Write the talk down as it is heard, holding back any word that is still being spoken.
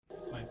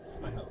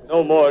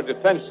No more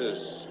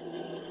defenses.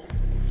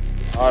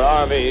 Our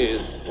army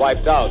is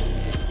wiped out.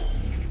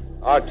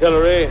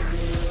 Artillery,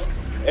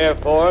 Air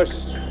Force,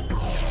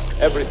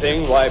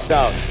 everything wiped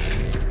out.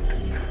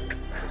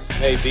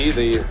 May be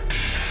the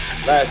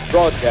last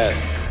broadcast.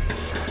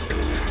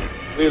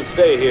 We'll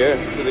stay here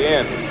to the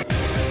end.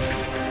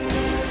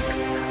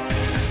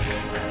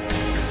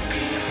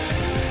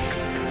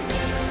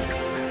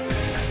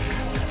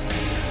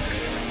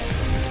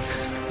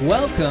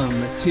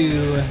 Welcome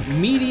to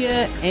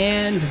Media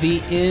and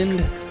the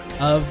End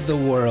of the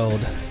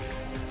World.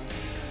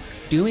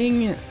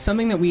 Doing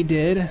something that we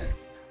did,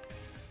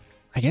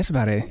 I guess,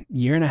 about a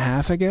year and a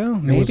half ago,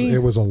 maybe?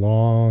 It was a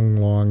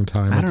long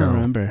time ago. I don't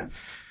remember.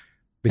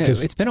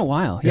 Because it's been a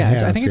while. It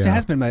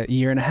has been about a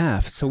year and a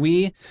half. So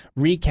we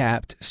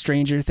recapped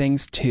Stranger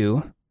Things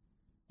 2.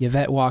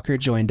 Yvette Walker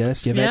joined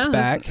us. Yvette's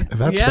back.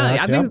 Yvette's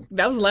back. I think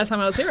that was the last time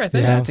I was here, I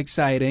think. That's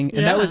exciting.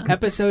 And that was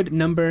episode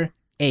number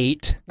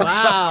 8.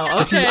 Wow, okay.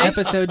 This is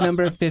episode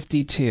number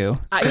 52.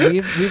 So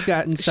we've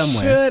gotten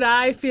somewhere. Should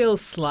I feel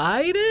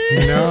slighted?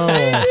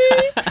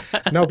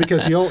 No,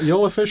 because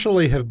you'll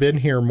officially have been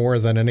here more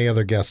than any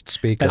other guest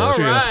speaker. That's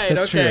true. Right,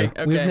 That's okay,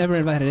 true. okay. We've never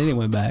invited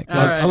anyone back.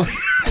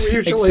 We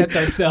usually, Except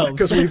ourselves.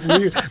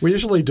 Because we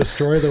usually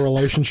destroy the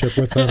relationship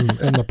with them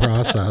in the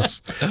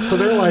process. So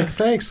they're like,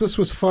 thanks, this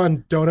was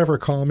fun. Don't ever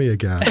call me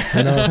again.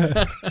 You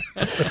know?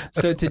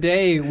 So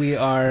today we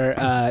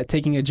are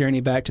taking a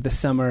journey back to the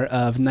summer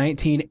of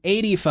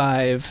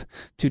 1985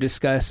 to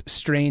discuss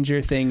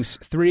Stranger Things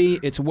 3.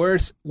 It's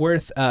worth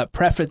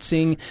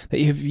prefacing that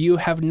if you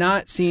have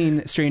not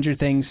seen Stranger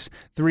Things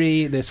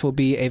 3, this will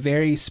be a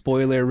very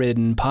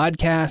spoiler-ridden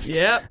podcast.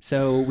 Yep.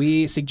 So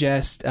we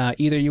suggest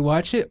either you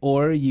watch it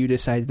or you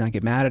decide to not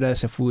get mad at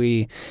us if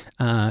we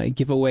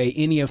give away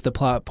any of the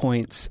plot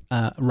points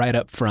right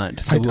up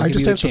front. So we'll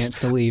give you a chance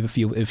to leave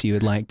if you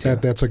would like to.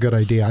 That's a good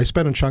idea. I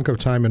spent a chunk of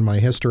time in my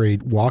history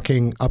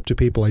walking up to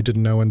people I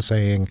didn't know and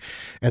saying,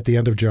 at the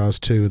end of Jaws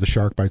 2, the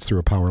shark bites through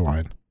a power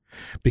line.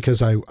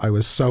 Because I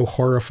was so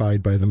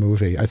horrified by the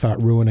movie, I thought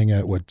ruining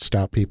it would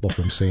stop people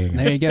from seeing it.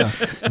 There you go.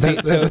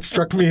 That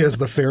struck me as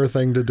the fair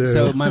thing to do.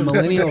 So my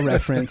millennial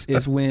reference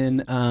is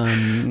when,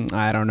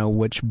 I don't know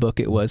which book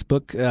it was,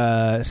 book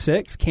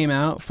 6 came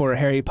out for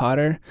Harry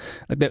Potter.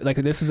 Like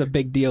this is a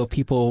big deal.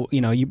 People,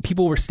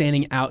 people were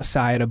standing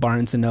outside of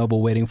Barnes &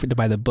 Noble waiting to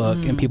buy the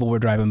book, and people were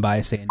driving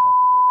by saying,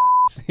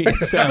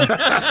 so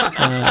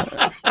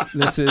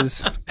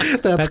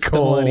that's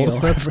cold.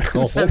 That's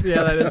cold.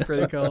 Yeah, that is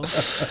pretty cool.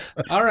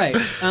 All right.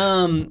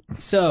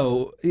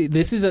 So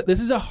this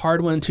is a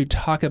hard one to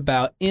talk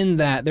about in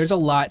that there's a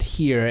lot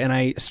here, and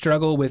I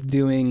struggle with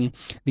doing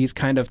these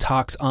kind of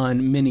talks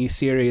on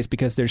mini-series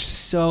because there's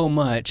so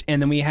much,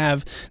 and then we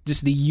have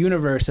just the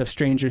universe of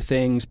Stranger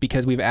Things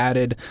because we've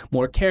added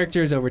more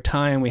characters over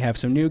time. We have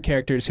some new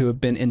characters who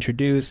have been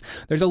introduced.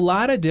 There's a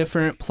lot of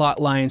different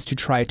plot lines to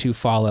try to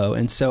follow,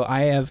 and so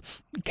I have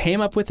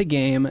came up with a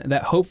game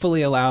that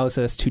hopefully allows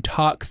us to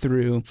talk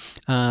through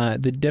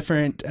the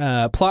different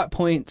plot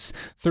points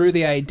through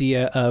the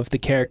idea of the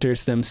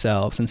characters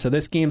themselves. And so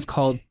this game's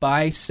called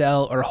Buy,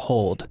 Sell, or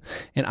Hold.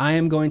 And I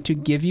am going to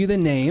give you the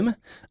name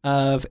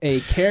of a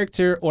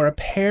character or a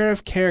pair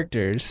of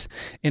characters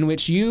in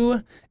which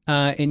you,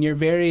 in your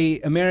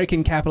very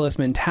American capitalist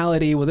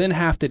mentality, will then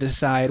have to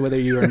decide whether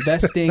you are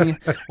investing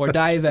or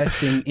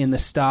divesting in the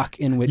stock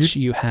in which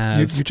you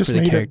have for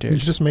the characters. You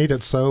just made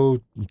it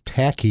so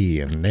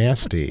tacky and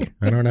nasty.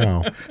 I don't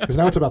know. Because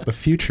now it's about the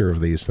future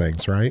of these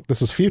things, right?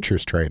 This is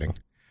futures trading.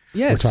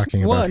 Yes. We're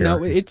talking about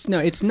no,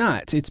 it's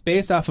not. It's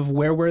based off of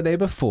where were they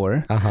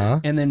before,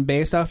 and then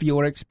based off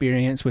your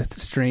experience with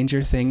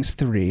Stranger Things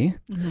 3.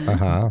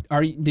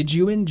 Did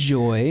you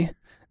enjoy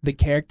the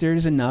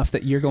characters enough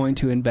that you're going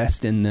to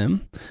invest in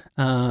them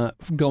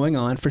going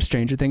on for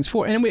Stranger Things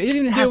 4? And it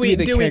didn't have to be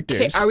the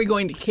characters. Are we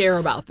going to care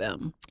about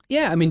them?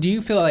 Yeah, I mean, do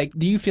you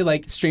feel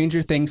like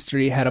Stranger Things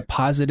 3 had a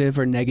positive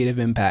or negative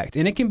impact?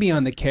 And it can be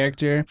on the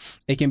character,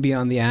 it can be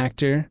on the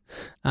actor.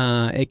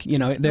 You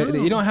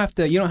don't have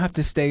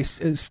to stay.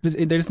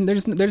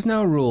 There's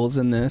no rules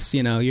in this.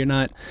 You're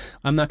not.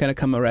 I'm not going to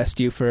come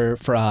arrest you for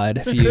fraud.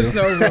 If you, there's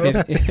no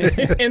rule.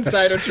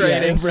 Insider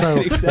trading. Yeah, right, so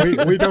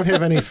exactly. we don't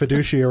have any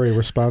fiduciary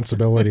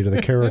responsibility to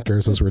the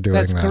characters as we're doing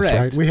That's this, correct.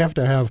 right? We have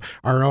to have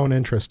our own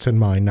interests in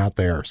mind, not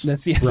theirs. Right.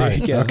 There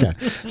you go. Okay.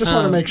 Just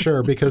want to make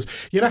sure, because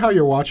you know how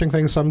you're watching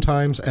things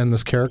sometimes and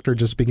this character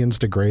just begins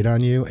to grate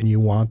on you and you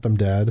want them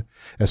dead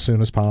as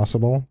soon as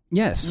possible?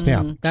 Yes.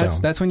 Yeah.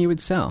 That's when you would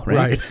sell, right?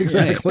 Right.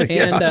 Exactly.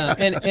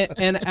 Right.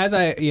 And as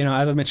I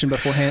mentioned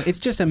beforehand, it's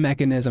just a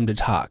mechanism to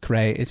talk,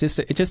 right? It's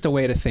just a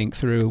way to think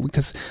through,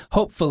 because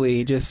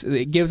hopefully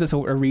it gives us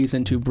a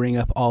reason to bring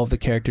up all of the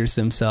characters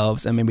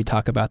themselves and maybe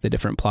talk about the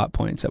different plot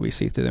points that we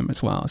see through them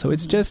as well. So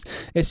it's just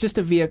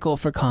a vehicle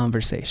for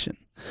conversation.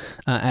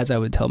 As I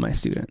would tell my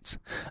students.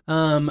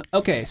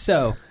 Okay,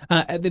 so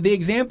the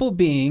example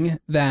being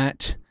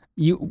that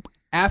you,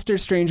 after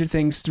Stranger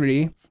Things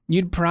 3,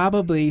 you'd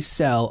probably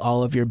sell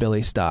all of your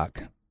Billy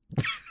stock.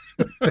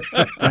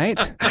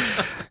 Right?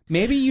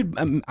 Maybe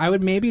I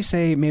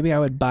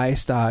would buy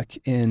stock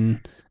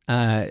in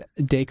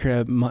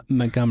Dacre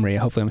Montgomery.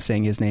 Hopefully I'm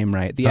saying his name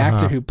right. The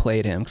actor who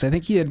played him, because I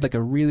think he had like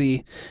a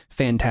really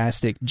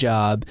fantastic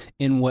job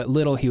in what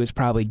little he was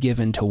probably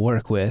given to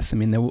work with. I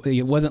mean,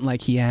 it wasn't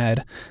like he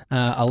had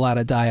a lot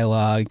of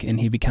dialogue and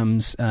he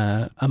becomes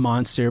a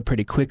monster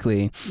pretty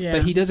quickly. Yeah.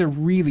 But he does a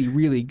really,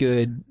 really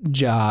good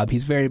job.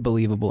 He's very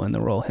believable in the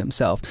role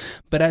himself.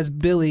 But as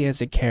Billy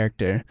as a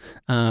character,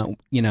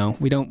 we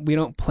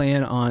don't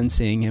plan on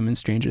seeing him in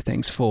Stranger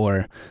Things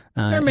 4.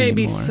 There may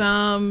be anymore.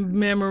 some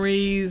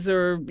memories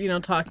or,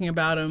 talking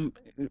about him,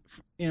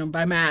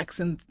 by Max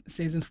in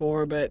season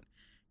 4, but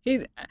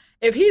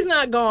if he's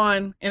not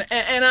gone, and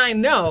I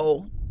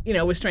know,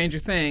 with Stranger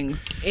Things,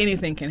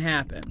 anything can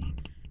happen.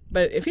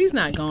 But if he's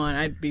not gone,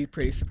 I'd be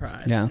pretty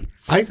surprised. Yeah.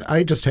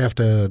 I just have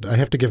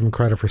to give him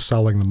credit for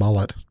selling the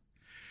mullet.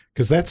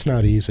 Because that's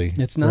not easy.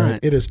 It's not. Right?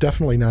 It is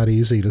definitely not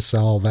easy to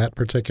sell that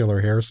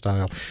particular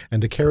hairstyle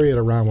and to carry it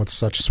around with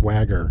such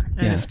swagger.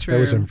 That's true. That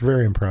was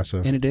very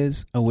impressive. And it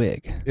is a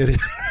wig. It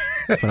is.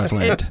 That's what I've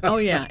learned.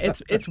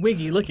 It's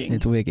wiggy looking.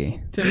 It's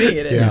wiggy. To me,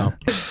 it is. Yeah.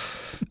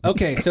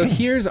 Okay, so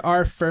here's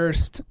our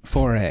first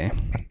foray.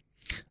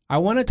 I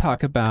want to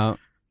talk about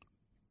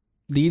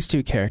these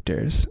two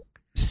characters,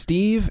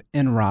 Steve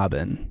and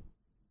Robin.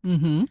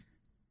 Mm-hmm.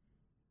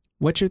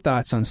 What's your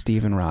thoughts on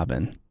Steve and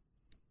Robin?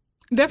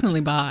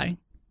 Definitely buy.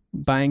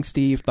 Buying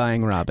Steve,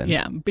 buying Robin.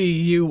 Yeah,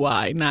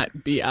 B-U-Y,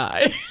 not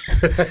B-I.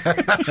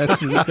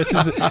 This is part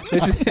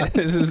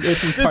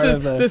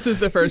of the... This is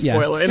the first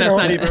spoiler, and that's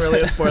not even really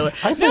a spoiler.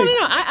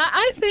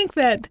 I think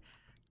that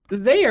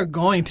they are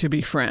going to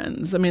be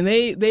friends. I mean,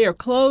 they are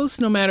close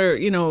no matter,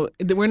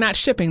 we're not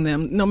shipping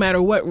them, no matter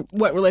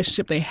what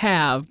relationship they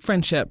have,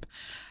 friendship.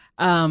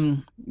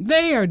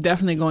 They are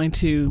definitely going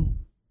to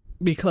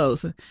be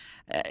close.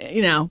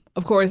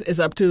 Of course, it's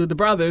up to the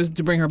brothers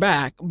to bring her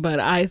back, but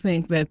I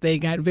think that they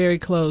got very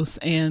close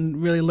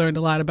and really learned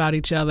a lot about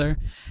each other.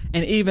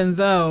 And even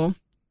though,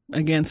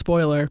 again,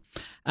 spoiler,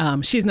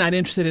 she's not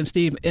interested in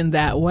Steve in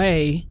that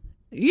way,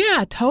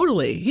 yeah,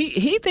 totally.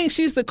 He thinks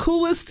she's the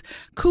coolest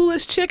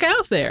chick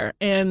out there,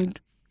 and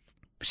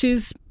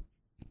she's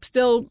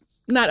still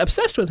not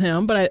obsessed with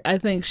him, but I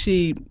think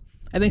she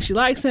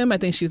likes him. I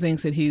think she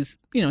thinks that he's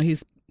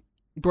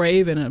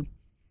brave in a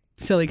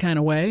silly kind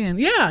of way, and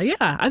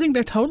I think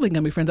they're totally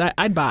gonna be friends.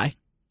 I'd buy.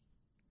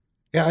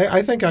 Yeah,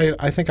 I think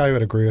I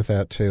would agree with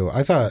that too.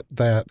 I thought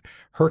that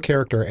her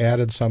character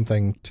added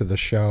something to the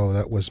show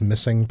that was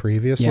missing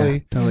previously. Yeah,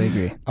 totally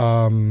agree.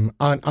 On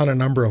a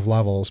number of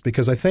levels,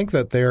 because I think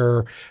that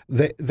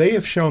they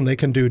have shown they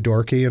can do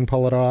dorky and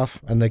pull it off,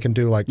 and they can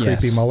do like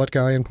creepy mullet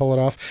guy and pull it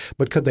off.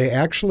 But could they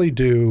actually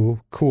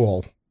do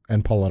cool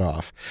and pull it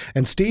off?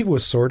 And Steve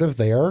was sort of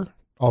there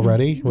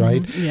already,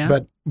 right? Yeah.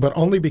 But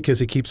only because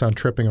he keeps on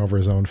tripping over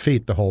his own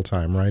feet the whole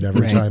time, right?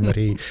 Every time that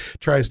he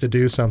tries to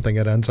do something,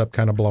 it ends up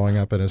kind of blowing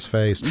up in his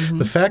face. Mm-hmm.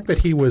 The fact that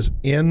he was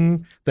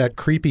in that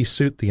creepy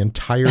suit the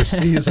entire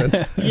season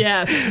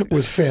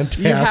was fantastic.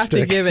 You have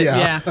to give it,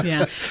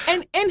 yeah.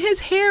 And his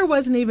hair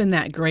wasn't even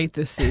that great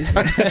this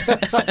season.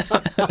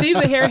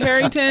 Steve the Hair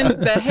Harrington,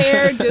 the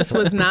hair just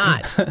was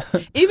not.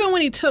 Even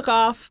when he took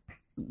off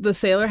the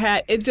sailor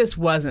hat, it just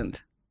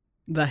wasn't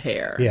the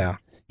hair. Yeah.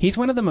 He's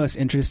one of the most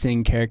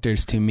interesting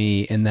characters to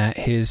me in that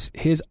his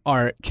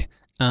arc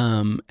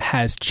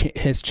has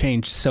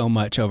changed so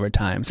much over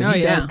time. So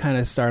he does kind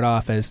of start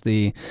off as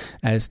the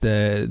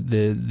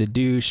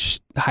douche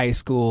high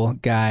school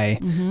guy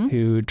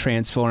who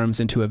transforms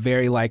into a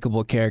very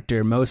likable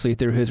character, mostly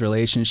through his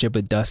relationship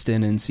with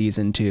Dustin in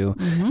season 2.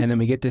 And then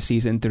we get to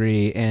season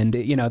 3, and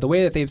the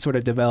way that they've sort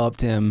of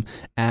developed him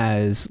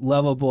as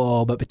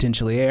lovable but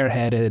potentially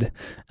airheaded.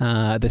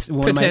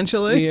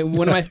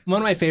 One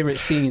of my favorite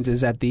scenes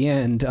is at the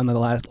end on the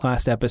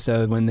last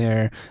episode when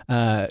they're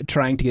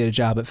trying to get a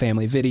job at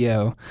Family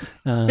Video.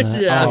 And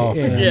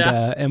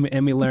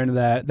we learned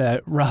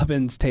that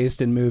Robin's taste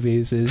in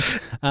movies is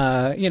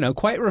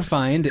quite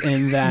refined,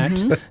 in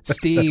that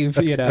Steve,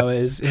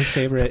 is his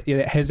favorite.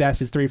 Has asked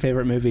his 3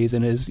 favorite movies,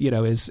 and is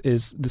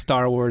the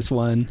Star Wars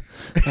one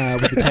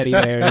with the teddy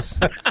bears.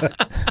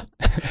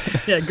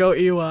 Yeah, go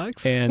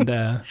Ewoks. And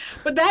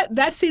but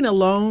that scene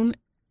alone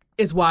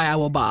is why I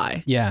will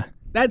buy. Yeah,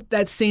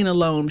 that scene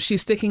alone,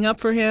 she's sticking up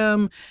for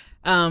him.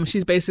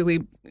 She's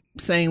basically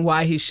saying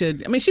why he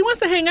should. I mean, she wants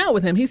to hang out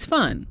with him. He's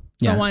fun,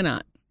 so why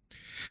not?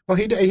 Well,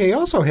 he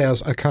also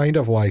has a kind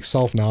of like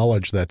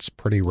self-knowledge that's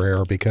pretty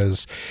rare,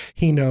 because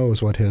he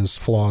knows what his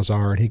flaws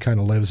are, and he kind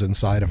of lives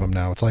inside of them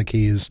now. It's like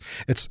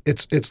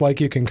it's like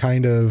you can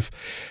kind of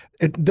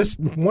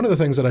one of the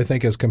things that I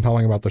think is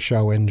compelling about the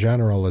show in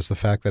general is the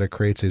fact that it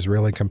creates these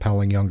really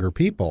compelling younger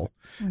people,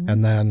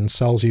 and then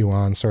sells you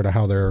on sort of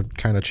how they're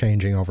kind of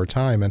changing over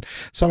time. And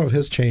some of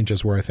his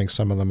changes were, I think,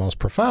 some of the most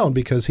profound,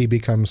 because he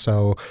becomes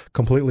so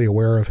completely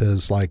aware of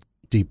his like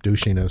deep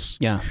douchiness.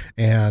 Yeah.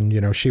 And,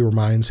 she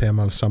reminds him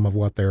of some of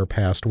what their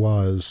past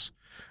was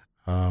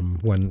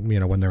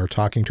when they're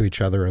talking to each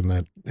other in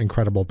that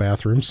incredible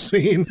bathroom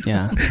scene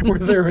where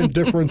they're in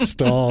different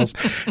stalls.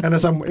 And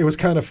it was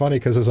kind of funny,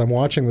 because as I'm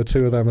watching the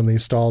two of them in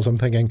these stalls, I'm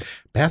thinking,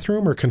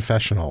 bathroom or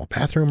confessional?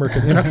 Bathroom or,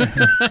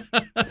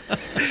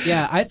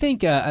 Yeah, I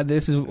think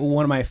this is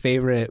one of my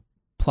favorite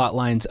plot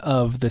lines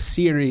of the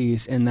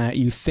series, in that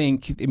you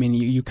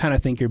kind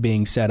of think you're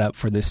being set up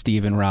for the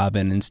Steve and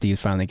Robin, and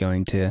Steve's finally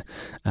going to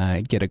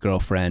get a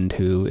girlfriend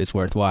who is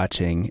worth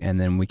watching, and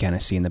then we kind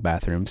of see in the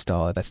bathroom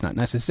stall that's not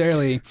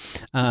necessarily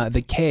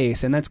the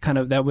case, and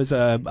that was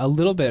a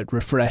little bit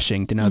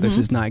refreshing to know this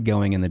is not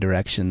going in the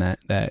direction that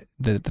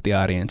the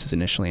audience is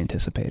initially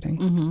anticipating.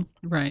 Mm-hmm.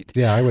 Right.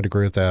 Yeah, I would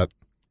agree with that.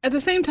 At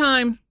the same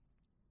time,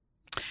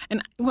 and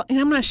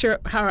I'm not sure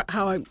how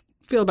I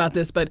feel about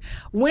this, but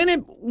when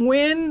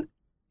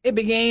it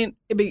began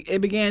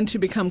to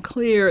become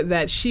clear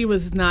that she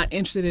was not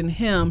interested in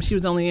him, she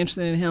was only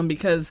interested in him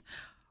because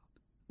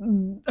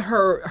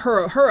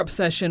her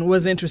obsession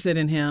was interested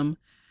in him.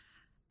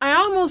 I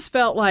almost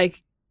felt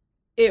like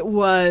it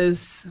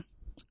was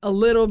a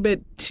little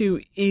bit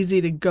too easy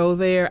to go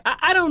there.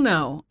 I don't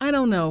know. I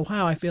don't know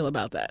how I feel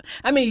about that.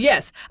 I mean,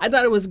 yes, I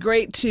thought it was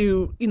great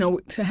to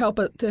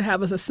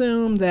have us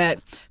assume that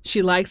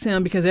she likes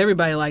him because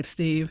everybody likes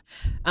Steve.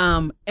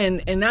 And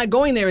not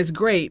going there is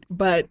great,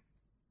 but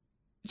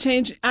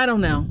change, I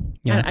don't know.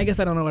 Yeah. I guess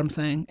I don't know what I'm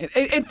saying.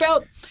 It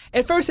felt,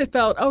 at first it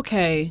felt,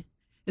 okay,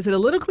 is it a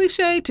little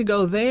cliche to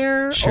go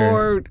there? Sure.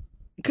 Or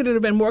could it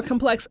have been more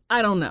complex?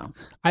 I don't know.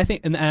 I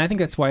think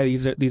that's why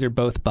these are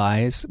both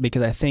buys,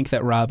 because I think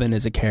that Robin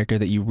is a character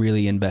that you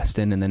really invest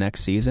in the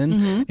next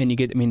season,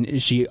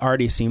 and she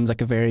already seems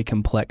like a very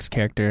complex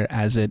character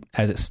as it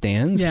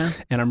stands,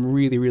 and I'm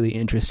really, really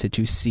interested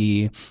to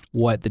see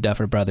what the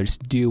Duffer Brothers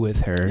do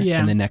with her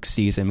in the next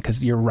season,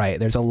 because you're right,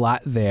 there's a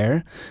lot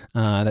there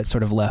that's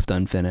sort of left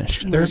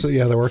unfinished. There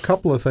were a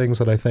couple of things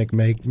that I think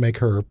make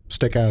her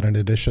stick out, in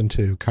addition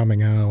to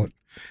coming out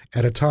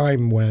at a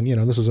time when,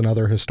 this is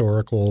another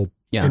historical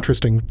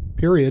interesting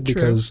period. True.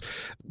 Because,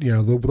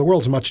 the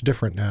world's much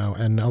different now,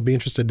 and I'll be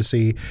interested to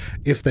see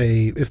if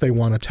they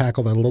want to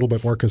tackle that a little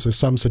bit more, because there's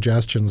some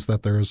suggestions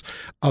that there's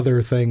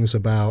other things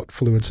about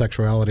fluid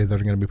sexuality that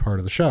are going to be part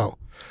of the show.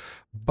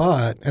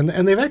 But, and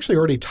they've actually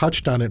already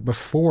touched on it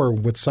before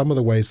with some of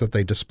the ways that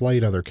they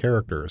displayed other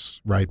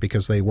characters, right?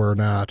 Because they were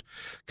not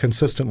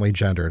consistently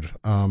gendered.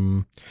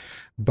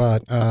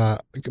 But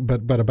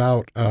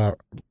about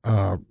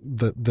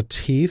the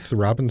teeth,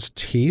 Robin's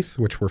teeth,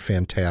 which were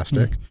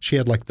fantastic. She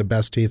had like the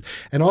best teeth,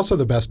 and also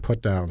the best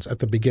put downs at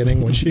the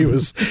beginning when she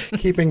was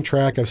keeping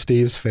track of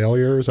Steve's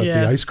failures at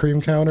the ice cream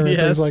counter and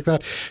things like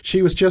that.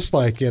 She was just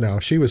like,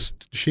 she was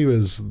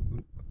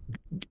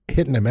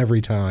hitting him every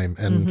time.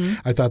 And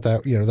I thought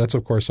that, that's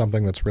of course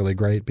something that's really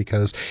great,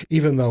 because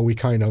even though we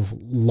kind of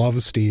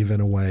love Steve in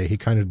a way, he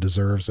kind of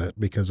deserves it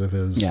because of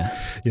his,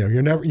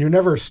 you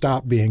never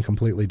stop being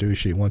completely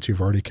douchey once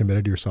you've already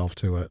committed yourself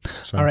to it.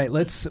 So. All right,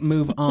 let's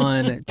move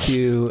on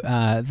to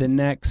the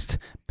next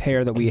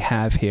pair that we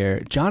have here,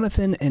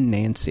 Jonathan and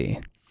Nancy.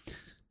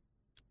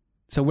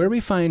 So where we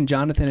find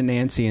Jonathan and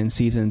Nancy in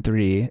season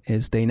 3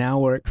 is they now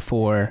work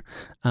for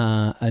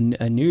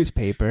a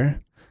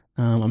newspaper.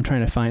 I'm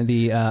trying to find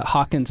the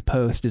Hawkins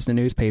Post is the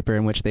newspaper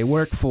in which they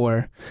work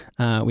for.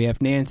 We have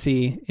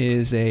Nancy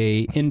is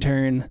a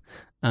intern.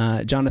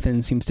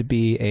 Jonathan seems to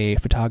be a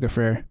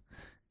photographer,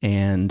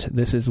 and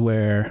this is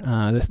where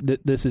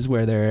this is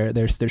where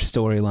their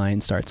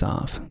storyline starts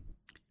off.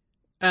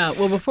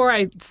 Well, before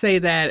I say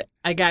that,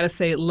 I gotta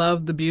say,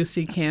 love the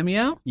Busey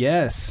cameo.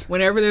 Yes.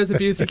 Whenever there's a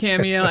Busey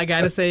cameo, I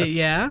gotta say,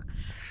 yeah.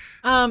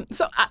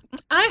 So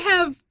I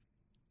have.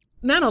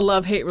 Not a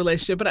love-hate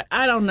relationship, but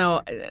I don't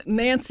know.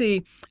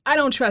 Nancy, I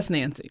don't trust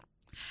Nancy.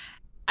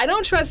 I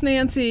don't trust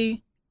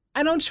Nancy.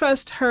 I don't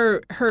trust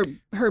her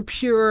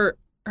pure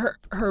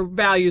her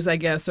values, I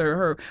guess,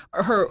 or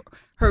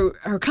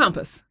her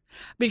compass,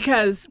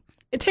 because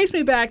it takes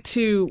me back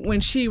to when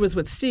she was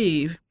with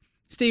Steve.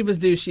 Steve was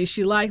douchey.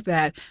 She liked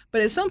that,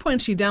 but at some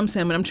point she dumps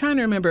him, and I'm trying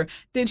to remember,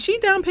 did she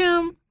dump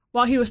him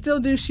while he was still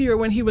douchey, or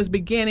when he was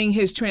beginning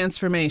his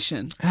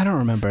transformation? I don't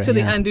remember. To the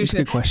undouchey.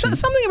 Good question.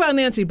 Something about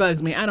Nancy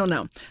bugs me. I don't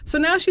know. So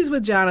now she's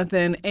with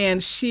Jonathan,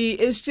 and she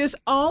is just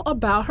all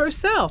about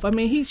herself. I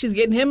mean, she's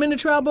getting him into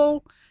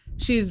trouble.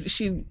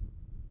 She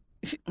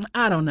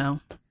I don't know.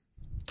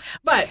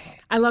 But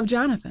I love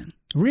Jonathan.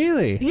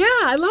 Really? Yeah,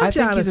 I love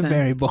Jonathan. I think he's a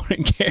very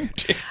boring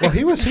character. Well,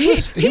 he was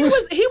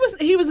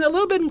a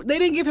little bit. They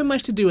didn't give him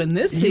much to do in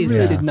this season. He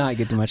really did not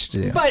get too much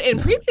to do. But in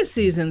previous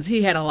seasons,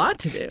 he had a lot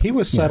to do. He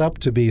was set up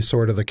to be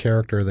sort of the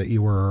character that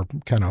you were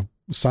kind of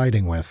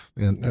siding with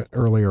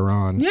early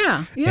on.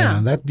 Yeah.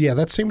 And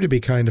that seemed to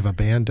be kind of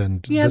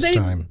abandoned this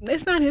time.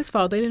 It's not his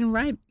fault. They didn't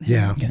write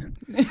him.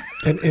 Yeah.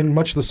 And in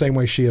much the same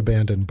way she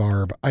abandoned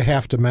Barb, I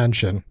have to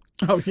mention.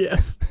 Oh,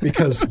 yes.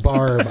 Because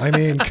Barb, I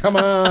mean, come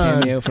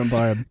on. Cameo from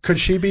Barb. Could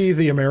she be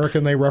the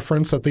American they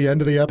reference at the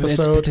end of the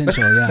episode? It's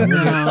potential,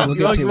 yeah.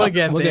 We'll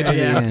get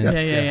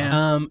there.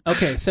 Yeah.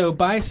 Okay, so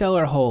buy, sell,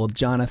 or hold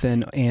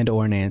Jonathan and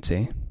or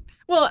Nancy.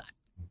 Well,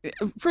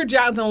 for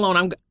Jonathan alone,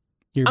 I'm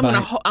going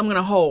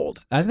to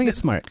hold. I think it's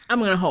smart. I'm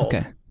going to hold.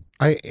 Okay.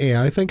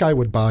 I think I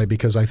would buy,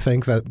 because I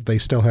think that they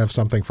still have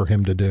something for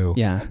him to do.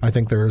 Yeah. I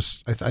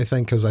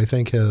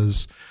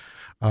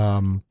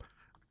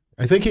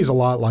think he's a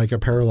lot like a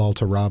parallel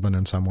to Robin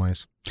in some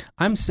ways.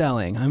 I'm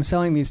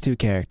selling these two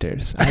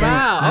characters.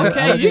 Wow.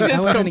 Okay. You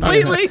just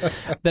completely.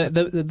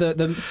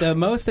 The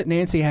most that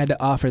Nancy had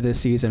to offer this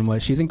season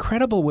was she's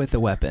incredible with the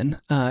weapon.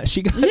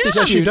 She got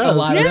to shoot a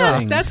lot of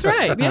things. That's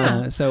right.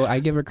 Yeah. So I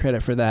give her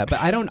credit for that.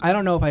 But I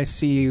don't know if I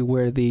see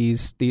where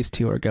these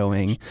two are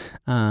going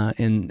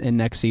in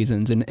next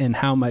seasons and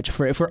how much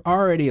if we're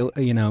already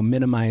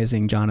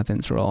minimizing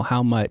Jonathan's role,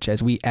 how much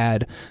as we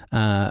add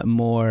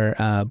more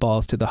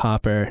balls to the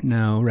hopper.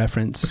 No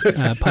reference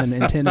pun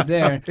intended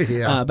there.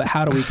 Yeah. But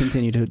how do we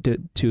continue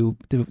to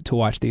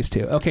watch these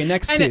two? Okay,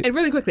 next. And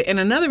really quickly, and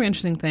another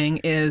interesting thing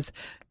is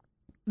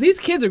these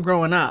kids are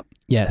growing up.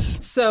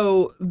 Yes.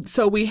 So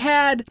we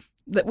had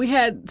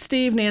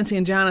Steve, Nancy,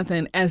 and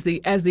Jonathan as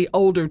the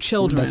older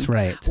children. That's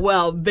right.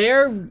 Well,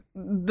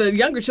 the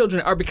younger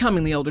children are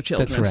becoming the older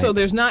children. That's right. So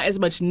there's not as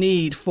much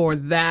need for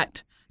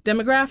that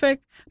demographic,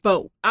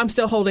 but I'm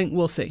still holding.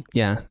 We'll see.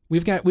 Yeah,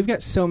 we've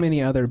got so many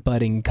other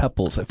budding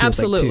couples. It feels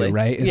like too,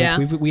 right? Yeah.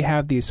 We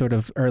have these sort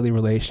of early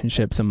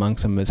relationships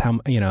amongst them. Is how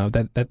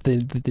that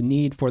the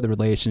need for the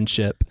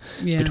relationship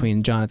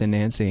between Jonathan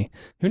and Nancy.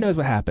 Who knows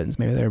what happens?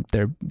 Maybe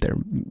they're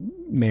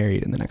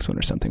married in the next one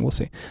or something. We'll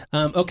see.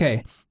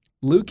 Okay,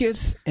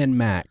 Lucas and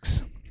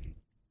Max.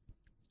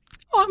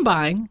 Oh, I'm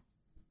buying.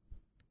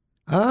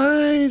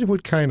 I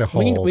would kind of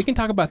hold. We can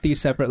talk about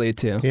these separately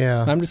too.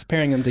 Yeah. I'm just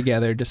pairing them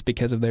together just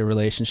because of their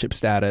relationship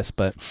status,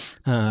 but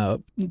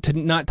to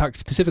not talk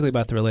specifically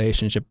about the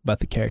relationship,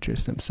 about the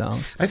characters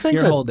themselves. I think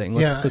you're holding.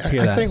 Let's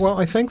hear that.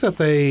 I think that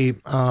they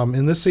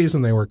in this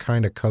season they were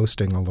kind of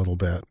coasting a little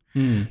bit.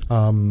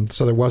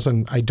 So there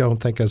wasn't, I don't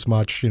think, as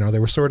much, they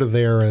were sort of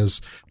there as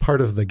part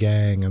of the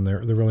gang, and there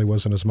really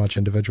wasn't as much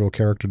individual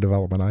character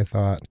development, I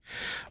thought,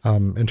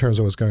 in terms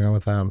of what's going on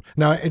with them.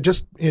 Now,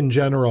 just in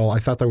general, I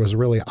thought there was a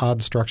really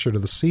odd structure to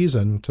the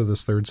season, to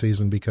this third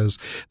season, because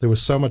there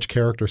was so much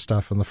character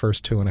stuff in the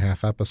first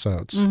 2.5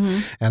 episodes.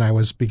 And I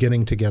was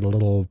beginning to get a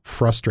little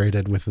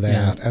frustrated with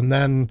that. Yeah. And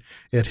then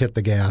it hit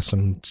the gas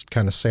and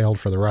kind of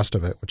sailed for the rest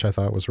of it, which I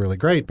thought was really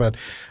great. But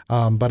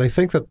I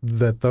think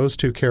that those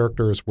two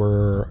characters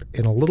were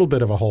in a little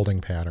bit of a holding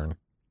pattern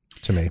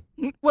to me.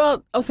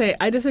 Well, I'll say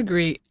I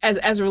disagree.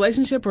 As a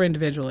relationship or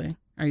individually,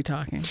 are you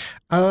talking?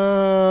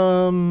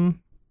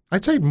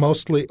 I'd say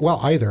mostly,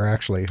 either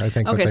actually. I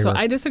think. Okay,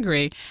 I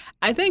disagree.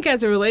 I think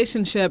as a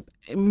relationship,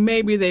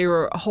 maybe they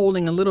were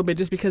holding a little bit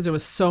just because there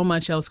was so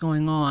much else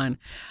going on.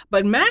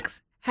 But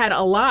Max had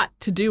a lot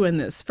to do in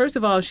this. First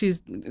of all,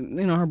 she's,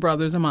 her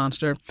brother's a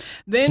monster.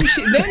 Then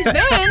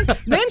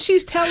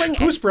she's telling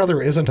whose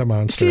brother isn't a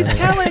monster.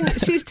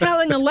 She's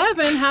telling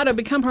 11 how to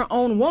become her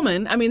own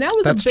woman. I mean, that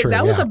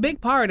was a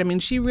big part. I mean,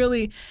 she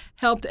really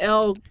helped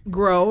Elle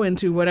grow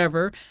into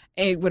whatever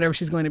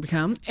she's going to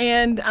become.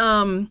 And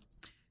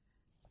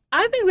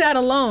I think that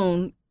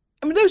alone,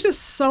 there's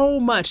just so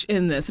much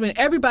in this. I mean,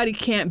 everybody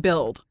can't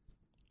build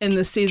in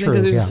this season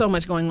because there's just so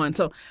much going on.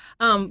 So,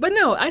 but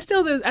no, I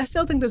still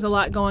think there's a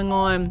lot going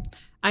on.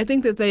 I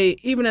think that they,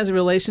 even as a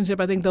relationship,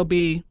 I think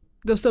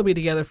they'll still be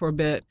together for a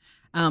bit.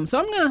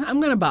 So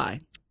I'm gonna buy.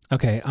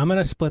 Okay, I'm going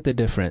to split the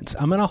difference.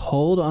 I'm going to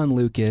hold on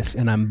Lucas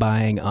and I'm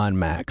buying on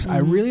Max. I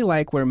really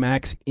like where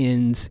Max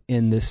ends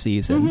in this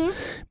season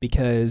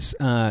because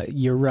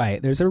you're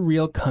right. There's a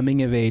real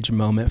coming of age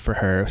moment for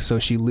her. So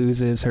she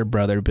loses her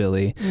brother,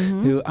 Billy,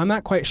 who I'm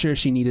not quite sure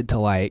she needed to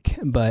like,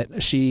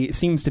 but she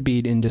seems to be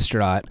in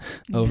distraught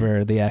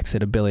over the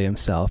exit of Billy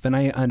himself. And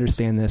I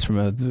understand this from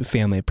a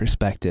family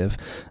perspective,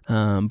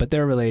 but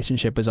their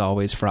relationship is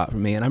always fraught for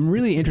me. And I'm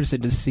really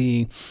interested to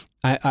see.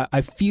 I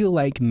feel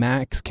like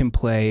Max can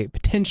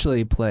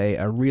potentially play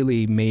a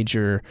really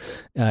major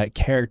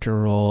character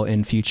role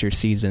in future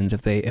seasons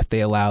if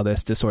they allow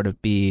this to sort of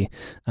be,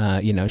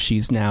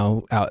 she's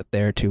now out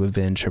there to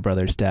avenge her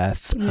brother's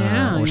death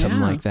or something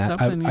like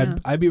that.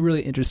 I'd be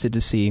really interested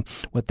to see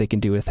what they can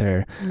do with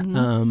her.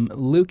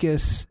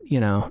 Lucas,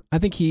 I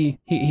think he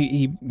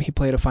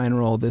played a fine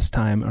role this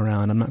time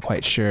around. I'm not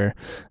quite sure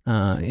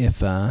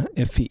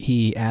if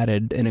he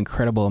added an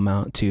incredible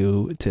amount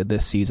to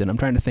this season. I'm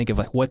trying to think of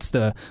what's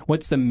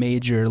the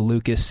major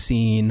Lucas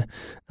scene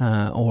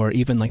or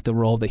even like the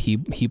role that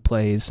he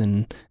plays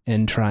in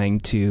trying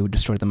to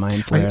destroy the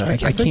Mind Flayer. I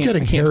think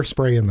getting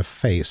hairspray in the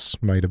face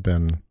might have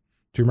been.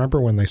 Do you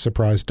remember when they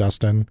surprised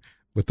Dustin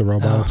with the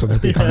robots and they're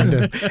behind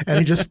it, and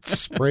he just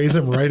sprays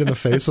him right in the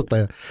face with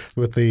the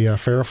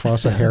Farrah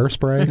Fawcett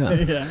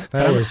hairspray? Yeah.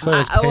 That was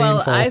painful.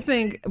 Well, I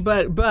think,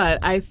 but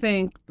I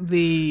think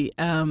the.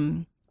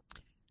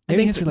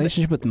 Maybe his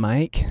relationship with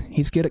Mike.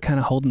 He's good at kind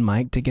of holding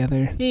Mike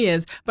together. He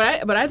is,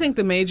 but I think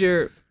the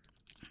major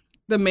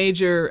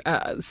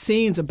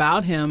scenes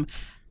about him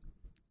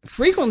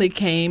frequently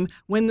came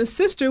when the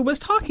sister was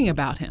talking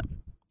about him.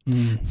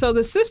 So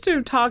the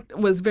sister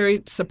was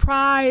very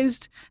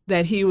surprised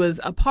that he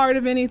was a part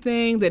of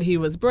anything, that he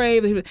was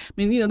brave.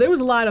 There was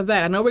a lot of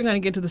that. I know we're going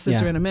to get to the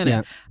sister in a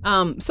minute.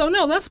 So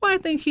no, that's why I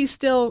think he's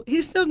still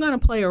going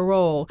to play a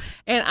role.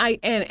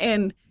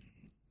 And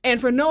And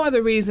for no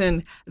other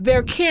reason,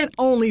 there can't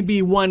only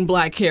be one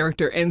black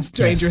character in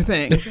Stranger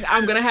Things.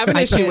 I'm going to have an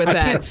issue with that.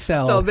 I can't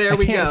sell. So there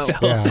we go.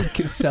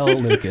 Sell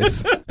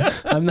Lucas.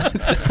 I'm not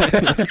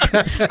selling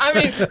Lucas.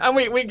 I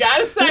mean, we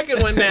got a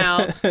second one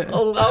now.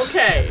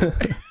 Okay.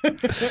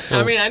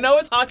 I mean, I know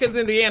it's Hawkins,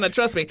 Indiana.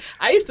 Trust me.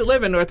 I used to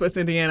live in Northwest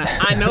Indiana.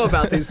 I know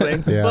about these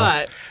things,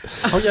 but...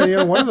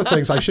 one of the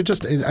things I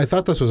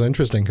thought this was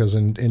interesting because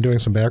in doing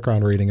some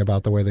background reading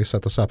about the way they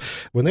set this up,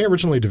 when they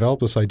originally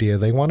developed this idea,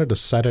 they wanted to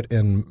set it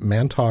in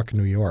Montauk,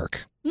 New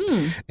York.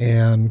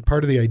 And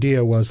part of the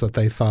idea was that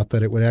they thought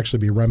that it would actually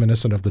be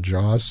reminiscent of the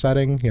Jaws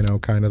setting,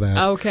 kind of that.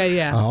 Okay,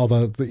 yeah. All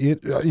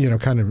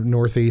kind of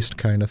northeast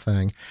kind of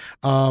thing.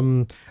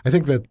 I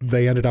think that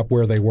they ended up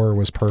where they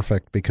was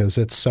perfect because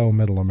it's so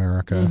middle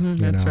America.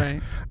 That's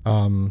right.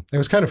 It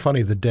was kind of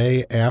funny. The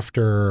day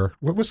after,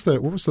 what was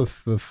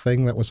the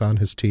thing that was on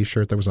his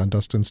T-shirt? That was on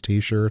Dustin's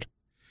T-shirt.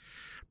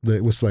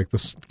 It was like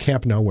this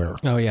Camp Nowhere.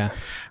 Oh yeah.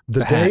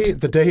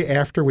 The day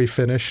after we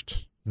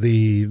finished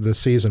the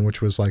season,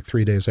 which was like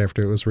 3 days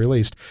after it was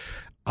released,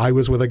 I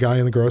was with a guy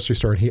in the grocery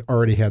store and he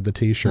already had the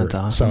T-shirt. That's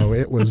awesome. So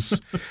it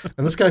was,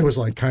 and this guy was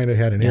like kind of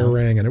had an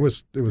earring and it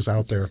was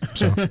out there.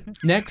 So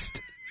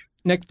next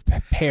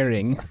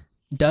pairing,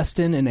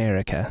 Dustin and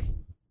Erica.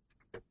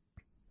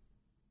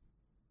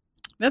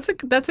 That's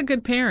a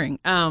good pairing.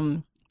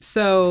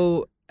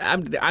 So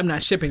I'm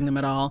not shipping them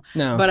at all.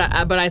 No. But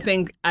I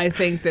think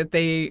that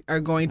they are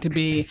going to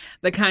be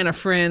the kind of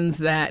friends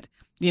that,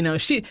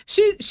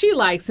 she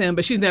likes him,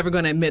 but she's never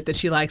going to admit that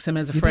she likes him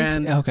as a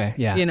friend. Okay,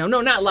 yeah. No,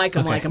 not like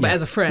him, but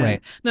as a friend.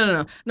 Right.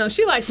 No,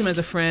 she likes him as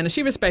a friend, and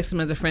she respects him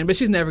as a friend, but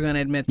she's never going to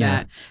admit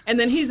that. And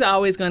then he's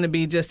always going to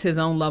be just his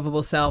own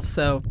lovable self.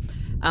 So,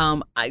 I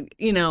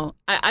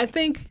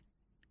think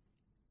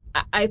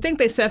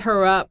they set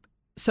her up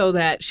so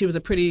that she was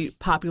a pretty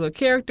popular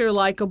character,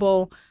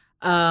 likable.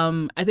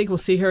 I think we'll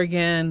see her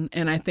again,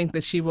 and I think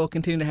that she will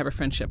continue to have a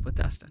friendship with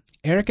Dustin.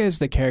 Erica is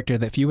the character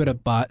that if you would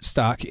have bought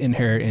stock in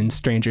her in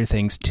Stranger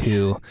Things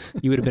 2,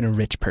 you would have been a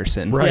rich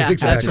person. Right, yeah,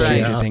 exactly. After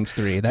Stranger Things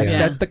 3. That's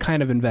Yeah. the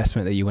kind of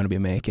investment that you want to be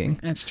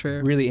making. That's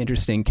true. Really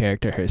interesting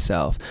character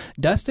herself.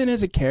 Dustin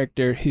is a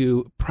character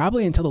who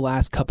probably until the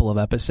last couple of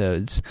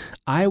episodes,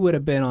 I would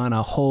have been on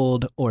a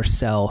hold or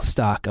sell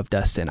stock of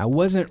Dustin. I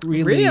wasn't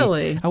really.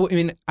 Really?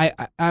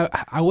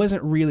 I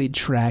wasn't really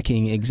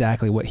tracking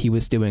exactly what he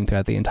was doing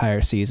throughout the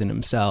entire season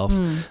himself.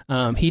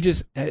 He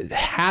just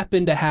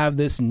happened to have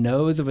this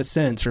nose of a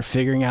sense for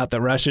figuring out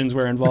that Russians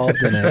were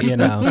involved in it,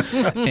 And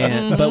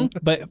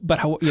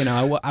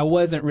I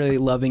wasn't really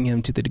loving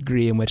him to the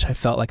degree in which I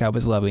felt like I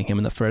was loving him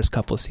in the first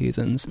couple of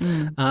seasons.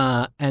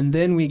 And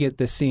then we get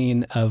the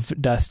scene of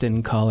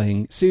Dustin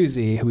calling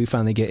Susie, who we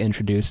finally get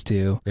introduced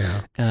to.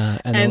 Yeah.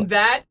 And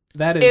that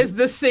is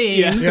the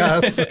scene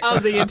of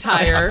the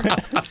entire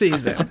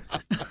season.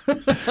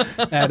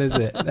 That is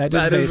it. That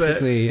just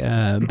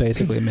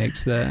basically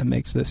makes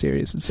the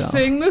series itself.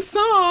 Sing the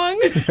song.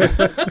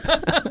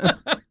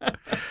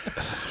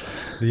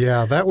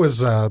 Yeah, that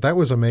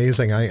was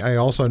amazing. I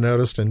also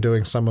noticed in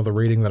doing some of the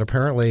reading that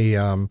apparently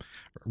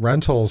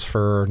rentals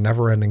for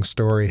Neverending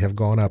Story have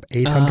gone up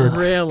 800%.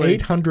 Really?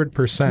 800%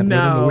 within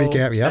the week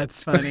after. Yep.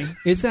 That's funny.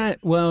 Is that,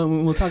 well,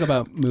 we'll talk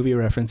about movie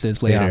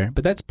references later,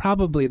 but that's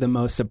probably the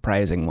most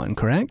surprising one,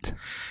 correct?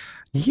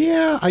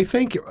 Yeah, I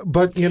think,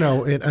 but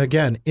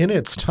again, in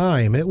its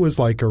time, it was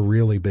like a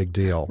really big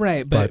deal.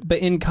 Right, but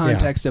in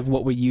context of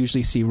what we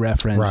usually see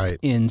referenced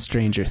in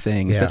Stranger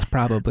Things, that's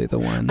probably the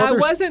one. Well,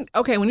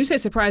 when you say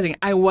surprising,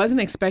 I wasn't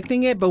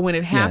expecting it, but when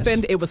it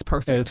happened, it was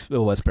perfect. It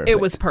was perfect.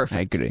 It was perfect.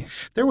 I agree.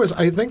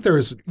 I think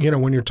there's,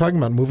 when you're talking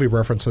about movie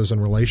references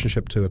in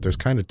relationship to it, there's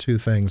kind of two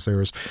things.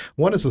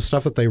 One is the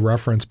stuff that they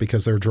reference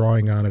because they're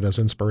drawing on it as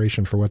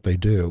inspiration for what they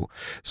do.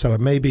 So it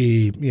may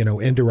be,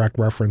 indirect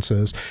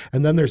references.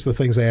 And then there's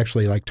the things they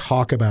actually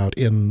talk about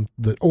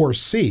or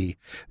see,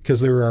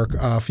 because there are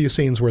a few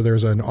scenes where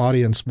there's an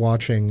audience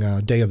watching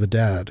Day of the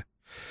Dead,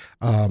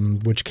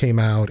 which came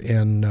out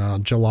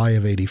in July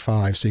of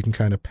 '85, so you can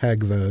kind of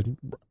peg the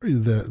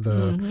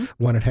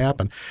when it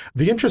happened.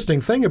 The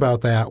interesting thing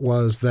about that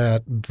was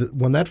that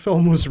when that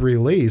film was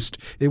released,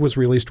 it was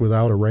released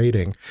without a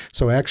rating.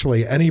 So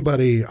actually,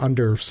 anybody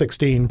under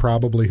 16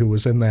 probably who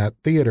was in that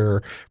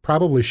theater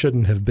probably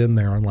shouldn't have been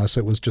there unless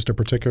it was just a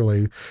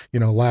particularly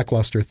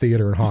lackluster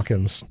theater in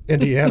Hawkins,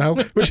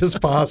 Indiana, which is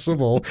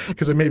possible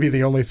because it may be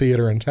the only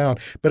theater in town.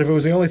 But if it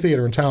was the only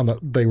theater in town that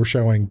they were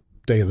showing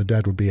Day of the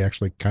Dead, would be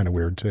actually kind of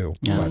weird too.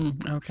 Yeah.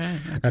 But Okay.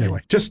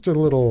 anyway, just a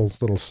little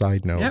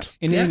side note. Yep.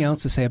 Anything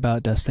else to say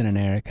about Dustin and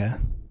Erica?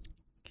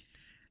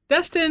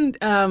 Dustin,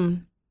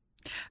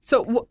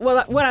 so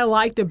what I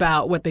liked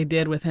about what they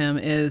did with him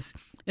is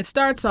it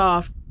starts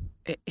off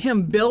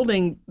him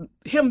building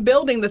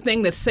the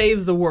thing that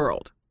saves the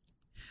world.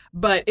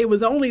 But it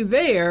was only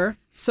there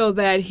so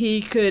that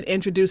he could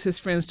introduce his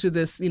friends to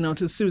this,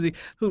 to Susie,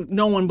 who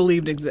no one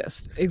believed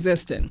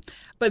existed.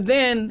 But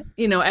then,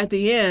 at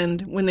the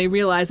end, when they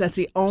realize that's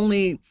the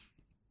only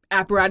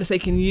apparatus they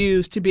can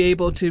use to be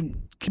able to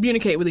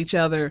communicate with each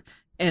other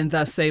and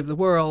thus save the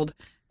world,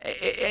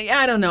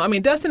 I don't know. I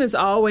mean, Dustin is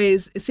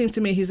always, it seems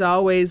to me he's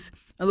always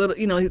a little,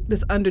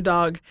 this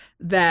underdog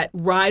that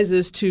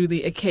rises to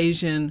the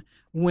occasion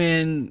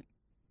when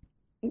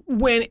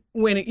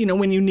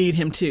you need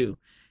him to.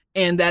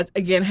 And that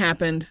again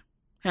happened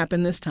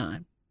this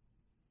time.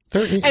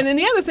 And then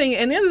the other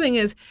thing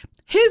is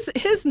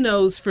his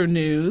nose for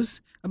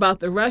news about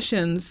the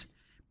Russians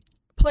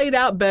played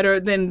out better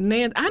than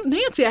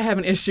Nancy. I have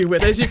an issue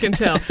with, as you can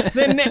tell.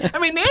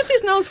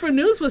 Nancy's nose for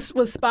news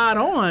was spot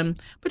on,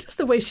 but just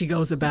the way she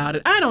goes about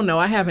it, I don't know.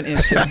 I have an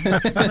issue.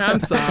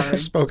 I'm sorry.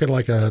 Spoken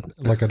like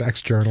an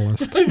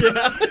ex-journalist.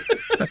 Yeah.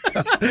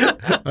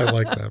 I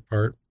like that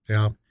part.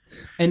 Yeah.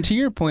 And to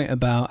your point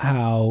about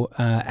how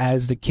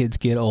as the kids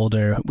get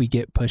older, we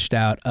get pushed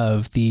out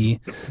of the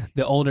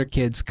older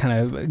kids kind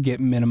of get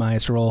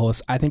minimized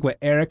roles. I think what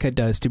Erica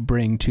does to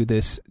bring to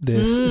this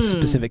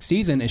specific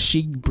season is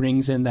she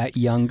brings in that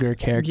younger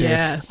character,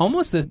 yes.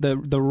 almost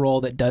the role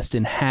that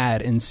Dustin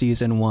had in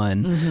season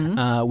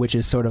 1, which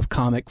is sort of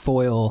comic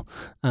foil,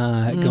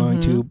 going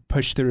to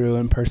push through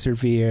and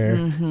persevere,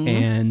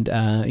 and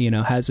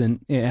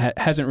hasn't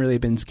really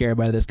been scared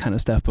by this kind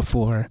of stuff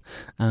before.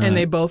 And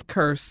they both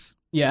curse.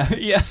 Yeah,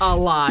 a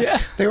lot. Yeah.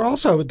 They're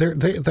also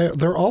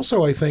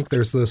I think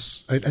there's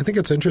this. I think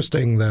it's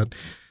interesting that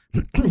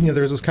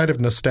there's this kind of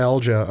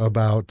nostalgia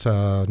about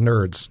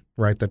nerds,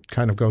 right? That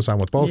kind of goes on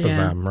with both of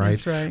them, right?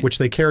 That's right. Which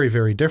they carry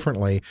very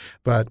differently.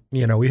 But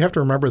we have to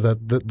remember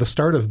that the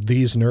start of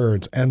these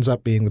nerds ends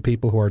up being the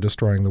people who are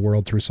destroying the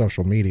world through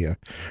social media,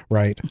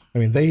 right? I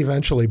mean, they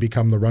eventually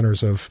become the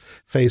runners of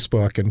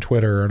Facebook and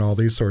Twitter and all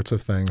these sorts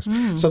of things.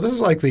 So this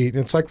is like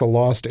the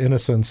lost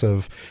innocence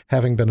of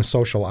having been a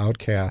social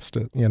outcast,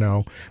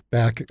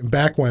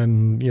 back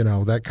when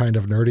that kind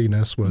of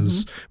nerdiness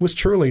was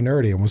truly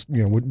nerdy and was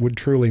would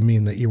truly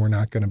mean that you were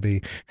not going to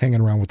be hanging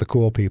around with the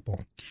cool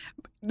people.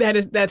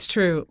 That's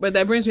true. But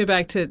that brings me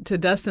back to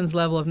Dustin's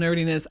level of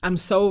nerdiness.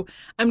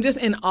 I'm just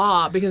in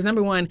awe because,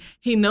 number one,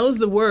 he knows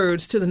the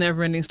words to the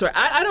Neverending Story.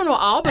 I don't know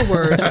all the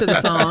words to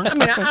the song. I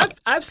mean,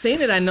 I've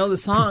seen it. I know the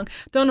song.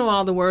 Don't know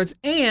all the words.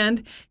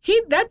 And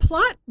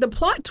the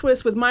plot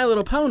twist with My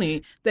Little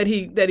Pony that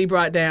he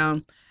brought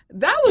down,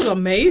 that was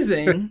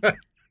amazing.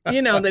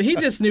 That he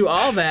just knew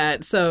all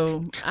that.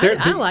 So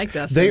I like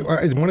Dustin.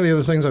 One of the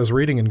other things I was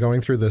reading and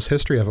going through this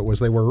history of it was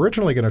they were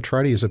originally going to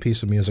try to use a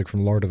piece of music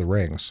from Lord of the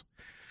Rings.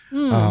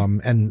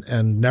 And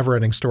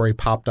Neverending Story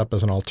popped up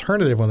as an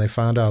alternative when they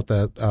found out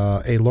that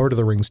a Lord of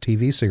the Rings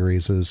TV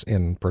series is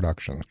in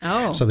production.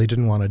 Oh. So they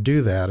didn't want to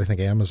do that. I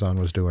think Amazon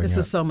was doing it. This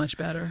is so much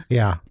better.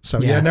 Yeah. So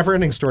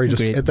Neverending Story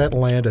that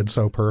landed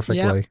so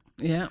perfectly.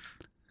 Yeah.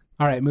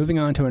 All right, moving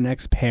on to our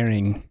next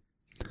pairing.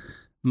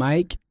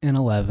 Mike and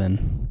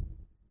Eleven.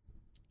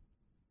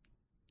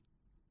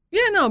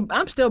 Yeah, no,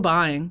 I'm still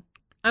buying.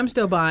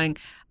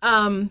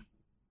 And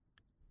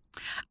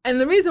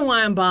the reason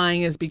why I'm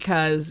buying is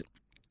because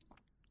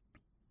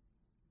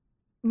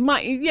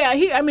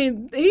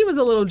he was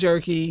a little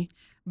jerky,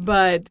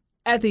 but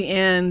at the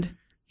end,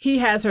 he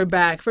has her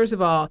back. First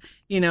of all,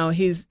 he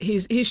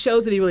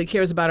shows that he really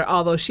cares about her,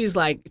 although she's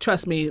like,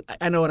 trust me,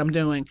 I know what I'm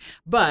doing.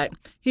 But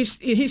he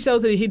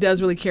shows that he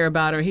does really care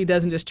about her. He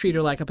doesn't just treat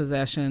her like a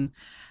possession.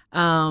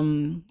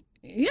 Yeah.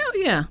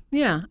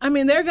 I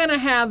mean, they're going to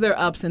have their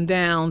ups and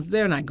downs.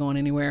 They're not going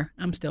anywhere.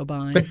 I'm still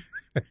buying.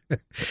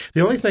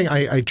 The only thing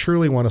I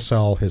truly want to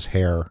sell his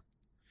hair.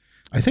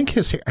 I think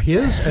his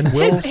and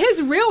Will's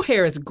his real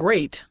hair is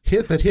great.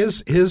 But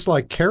his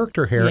like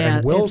character hair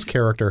and Will's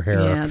character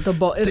hair. Yeah, the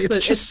bowl.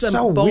 It's just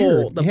so bowl,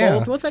 weird. The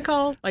bowls. What's that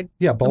called?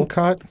 Bowl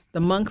cut. The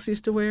monks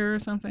used to wear or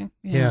something.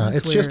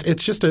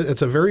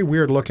 It's a very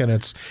weird look, and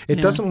it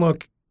doesn't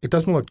look. It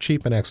doesn't look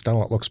cheap and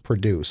accidental. It looks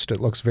produced. It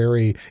looks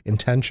very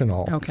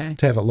intentional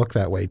to have it look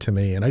that way to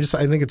me. And I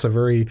think it's a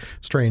very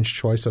strange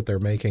choice that they're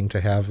making to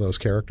have those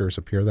characters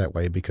appear that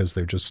way because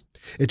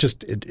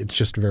it's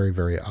just very,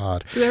 very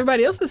odd.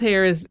 Everybody else's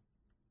hair is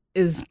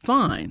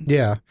fine.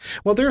 Yeah.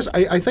 Well,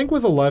 I think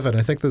with 11,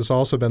 I think there's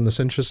also been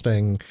this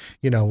interesting,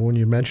 when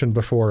you mentioned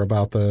before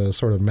about the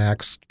sort of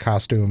Max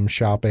costume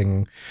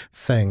shopping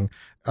thing.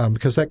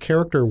 Because that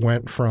character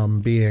went from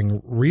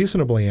being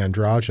reasonably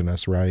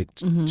androgynous, right,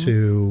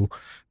 to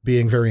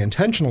being very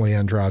intentionally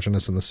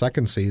androgynous in the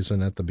second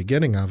season at the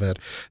beginning of it,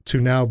 to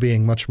now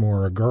being much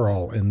more a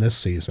girl in this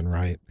season,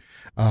 right?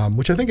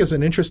 Which I think is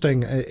an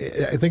interesting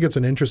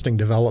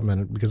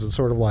development because it's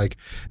sort of like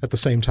at the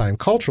same time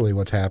culturally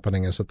what's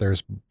happening is that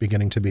there's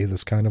beginning to be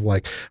this kind of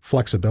like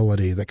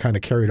flexibility that kind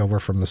of carried over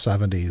from the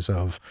 70s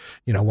of,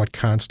 what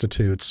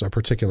constitutes a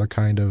particular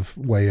kind of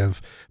way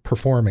of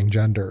performing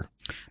gender.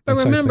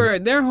 But remember,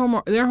 their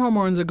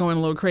hormones are going a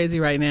little crazy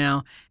right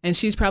now, and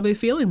she's probably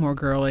feeling more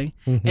girly,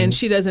 and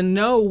she doesn't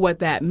know what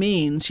that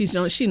means. She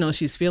knows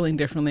she's feeling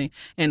differently,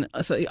 and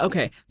so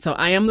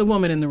I am the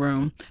woman in the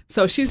room,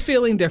 so she's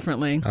feeling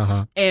differently.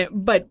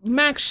 But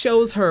Max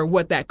shows her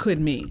what that could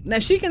mean. Now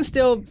she can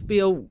still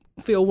feel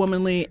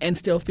womanly and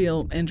still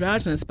feel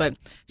androgynous, but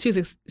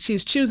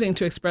she's choosing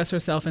to express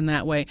herself in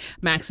that way.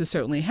 Max is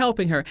certainly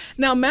helping her.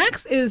 Now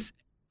Max is,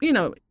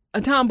 a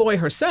tomboy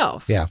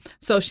herself. Yeah.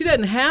 So she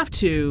doesn't have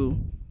to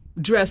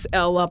dress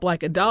Elle up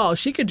like a doll.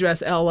 She could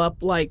dress Elle up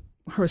like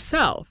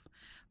herself.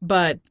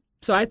 But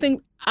so I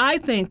think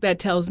that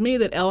tells me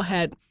that Elle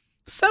had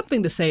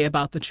something to say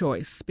about the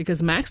choice,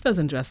 because Max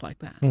doesn't dress like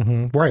that.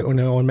 Mm-hmm. Right.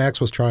 And Max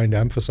was trying to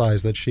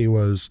emphasize that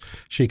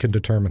she can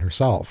determine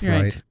herself,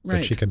 right?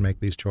 That she can make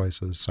these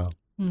choices. So.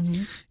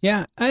 Mm-hmm.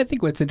 Yeah, I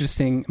think what's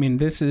interesting, I mean,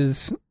 this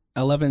is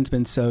 11's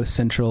been so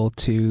central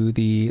to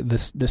the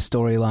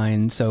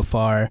storyline so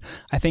far.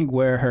 I think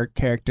where her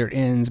character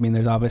ends, I mean,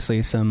 there's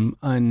obviously some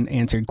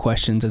unanswered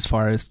questions as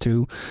far as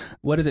to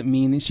what does it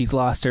mean that she's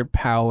lost her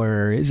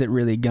power? Is it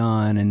really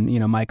gone? And,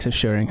 Mike's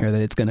assuring her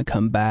that it's going to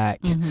come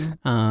back.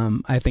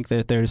 Mm-hmm. I think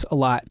that there's a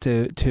lot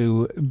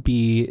to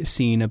be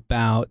seen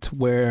about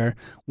where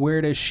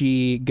does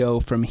she go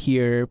from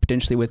here,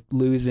 potentially with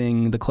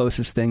losing the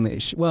closest thing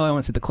that I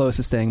won't say the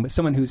closest thing, but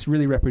someone who's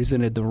really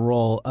represented the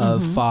role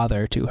of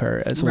father to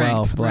her as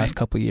well for the last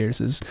couple of years.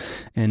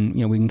 And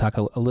we can talk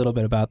a little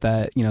bit about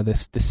that.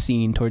 This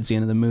scene towards the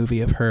end of the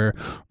movie of her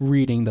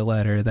reading the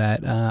letter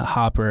that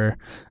Hopper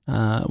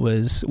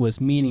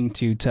was meaning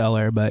to tell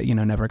her, but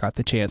never got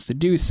the chance to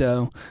do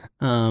so.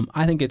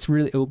 I think it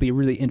will be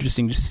really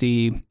interesting to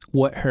see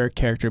what her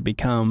character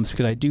becomes,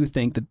 because I do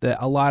think that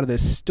a lot of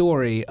this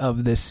story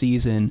of this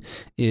season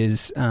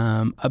is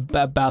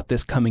about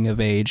this coming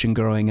of age and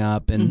growing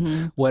up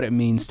and what it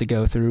means to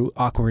go through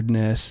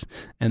awkwardness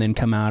and then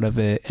come out of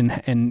it, and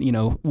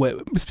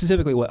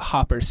what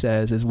Hopper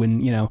says is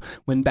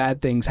when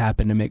bad things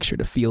happen, to make sure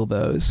to feel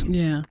those.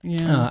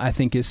 I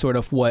think is sort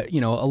of what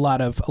a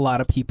lot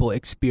of people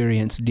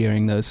experience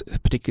during those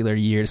particular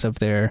years of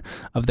their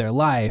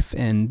life,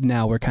 and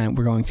now we're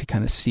going to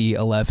kind of see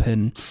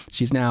 11.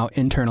 She's now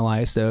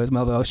internalized those,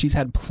 although she's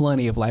had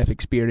plenty of life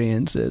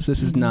experiences.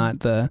 This is not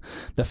the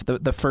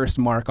first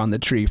mark on the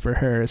tree for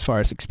her as far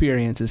as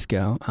experiences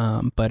go,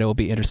 but it will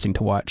be interesting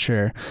to watch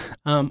her.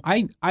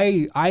 I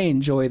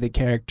enjoy the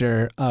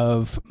character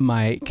of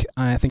Mike.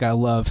 I think I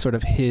love sort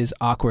of his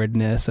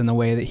awkwardness and the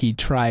way that he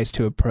tries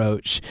to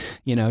approach,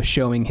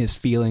 showing his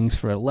feelings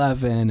for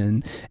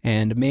 11,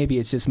 and maybe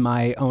it's just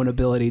my own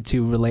ability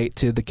to relate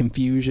to the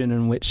confusion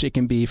in which it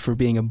can be for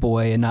being a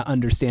boy and not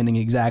understanding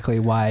exactly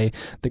why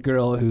the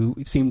girl who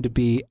seemed to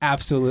be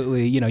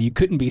absolutely, you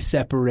couldn't be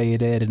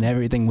separated and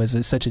everything was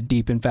such a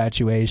deep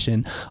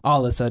infatuation,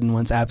 all of a sudden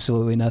wants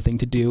absolutely nothing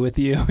to do with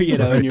you,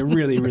 and you're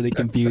really, really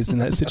confused in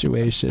that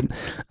situation.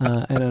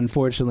 And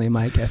unfortunately,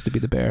 Mike has to be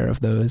the bearer of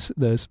those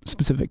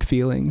specific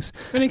feelings.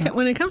 When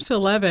it comes to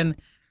 11,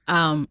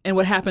 and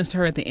what happens to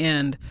her at the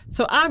end,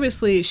 so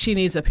obviously she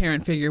needs a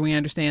parent figure. We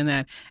understand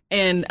that,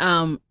 and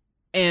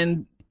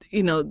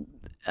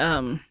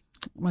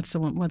what's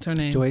her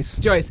name? Joyce.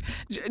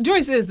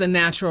 Joyce is the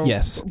natural.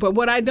 Yes. But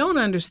what I don't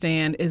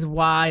understand is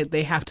why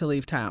they have to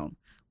leave town.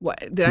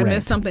 Did I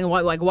miss something?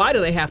 Why do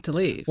they have to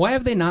leave? Why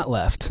have they not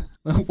left?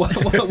 why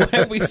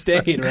have we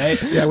stayed,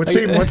 right? Yeah, it would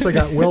seem once they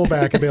got Will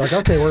back, it'd be like,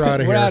 okay, we're out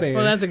of here.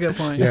 Well, that's a good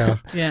point. Yeah.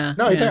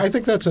 No, yeah. I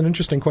think that's an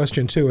interesting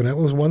question, too. And it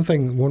was one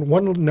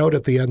note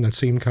at the end that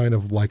seemed kind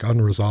of like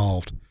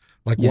unresolved.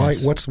 Like,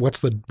 yes. why? What's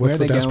the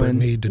desperate going?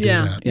 Need to do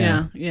that?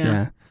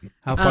 Yeah.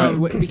 How far?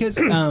 Because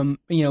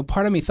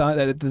part of me thought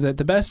that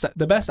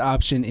the best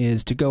option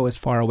is to go as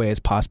far away as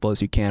possible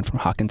as you can from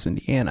Hawkins,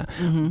 Indiana.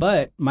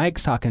 But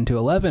Mike's talking to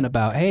 11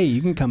 about, hey,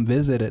 you can come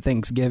visit at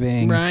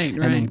Thanksgiving, right.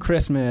 and then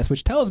Christmas,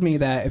 which tells me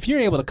that if you're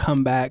able to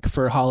come back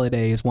for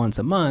holidays once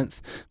a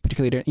month,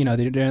 particularly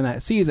during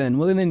that season,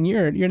 well, then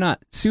you're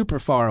not super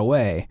far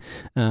away.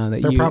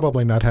 They're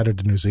probably not headed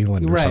to New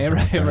Zealand, or something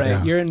like that.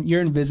 Right. Yeah.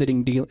 You're in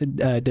visiting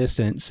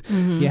distance.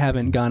 You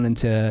haven't gone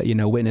into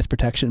witness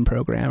protection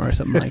program or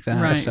something like that.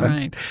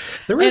 Right.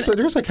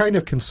 There's a kind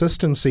of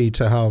consistency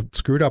to how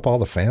screwed up all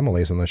the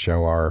families in the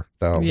show are,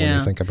 though, when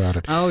you think about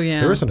it. Oh,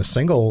 yeah. There isn't a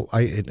single,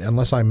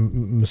 unless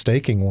I'm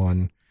mistaking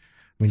one.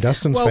 I mean,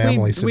 Dustin's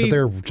family, but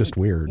they're just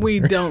weird.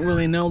 We don't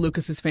really know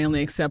Lucas's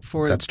family except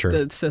for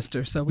the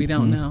sister, so we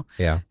don't know.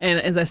 Yeah. And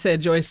as I said,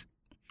 Joyce,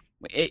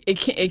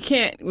 it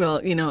can't.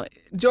 Well,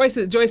 Joyce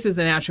is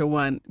the natural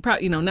one.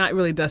 Probably, not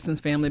really Dustin's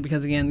family,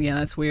 because again,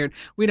 that's weird.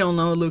 We don't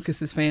know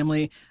Lucas's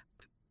family.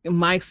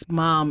 Mike's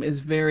mom is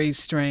very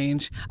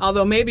strange.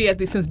 Although maybe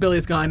since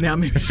Billy's gone now,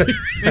 maybe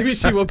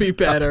she will be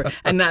better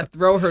and not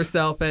throw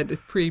herself at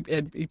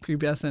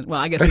prepubescent.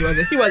 Well, I guess he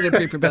wasn't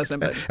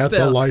prepubescent, but at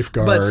still, the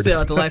lifeguard. But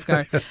still at the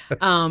lifeguard.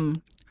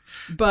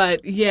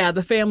 But yeah,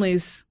 the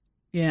families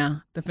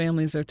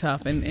are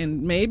tough,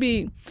 and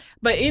maybe,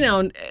 but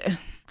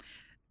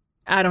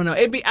I don't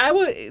know.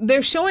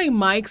 They're showing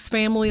Mike's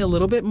family a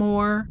little bit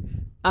more,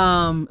 so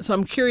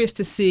I'm curious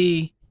to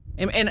see.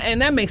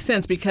 And that makes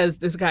sense, because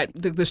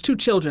there's two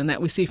children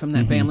that we see from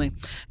that family,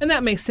 and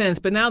that makes sense.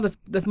 But now the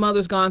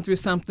mother's gone through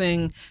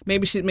something.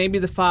 Maybe she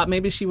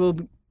will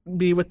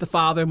be with the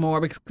father more,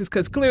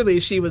 because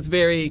clearly she was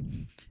very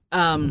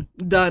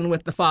done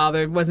with the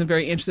father. Wasn't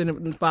very interested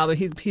in the father.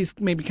 He's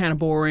maybe kind of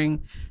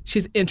boring.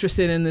 She's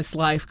interested in this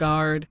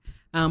lifeguard.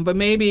 But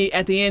maybe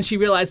at the end she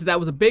realizes that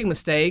was a big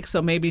mistake.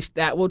 So maybe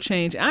that will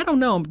change. I don't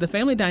know. The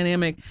family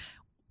dynamic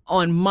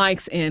on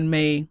Mike's end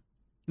may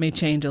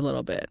change a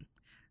little bit.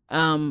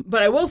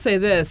 But I will say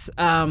this,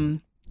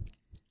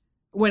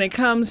 when it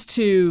comes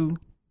to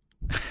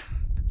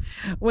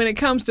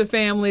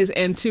families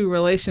and to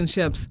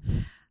relationships,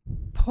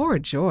 poor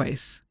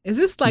Joyce. Is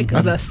this like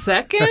the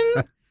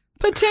second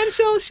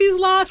potential she's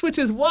lost? Which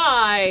is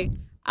why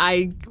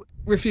I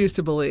refuse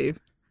to believe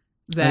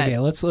that. Okay,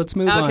 let's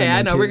move on. Okay,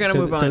 I know we're going to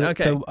move on.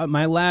 Okay. So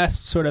my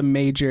last sort of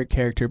major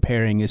character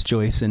pairing is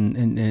Joyce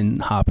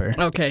and Hopper.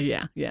 Okay,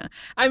 yeah.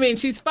 I mean,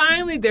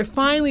 they're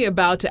finally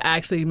about to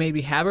actually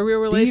maybe have a real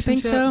relationship. Do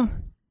you think so?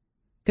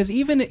 Because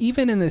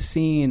even in the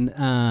scene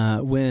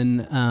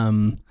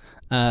when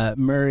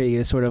Murray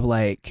is sort of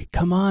like,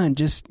 "Come on,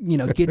 just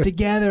get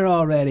together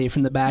already,"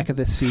 from the back of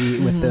the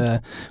seat with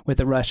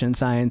the Russian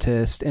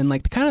scientist, and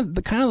like the kind of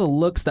the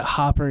looks that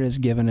Hopper is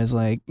given is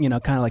like, kind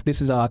of like, this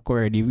is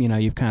awkward.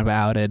 You've kind of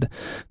outed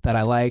that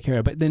I like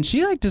her, but then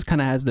she like just kind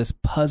of has this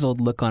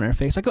puzzled look on her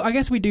face. Like, I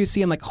guess we do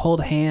see him like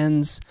hold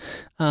hands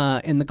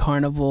in the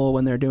carnival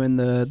when they're doing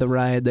the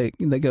ride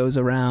that goes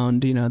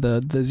around,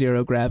 the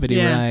zero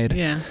gravity ride.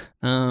 Yeah.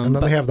 And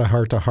then they have the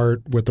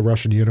heart-to-heart with the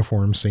Russian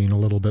uniform scene a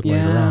little bit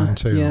later on,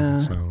 too. Yeah.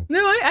 So. No,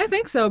 I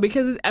think so,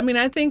 because, I mean,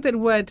 I think that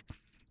what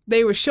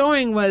they were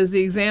showing was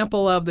the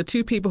example of the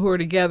two people who are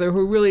together,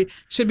 who really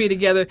should be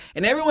together,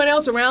 and everyone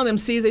else around them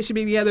sees they should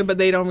be together, but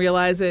they don't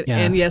realize it. Yeah.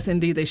 And yes,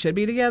 indeed, they should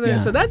be together.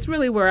 Yeah. So that's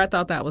really where I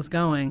thought that was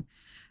going.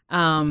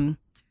 It's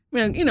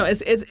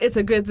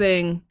a good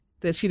thing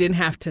that she didn't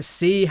have to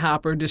see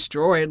Hopper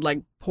destroyed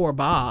like poor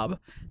Bob.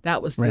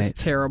 That was just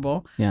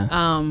terrible. Yeah.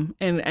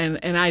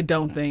 And I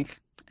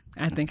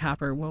think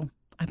Hopper will.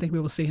 I think we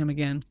will see him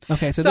again.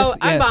 Okay, so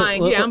I'm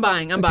buying.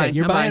 I'm buying.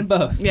 You're buying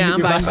both. Yeah,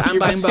 I'm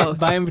buying both.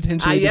 Buying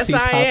potentially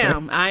deceased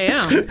Hopper. I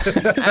am.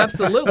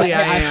 Absolutely,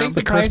 I am. I think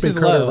the price is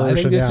low. I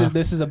think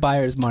this is a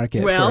buyer's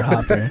market for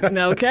Hopper.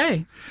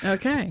 Okay.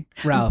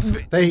 Ralph,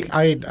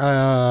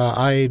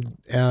 I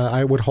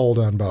would hold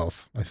on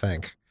both, I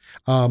think.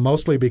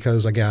 Mostly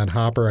because, again,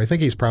 Hopper, I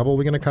think he's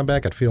probably going to come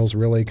back. It feels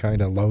really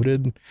kind of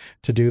loaded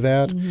to do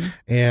that. Mm-hmm.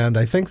 And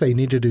I think they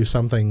need to do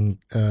something.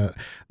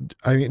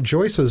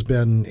 Joyce has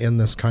been in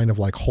this kind of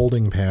like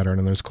holding pattern,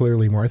 and there's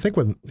clearly more. I think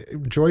with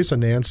Joyce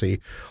and Nancy,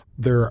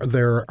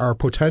 there are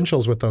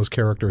potentials with those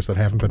characters that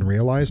haven't been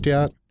realized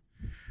yet.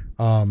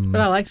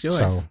 But I like Joyce.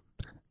 So.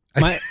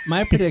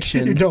 My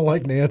prediction. You don't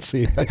like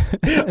Nancy.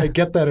 I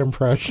get that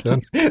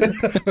impression.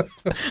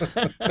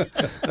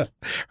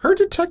 Her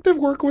detective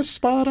work was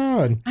spot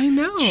on. I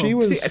know. She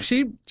was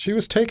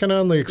taking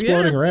on the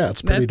exploding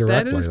rats pretty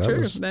directly.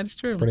 That's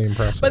true. Pretty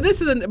impressive.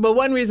 But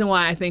one reason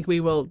why I think we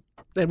will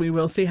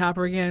see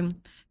Hopper again.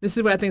 This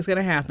is what I think is going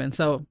to happen.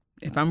 So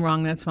if I'm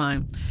wrong, that's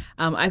fine.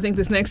 I think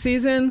this next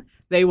season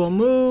they will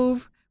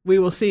move. We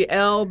will see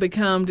Elle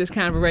become just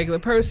kind of a regular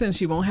person.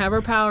 She won't have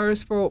her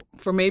powers for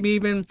maybe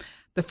even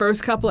the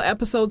first couple of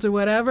episodes or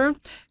whatever.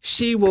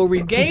 She will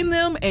regain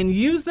them and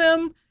use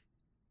them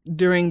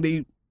during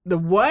the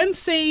one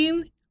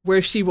scene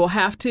where she will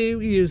have to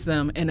use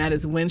them, and that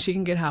is when she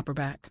can get Hopper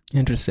back.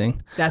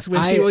 Interesting. That's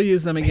when she will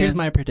use them again. Here's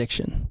my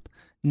prediction.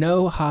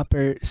 No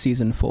Hopper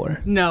season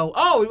 4. No.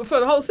 Oh, for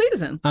the whole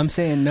season. I'm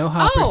saying no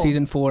Hopper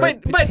season 4.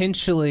 But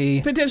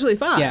potentially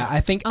 5. Yeah, I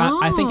think if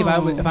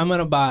I'm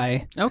gonna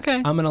buy,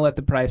 I'm gonna let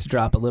the price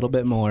drop a little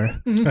bit more.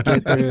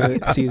 Get through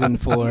season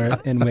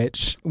 4, in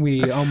which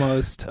we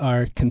almost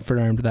are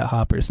confirmed that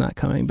Hopper's not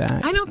coming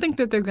back. I don't think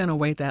that they're gonna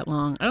wait that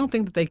long. I don't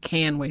think that they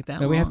can wait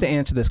that long. We have to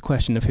answer this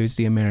question of who's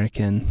the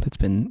American that's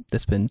been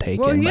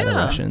taken by the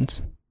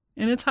Russians.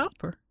 And it's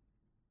Hopper.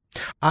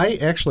 I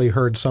actually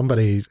heard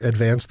somebody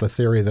advance the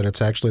theory that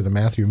it's actually the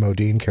Matthew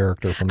Modine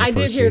character from the first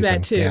season. I did hear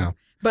that too. Yeah.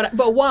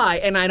 But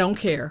why? And I don't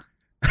care.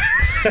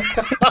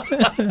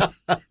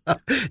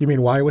 You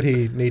mean why would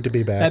he need to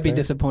be back? That'd be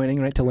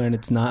disappointing, right? To learn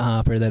it's not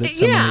Hopper, that it's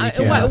someone you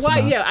care why?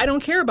 Yeah, I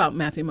don't care about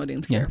Matthew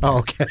Modine's character. Oh,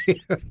 okay.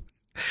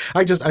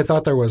 I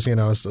thought there was,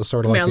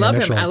 sort of like the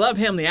initial... I love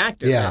him, the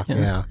actor. Yeah.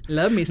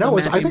 Love me some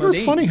Matthew I think Modine. it was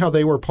funny how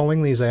they were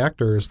pulling these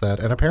actors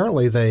and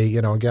apparently they,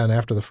 again,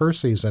 after the first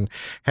season,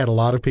 had a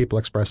lot of people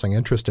expressing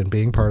interest in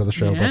being part of the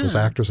show, both as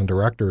actors and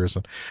directors.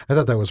 And I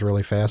thought that was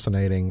really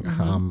fascinating,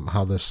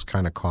 how this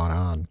kind of caught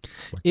on.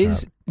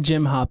 Is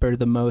Jim Hopper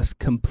the most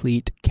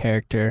complete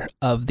character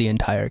of the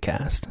entire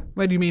cast?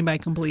 What do you mean by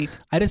complete?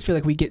 I just feel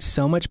like we get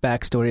so much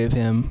backstory of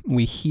him.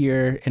 We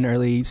hear in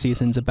early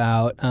seasons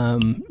about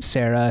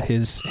Sarah,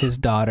 his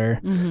daughter,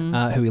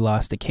 who he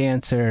lost to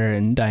cancer,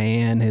 and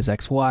Diane, his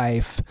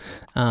ex-wife,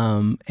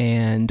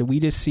 and we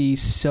just see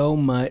so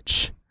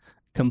much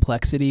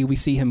complexity. We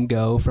see him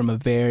go from a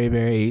very,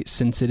 very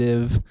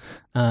sensitive,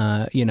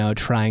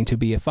 trying to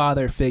be a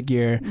father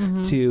figure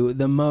to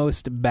the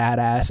most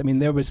badass. I mean,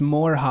 there was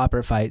more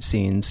Hopper fight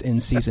scenes in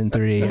season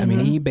 3. I mean,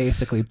 he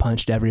basically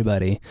punched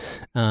everybody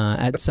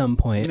at some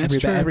point.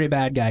 Every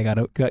bad guy got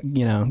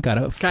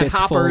a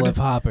fistful of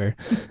Hopper.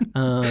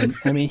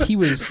 I mean, he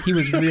was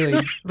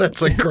really.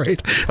 That's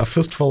a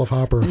fistful of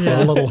Hopper for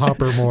a little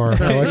Hopper more.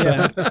 I like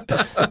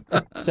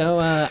that. So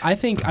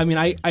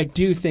I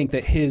do think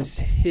that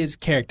his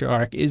character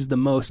arc is the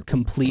most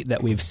complete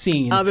that we've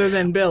seen. Other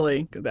than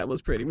Billy, 'cause that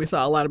was pretty. We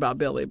saw a lot about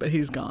Billy, but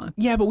he's gone.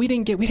 Yeah, but we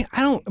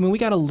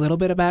got a little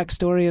bit of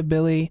backstory of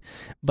Billy,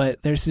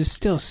 but there's just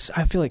still,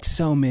 I feel like,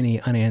 so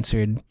many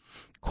unanswered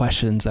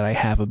questions that I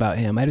have about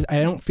him. I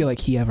don't feel like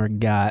he ever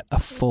got a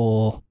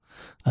full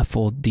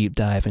deep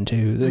dive into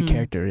who the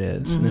character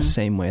is in the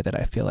same way that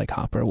I feel like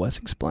Hopper was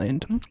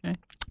explained. Okay.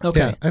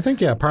 Yeah, I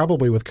think,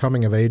 probably with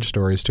coming of age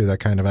stories too, that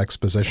kind of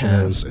exposition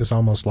is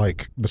almost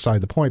like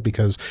beside the point,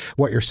 because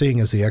what you're seeing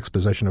is the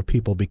exposition of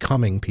people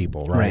becoming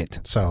people, right?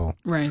 So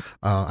right.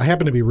 I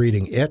happen to be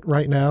reading It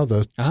right now,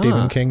 the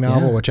Stephen King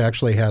novel, which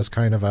actually has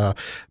kind of a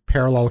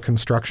parallel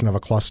construction of a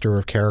cluster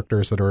of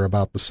characters that are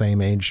about the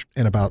same age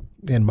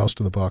in most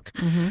of the book.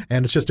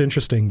 And it's just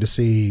interesting to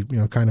see,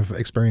 kind of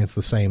experience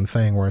the same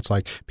thing where it's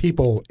like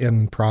people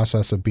in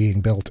process of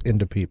being built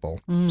into people.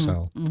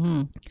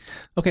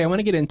 Okay, I want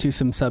to get into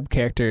some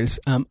sub-characters.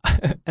 And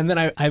then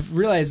I've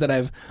realized that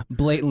I've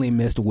blatantly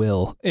missed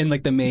Will in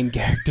like the main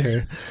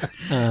character.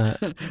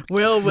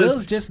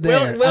 Will's just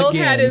there. Will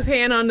again. had his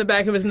hand on the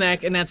back of his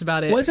neck, and that's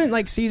about it. Wasn't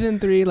like season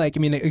 3,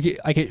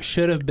 it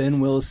should have been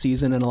Will's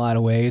season in a lot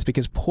of ways,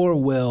 because poor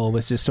Will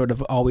was just sort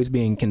of always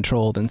being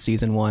controlled in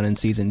season 1 and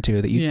season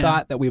 2, that you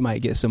thought that we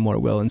might get some more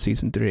Will in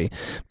season 3.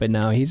 But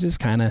no, he's just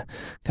kind of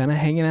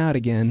hanging out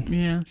again.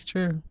 Yeah, it's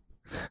true.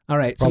 All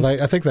right. Well,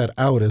 I think that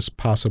out is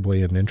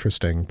possibly an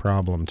interesting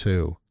problem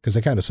too, because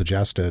they kind of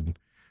suggested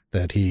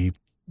that he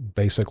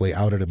basically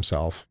outed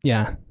himself.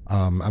 Yeah.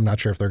 I'm not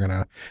sure if they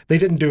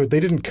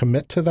didn't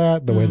commit to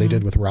that the way they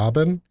did with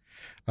Robin,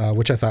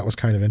 which I thought was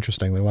kind of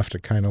interesting. They left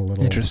it kind of a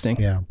little interesting.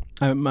 Yeah.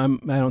 I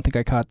don't think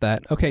I caught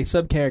that. Okay.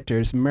 Sub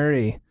characters.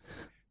 Murray.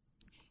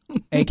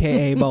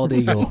 AKA Bald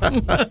Eagle.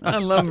 I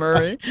love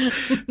Murray.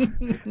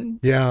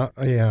 Yeah.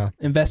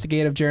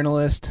 Investigative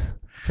journalist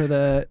for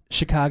the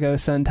Chicago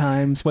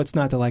Sun-Times. What's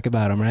not to like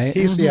about him, right?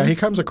 He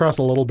comes across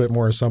a little bit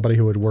more as somebody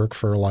who would work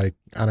for, like,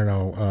 I don't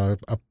know,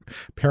 a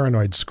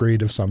paranoid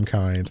screed of some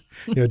kind,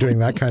 doing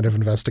that kind of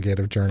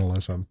investigative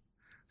journalism.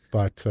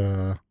 But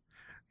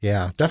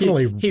yeah,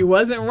 definitely. He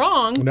wasn't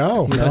wrong.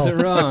 No, he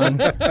wasn't wrong.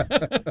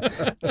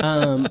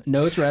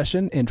 Knows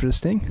Russian.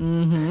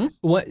 Interesting.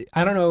 What,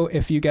 I don't know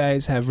if you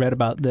guys have read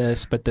about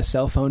this, but the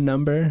cell phone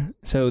number.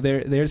 So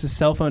there's a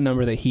cell phone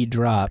number that he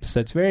drops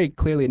that's very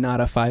clearly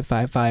not a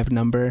 555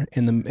 number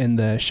in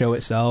the show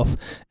itself.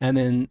 And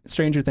then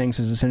Stranger Things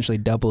has essentially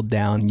doubled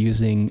down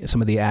using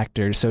some of the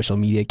actors' social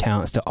media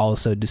accounts to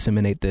also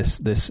disseminate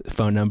this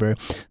phone number.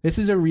 This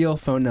is a real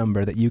phone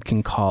number that you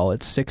can call.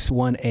 It's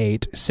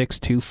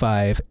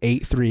 618-625-8313,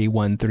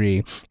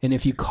 and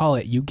if you call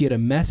it, you get a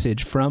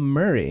message from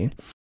Murray.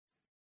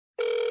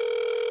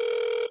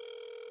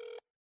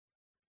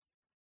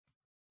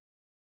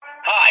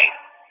 Hi,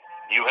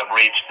 you have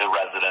reached the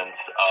residence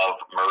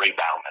of Murray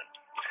Bauman.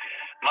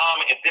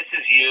 Mom, if this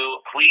is you,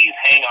 please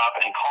hang up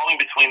and call me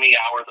between the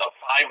hours of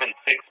 5 and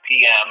 6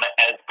 p.m.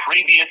 as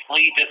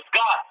previously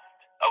discussed,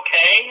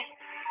 okay?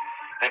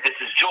 If this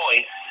is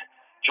Joyce,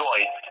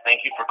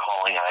 thank you for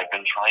calling. I've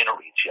been trying to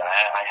reach you.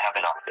 I have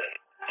an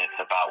update.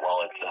 It's about,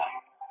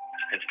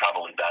 it's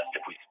probably best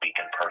if we speak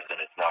in person.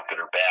 It's not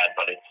good or bad,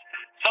 but it's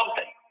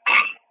something.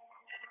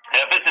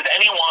 And if this is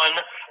anyone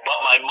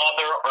but my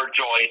mother or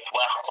Joyce,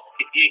 well,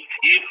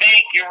 you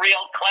think you're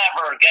real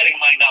clever getting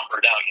my number,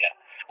 don't you?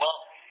 Well,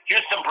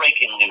 here's some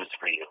breaking news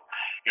for you.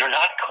 You're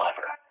not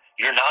clever.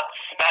 You're not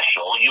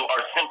special. You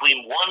are simply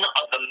one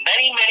of the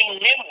many, many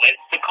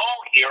nimwits to call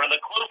here, and the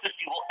closest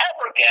you will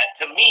ever get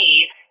to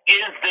me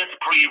is this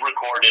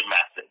pre-recorded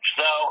message.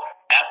 So,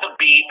 at the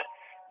beep,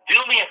 do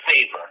me a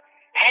favor.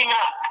 Hang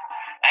up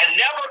and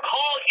never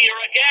call here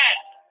again.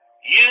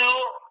 You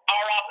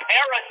are a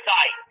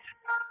parasite.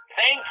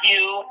 Thank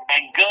you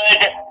and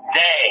good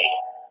day.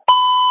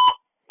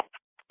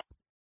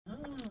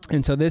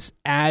 And so this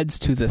adds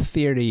to the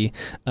theory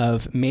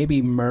of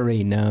maybe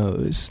Murray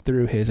knows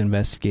through his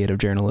investigative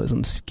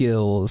journalism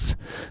skills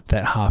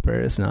that Hopper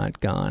is not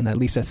gone. At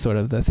least that's sort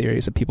of the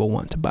theories that people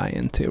want to buy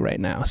into right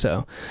now.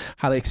 So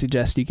highly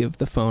suggest you give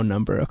the phone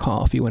number a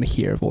call if you want to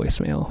hear a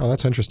voicemail. Oh,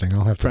 that's interesting.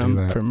 I'll have to do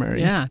that. From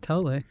Murray. Yeah,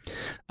 totally.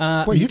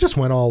 Well, you just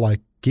went all like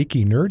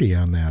geeky nerdy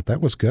on that.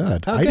 That was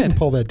good. Oh, I didn't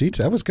pull that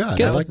detail. That was good.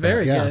 That I was like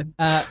very that.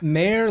 good.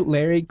 Mayor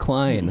Larry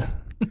Klein.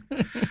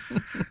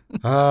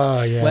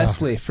 Yeah.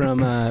 Wesley from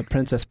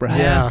Princess Bride.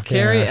 Yeah,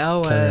 Carrie Carrie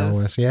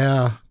Elwes.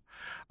 Yeah.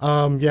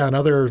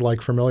 Another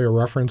like familiar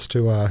reference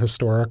to a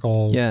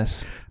historical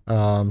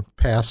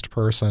past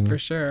person. For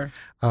sure.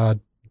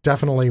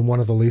 Definitely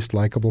one of the least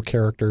likable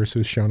characters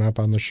who's shown up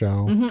on the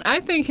show. Mm-hmm. I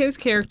think his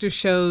character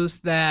shows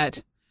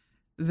that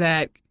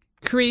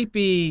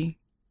creepy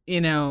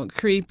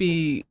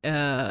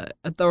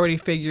authority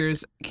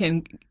figures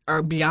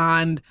are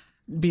beyond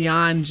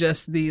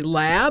just the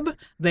lab.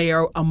 They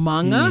are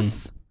among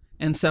us,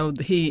 and so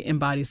he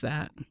embodies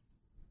that.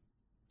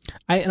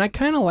 I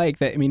kind of like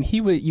that. I mean,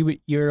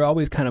 you're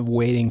always kind of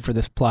waiting for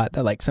this plot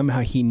that like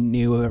somehow he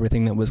knew of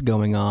everything that was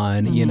going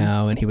on, you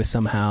know, and he was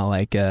somehow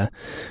like a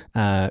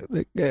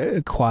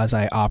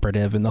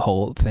quasi-operative in the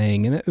whole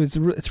thing. And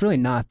it's really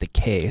not the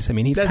case. I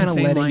mean, he's kind of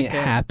letting it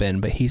happen,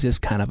 but he's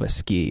just kind of a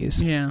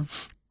skis. Yeah.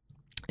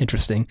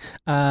 Interesting.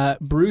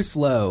 Bruce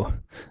Lowe,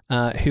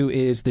 who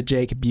is the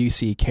Jake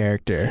Busey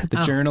character, the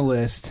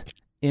journalist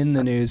in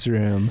the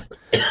newsroom,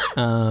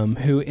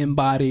 who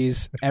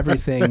embodies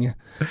everything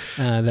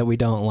that we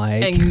don't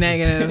like. And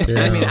negative.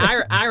 Yeah. I mean,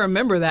 I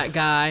remember that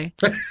guy.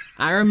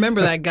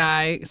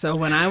 So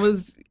when I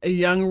was a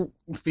young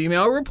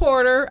female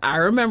reporter, I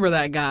remember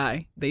that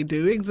guy. They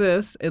do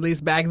exist, at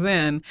least back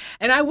then.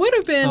 And I would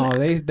have been... Oh,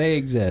 they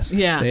exist.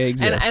 Yeah. They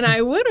exist. And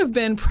I would have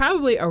been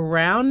probably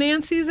around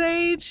Nancy's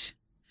age.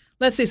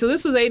 Let's see. So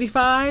this was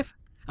 85.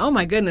 Oh,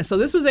 my goodness. So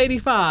this was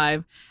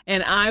 85.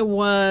 And I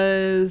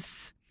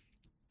was...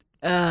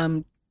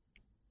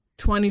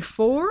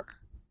 24.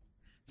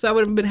 So I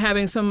would have been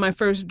having some of my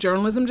first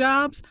journalism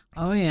jobs.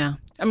 Oh yeah.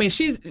 I mean,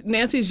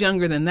 Nancy's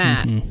younger than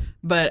that,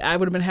 but I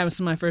would have been having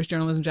some of my first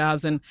journalism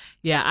jobs, and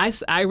yeah,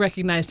 I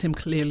recognized him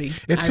clearly.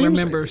 I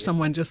remember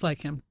someone just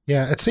like him.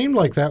 Yeah, it seemed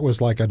like that was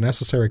like a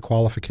necessary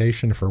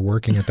qualification for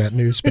working at that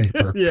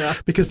newspaper. Yeah,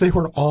 because they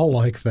were all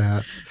like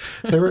that.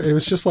 It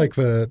was just like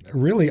the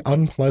really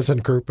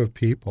unpleasant group of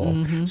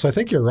people. So I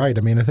think you're right.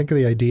 I mean, I think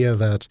the idea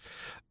that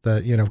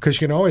you know, because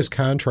you can always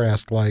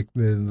contrast like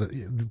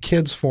the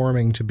kids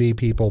forming to be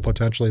people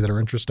potentially that are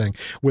interesting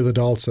with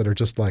adults that are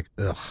just like,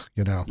 ugh,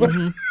 you know.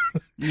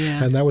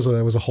 Yeah. And that was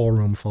a whole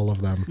room full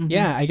of them.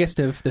 Yeah, I guess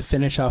to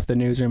finish off the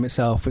newsroom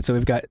itself, so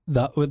we've got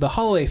the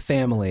Holloway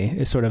family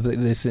is sort of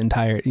this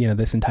entire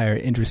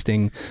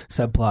interesting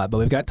subplot, but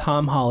we've got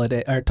Tom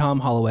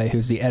Holloway,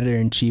 who's the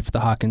editor-in-chief of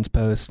the Hawkins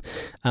Post,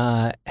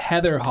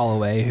 Heather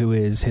Holloway, who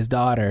is his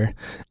daughter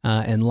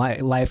and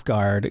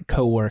lifeguard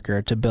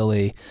co-worker to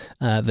Billy,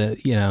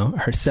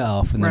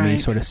 herself, and then we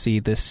sort of see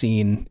this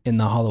scene in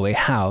the Holloway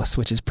house,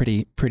 which is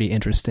pretty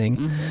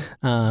interesting.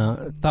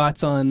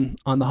 Thoughts on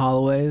the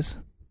Holloways?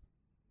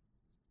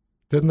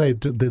 Didn't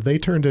they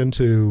turned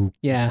into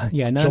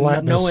no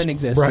one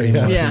exists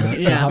anymore.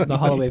 The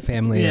Holloway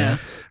family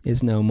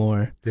is no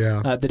more.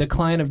 Yeah. The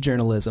decline of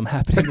journalism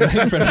happening right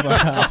in front of our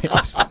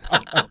eyes.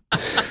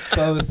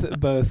 both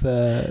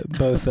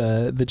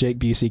the Jake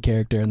Busey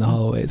character and the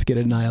Holloways get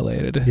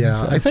annihilated. Yeah,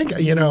 so. I think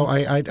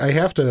I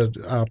have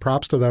to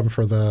props to them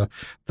for the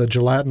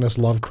gelatinous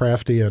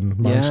Lovecraftian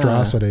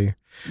monstrosity.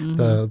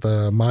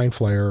 The Mind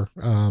Flayer.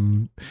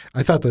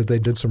 I thought that they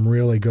did some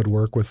really good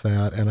work with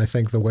that, and I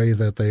think the way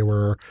that they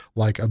were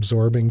like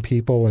absorbing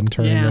people and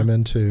turning them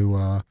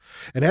into,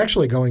 and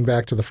actually going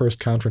back to the first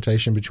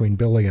confrontation between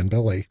Billy and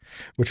Billy,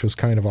 which was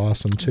kind of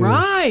awesome too.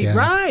 Right,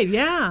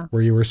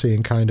 where you were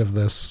seeing kind of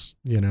this,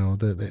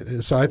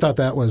 so I thought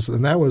that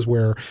was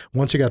where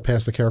once you got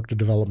past the character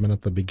development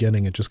at the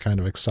beginning, it just kind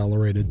of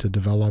accelerated to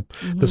develop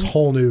this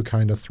whole new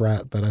kind of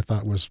threat that I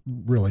thought was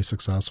really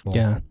successful.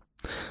 Yeah.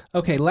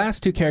 Okay,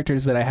 last two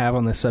characters that I have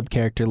on the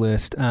sub-character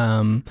list.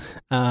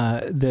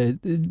 Our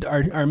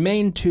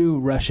main two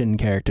Russian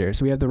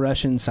characters. We have the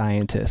Russian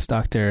scientist,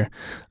 Dr.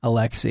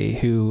 Alexei,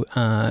 who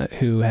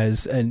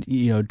has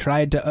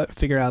tried to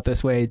figure out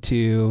this way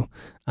to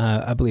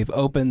I believe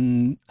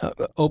open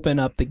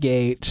up the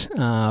gate,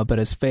 but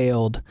has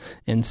failed.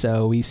 And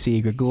so we see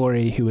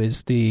Grigori, who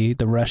is the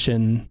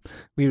Russian.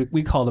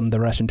 We called him the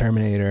Russian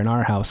Terminator in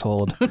our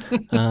household,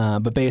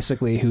 but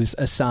basically who's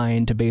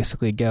assigned to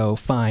basically go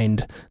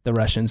find the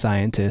Russian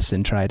scientist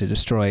and try to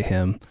destroy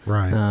him,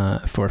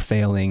 for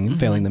failing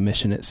the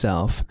mission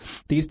itself.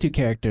 These two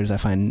characters I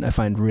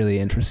find really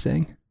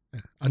interesting.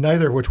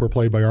 Neither of which were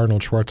played by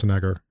Arnold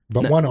Schwarzenegger,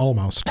 but one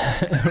almost.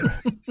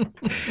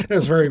 It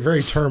was very,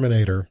 very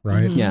Terminator,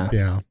 right?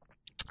 Yeah.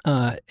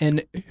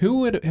 And who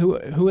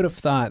would have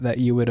thought that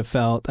you would have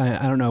felt?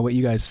 I don't know what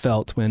you guys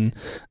felt when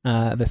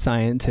the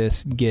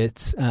scientist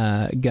gets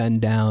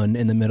gunned down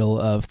in the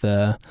middle of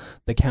the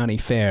county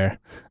fair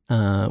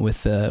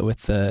with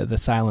the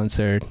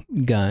silencer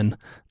gun.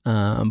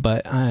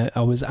 But I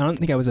don't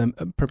think I was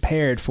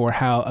prepared for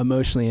how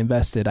emotionally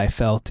invested I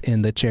felt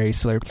in the cherry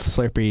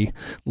slurpee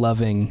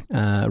loving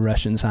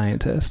Russian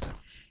scientist.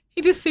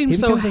 He just seemed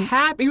so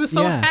happy. He was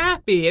so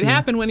happy. It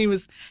happened when he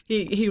was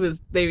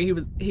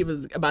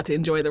about to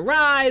enjoy the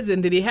rides.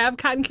 And did he have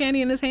cotton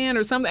candy in his hand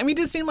or something? I mean,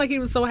 it just seemed like he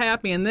was so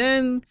happy. And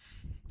then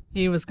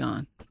he was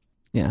gone.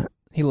 Yeah.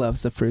 He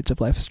loves the fruits of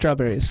life.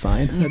 Strawberry is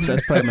fine. That's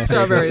probably my favorite.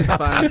 Strawberry is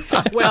fine.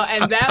 Well,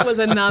 and that was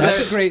another.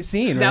 That's a great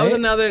scene, right?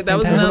 That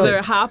was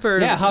another Hopper.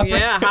 Yeah, Hopper.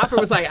 Yeah, Hopper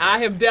was like, I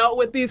have dealt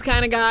with these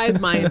kind of guys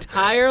my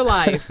entire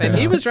life, and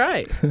he was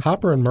right.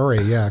 Hopper and Murray,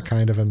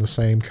 kind of in the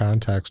same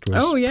context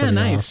was. Oh yeah,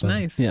 nice.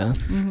 Yeah.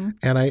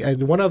 And I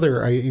one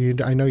other.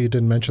 I know you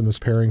didn't mention this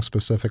pairing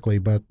specifically,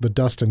 but the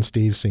Dustin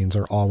Steve scenes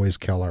are always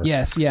killer.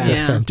 Yes. Yeah.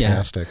 They're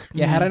fantastic.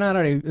 Yeah.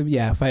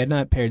 If I had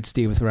not paired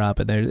Steve with Rob,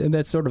 but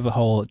that's sort of a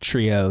whole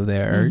trio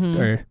there.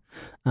 Or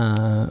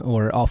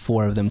or all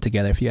four of them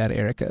together if you add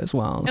Erica as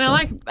well.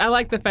 And I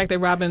like the fact that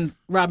Robin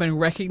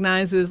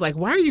recognizes, like,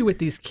 why are you with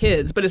these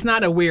kids? But it's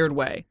not a weird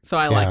way. So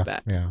I like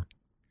that. Yeah.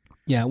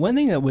 Yeah, one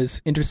thing that was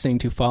interesting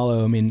to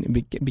follow, I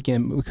mean,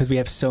 began because we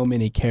have so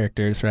many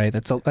characters, right?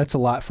 That's a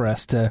lot for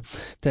us to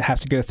have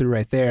to go through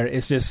right there.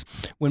 It's just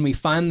when we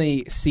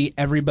finally see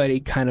everybody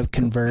kind of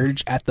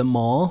converge at the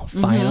mall,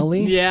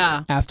 finally,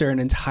 after an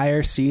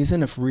entire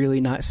season of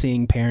really not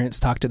seeing parents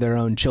talk to their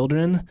own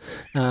children,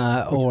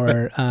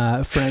 or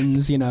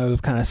friends,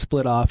 who've kind of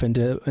split off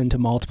into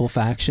multiple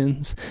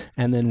factions,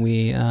 and then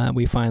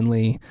we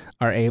finally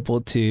are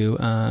able to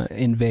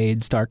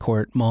invade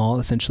Starcourt Mall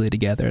essentially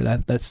together.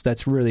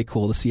 That's really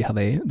cool to see how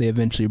they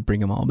eventually bring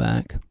them all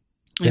back.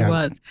 It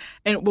was.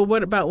 And well,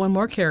 what about one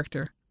more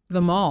character?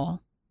 The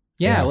mall.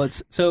 Yeah.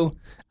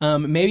 Well,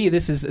 maybe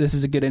this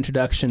is a good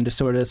introduction to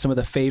sort of some of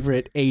the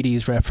favorite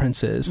 80s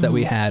references that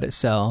we had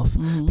itself,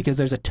 because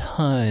there's a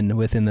ton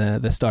within the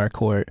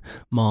Starcourt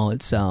Mall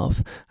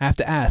itself. I have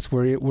to ask,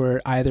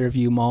 were either of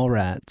you mall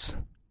rats?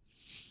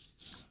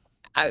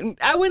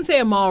 I wouldn't say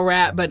a mall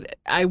rat, but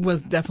I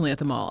was definitely at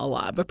the mall a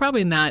lot, but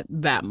probably not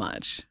that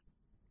much.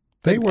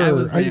 They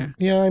were,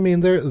 I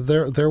mean,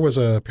 there was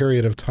a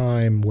period of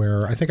time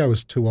where I think I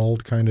was too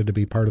old kind of to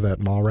be part of that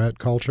mall rat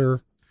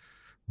culture,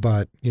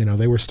 but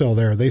they were still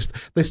there. They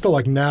still,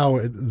 like, now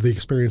the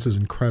experience is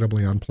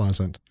incredibly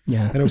unpleasant.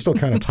 Yeah, and it was still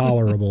kind of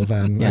tolerable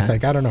then. I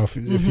think. I don't know if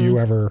you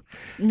ever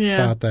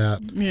thought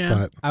that. Yeah,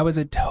 but I was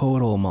a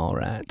total mall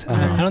rat.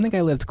 I don't think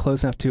I lived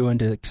close enough to one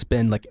to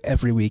spend like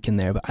every week in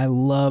there, but I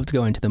loved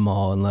going to the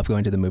mall and loved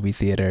going to the movie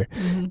theater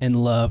and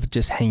loved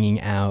just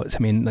hanging out. I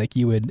mean, like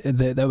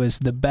that was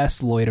the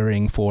best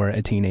loitering for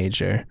a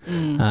teenager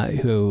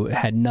who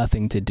had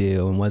nothing to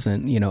do and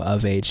wasn't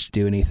of age to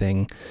do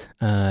anything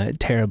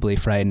terribly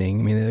frightening.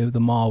 I mean, the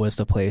mall was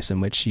the place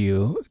in which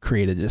you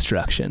created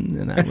destruction,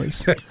 and that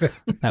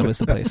was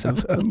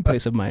the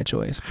place of my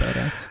choice.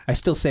 But I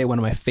still say one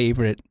of my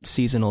favorite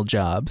seasonal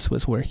jobs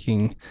was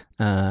working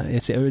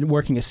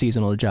a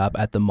seasonal job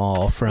at the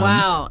mall.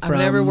 I've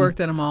never worked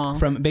at a mall.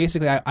 From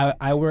basically,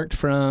 I worked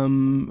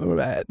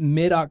from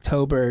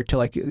mid-October to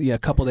like a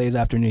couple days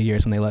after New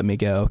Year's when they let me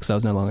go because I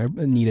was no longer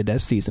needed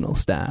as seasonal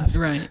staff.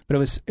 Right.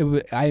 But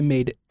I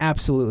made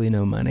absolutely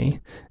no money.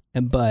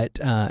 But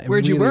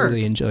where'd you work?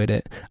 Really enjoyed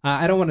it.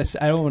 I don't want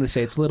to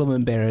say it's a little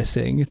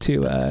embarrassing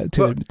to.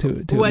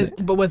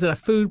 But was it a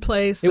food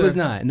place? It was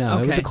not. No,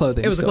 okay. It was a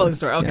clothing. It was a clothing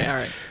store. Okay, all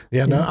right.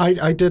 Yeah, no,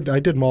 I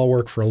did mall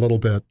work for a little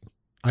bit.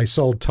 I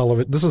sold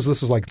television. This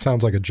is like, it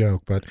sounds like a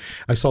joke, but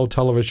I sold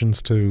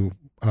televisions to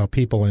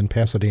people in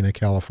Pasadena,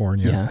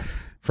 California,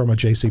 from a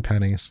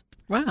JCPenney's.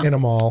 Wow. In a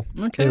mall.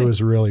 Okay. It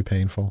was really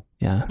painful.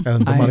 Yeah.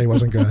 And the money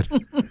wasn't good.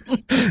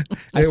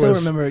 I still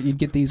remember you'd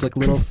get these like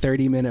little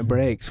 30-minute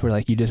breaks where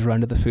like you just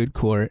run to the food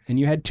court and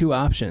you had two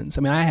options.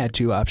 I mean, I had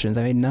two options.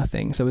 I made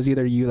nothing. So it was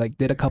either you like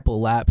did a couple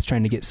laps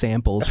trying to get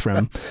samples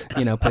from,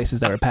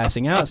 places that were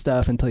passing out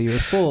stuff until you were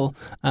full,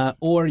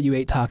 or you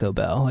ate Taco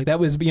Bell. Like that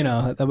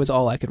was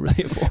all I could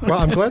really afford. Well,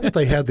 I'm glad that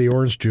they had the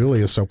Orange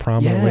Julius so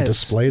prominently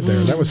displayed there.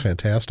 That was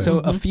fantastic. So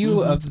a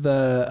few of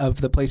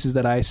the places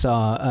that I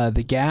saw,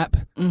 the Gap,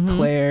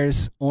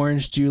 Claire's,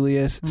 Orange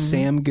Julius,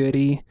 Sam Goody,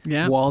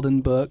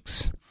 Walden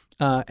Books,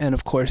 and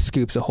of course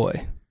Scoops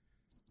Ahoy.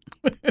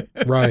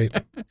 Right.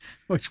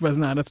 Which was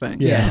not a thing.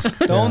 Yes.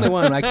 The only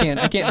one I can't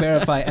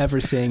verify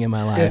ever seeing in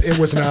my life. It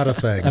was not a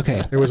thing.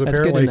 Okay. It was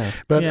apparently,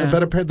 but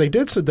apparently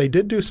they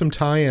did do some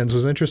tie-ins. It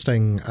was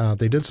interesting.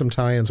 They did some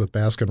tie-ins with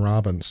Baskin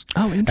Robbins.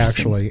 Oh, interesting.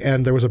 Actually,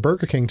 and there was a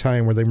Burger King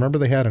tie-in where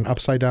they had an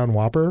upside down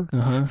Whopper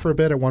for a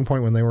bit at one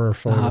point when they were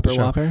affiliated with the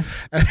show. Whopper.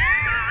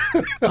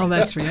 Oh,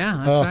 that's right.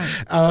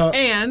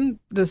 And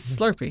the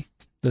Slurpee.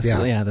 The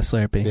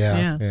Slurpee.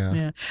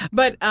 Yeah.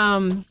 But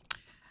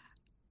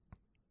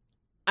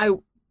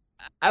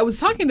I was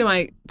talking to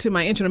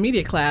my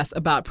intermediate class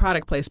about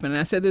product placement,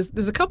 and I said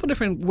there's a couple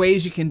different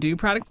ways you can do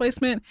product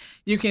placement.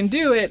 You can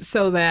do it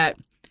so that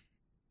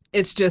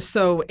it's just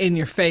so in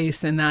your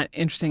face and not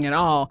interesting at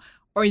all,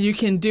 or you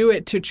can do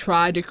it to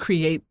try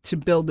to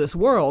build this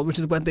world, which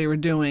is what they were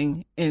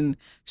doing in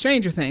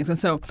Stranger Things. And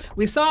so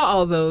we saw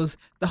all those.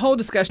 The whole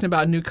discussion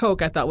about New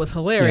Coke I thought was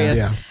hilarious.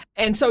 Yeah.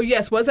 And so,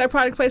 yes, was that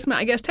product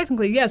placement? I guess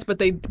technically yes, but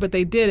they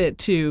did it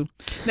too.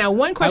 Now,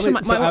 one question.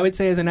 I would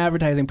say as an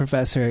advertising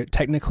professor,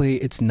 technically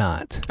it's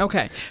not.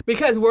 Okay,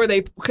 because were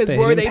they paid?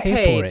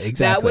 For it.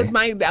 Exactly.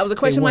 That was a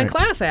question my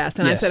class asked,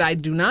 and I said I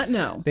do not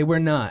know. They were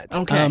not.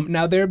 Okay.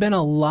 Now there have been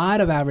a lot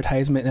of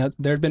advertisement. Now,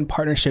 there have been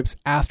partnerships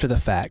after the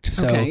fact.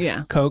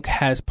 So Coke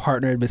has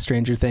partnered with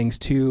Stranger Things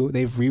too.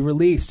 They've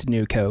re-released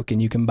New Coke,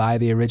 and you can buy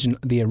the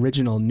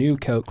original New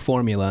Coke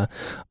formula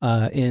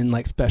in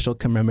like special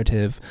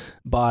commemorative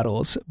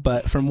bottles.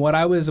 But from what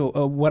I've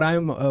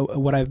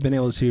been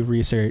able to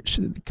research,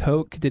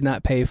 Coke did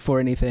not pay for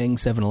anything.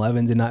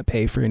 7-Eleven did not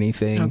pay for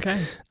anything.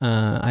 Okay.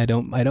 I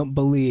don't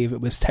believe it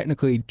was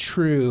technically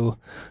true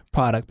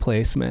product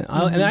placement.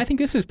 And I think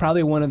this is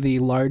probably one of the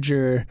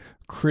larger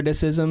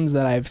criticisms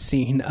that I've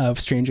seen of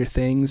Stranger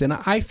Things, and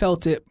I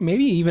felt it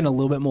maybe even a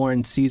little bit more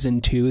in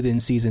season 2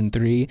 than season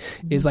 3,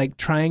 is like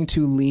trying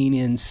to lean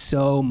in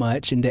so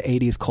much into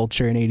 80s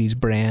culture and 80s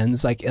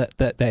brands, like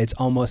that it's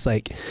almost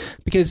like,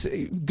 because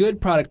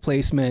good product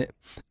placement,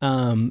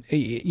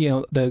 you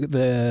know,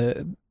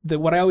 the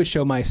what I always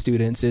show my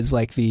students is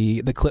like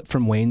the clip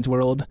from Wayne's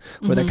World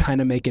where they're kind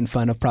of making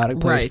fun of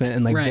product placement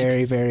and like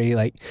very, very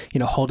like, you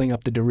know, holding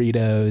up the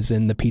Doritos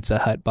and the Pizza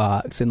Hut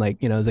box and like,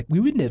 you know, it's like,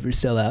 we would never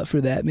sell out for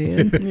that,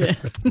 man.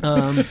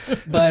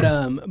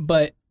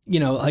 But you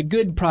know, like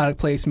good product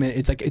placement,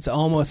 it's like, it's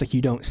almost like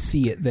you don't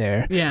see it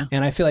there. Yeah.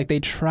 And I feel like they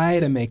try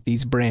to make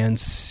these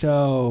brands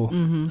so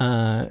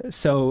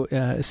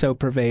so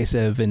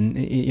pervasive, and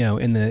you know,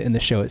 in the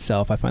show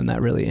itself, I find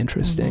that really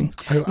interesting.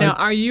 Now,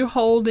 were you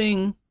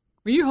holding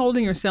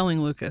or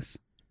selling Lucas?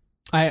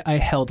 I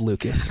held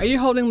Lucas. Are you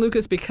holding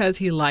Lucas because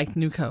he liked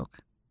New Coke?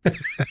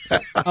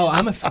 Oh,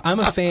 I'm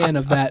a fan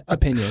of that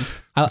opinion.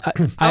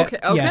 Okay,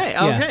 all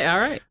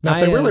right. Now,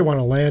 if they really want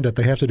to land it,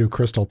 they have to do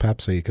Crystal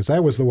Pepsi, because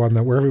that was the one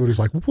that where everybody's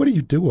like, "What are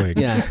you doing?"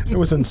 Yeah, it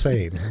was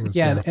insane. It was,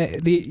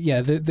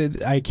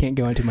 I can't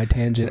go into my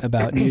tangent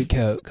about New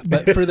Coke,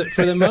 but for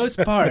the most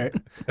part,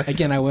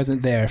 again, I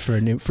wasn't there for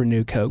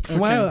New Coke. From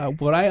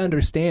what I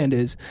understand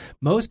is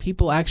most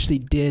people actually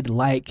did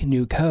like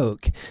New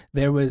Coke.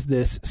 There was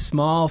this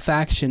small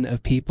faction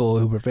of people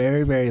who were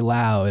very, very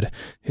loud,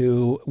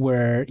 who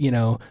were, you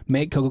know,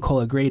 make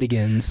Coca-Cola great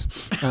agains,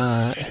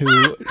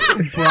 who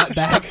brought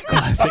back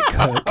classic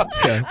Coke.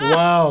 So.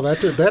 Wow,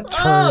 that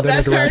turned in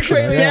a direction.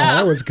 Yeah,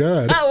 that was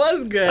good. That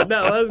was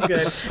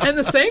good. And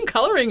the same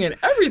coloring and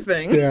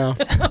everything. Yeah.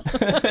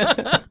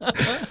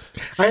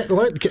 I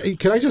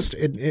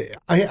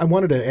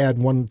wanted to add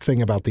one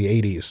thing about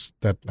the 80s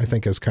that I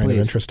think is kind of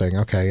interesting.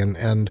 Okay,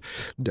 and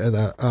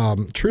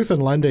the Truth in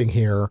Lending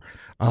here,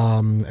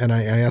 and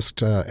I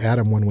asked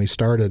Adam when we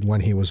started when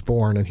he was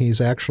born, and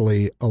he's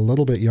actually a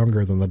little bit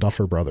younger than the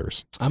Duffer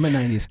Brothers. I'm a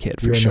 90s kid,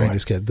 for You're sure. a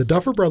 90s kid. The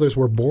Duffer Brothers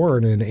were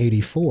born in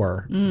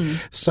 84.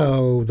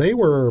 So they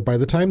were, by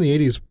the time the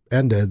 80s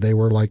ended, they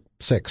were like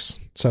 6.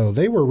 So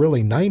they were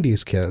really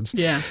 90s kids.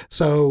 Yeah.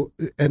 So,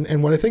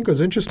 and what I think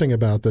was interesting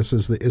about this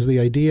is the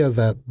idea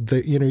that,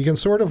 you know, you can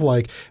sort of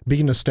like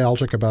be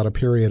nostalgic about a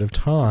period of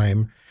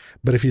time,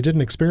 but if you didn't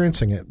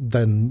experiencing it,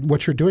 then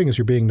what you're doing is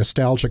you're being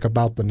nostalgic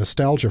about the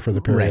nostalgia for the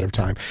period of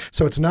time.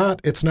 So it's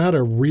not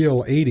a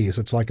real 80s.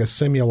 It's like a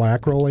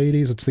simulacral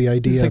 80s. It's the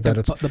idea like that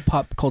it's the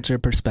pop culture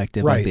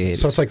perspective right. of the 80s.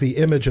 So it's like the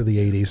image of the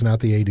 80s,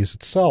 not the 80s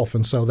itself.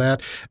 And so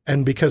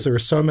and because there are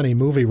so many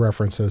movie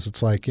references,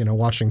 it's like, you know,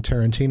 watching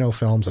Tarantino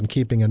films and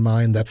keeping in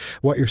mind that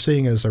what you're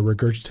seeing is a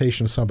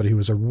regurgitation of somebody who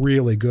was a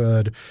really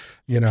good,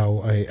 you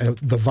know,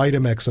 the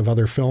Vitamix of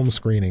other film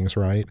screenings,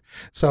 right?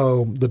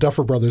 So the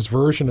Duffer Brothers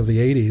version of the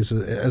 80s,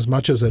 as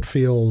much as it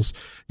feels,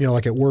 you know,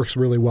 like it works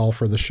really well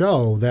for the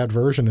show, that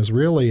version is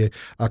really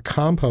a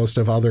compost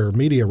of other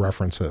media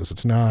references.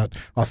 It's not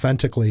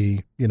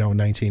authentically, you know,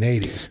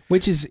 1980s.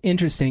 Which is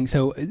interesting.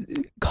 So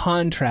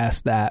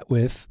contrast that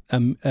with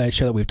a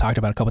show that we've talked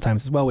about a couple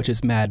times as well, which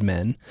is Mad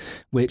Men,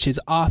 which is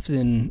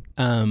often,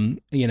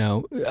 you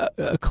know,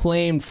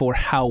 acclaimed for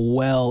how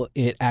well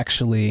it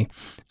actually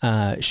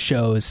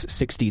shows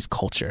 60s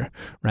culture,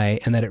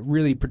 right? And that it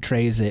really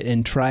portrays it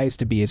and tries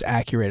to be as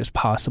accurate as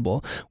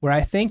possible. Where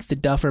I think the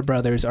Duffer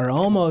Brothers are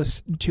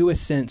almost, to a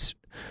sense,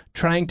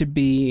 trying to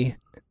be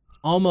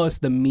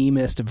almost the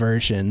memist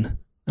version.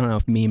 I don't know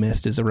if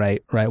memist is the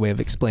right way of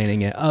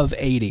explaining it, of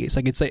 80s.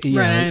 Like, it's like, you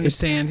know, I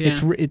understand. It's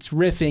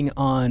riffing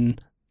on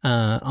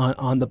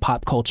the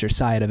pop culture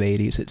side of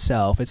 80s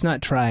itself. It's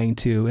not trying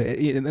to,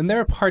 and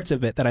there are parts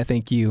of it that I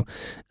think you,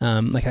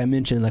 like I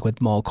mentioned, like with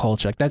mall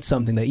culture, like that's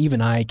something that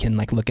even I can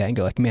like look at and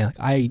go like, man,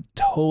 I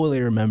totally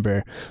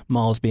remember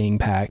malls being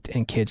packed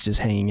and kids just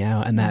hanging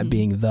out and that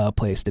being the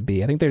place to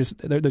be. I think there's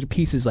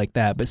pieces like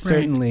that, but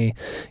certainly,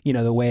 you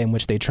know, the way in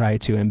which they try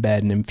to embed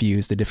and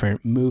infuse the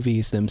different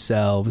movies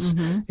themselves,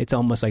 it's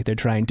almost like they're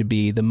trying to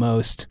be the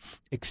most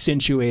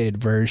accentuated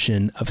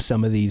version of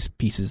some of these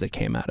pieces that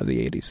came out of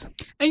the 80s.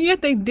 And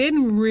yet they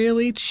didn't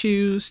really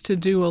choose to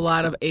do a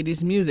lot of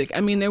 80s music.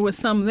 I mean, there was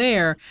some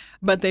there,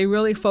 but they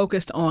really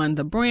focused on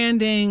the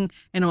branding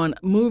and on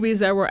movies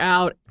that were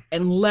out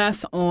and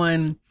less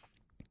on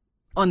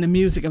the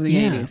music of the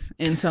 80s.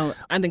 And so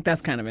I think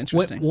that's kind of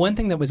interesting. One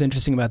thing that was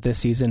interesting about this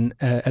season,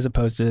 as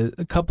opposed to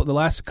the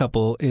last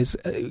couple, is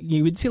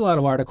you would see a lot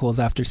of articles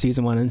after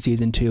season 1 and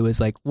season 2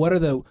 is like, what are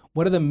the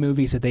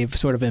movies that they've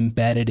sort of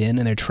embedded in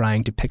and they're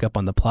trying to pick up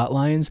on the plot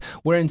lines?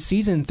 Where in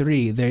season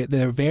 3,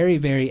 they're very,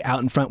 very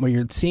out in front, where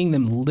you're seeing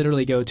them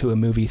literally go to a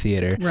movie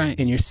theater, right?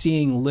 And you're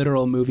seeing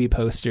literal movie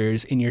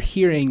posters, and you're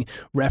hearing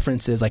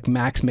references, like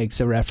Max makes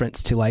a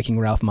reference to liking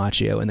Ralph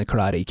Macchio and The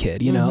Karate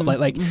Kid, you know,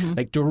 like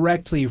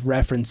directly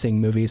referencing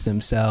movies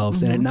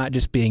themselves, and it not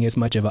just being as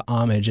much of an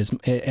homage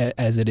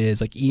as it is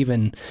like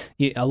even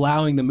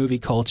allowing the movie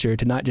culture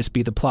to not just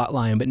be the plot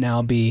line, but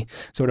now be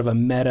sort of a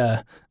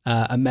meta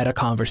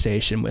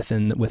conversation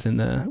within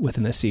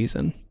the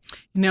season.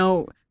 You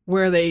know,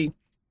 where they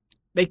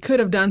could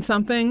have done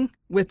something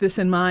with this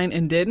in mind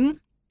and didn't.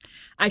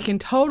 I can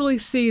totally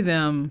see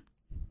them.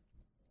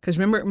 Because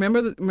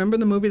remember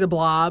the movie The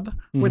Blob,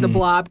 where the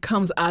blob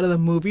comes out of the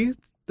movie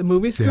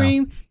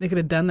screen? Yeah. They could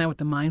have done that with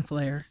the Mind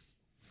Flayer.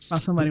 While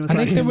somebody was I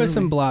think there was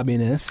some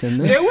blobbiness in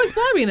this. There was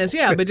blobbiness,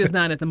 yeah, but just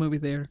not at the movie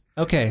theater.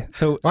 Okay,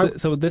 so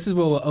this is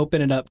where we'll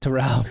open it up to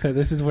Ralph.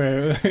 This is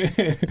where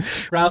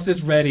Ralph's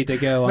just ready to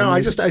go. No,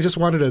 I just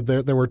wanted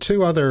to. There were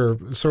two other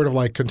sort of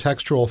like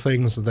contextual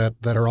things that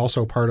are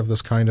also part of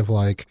this kind of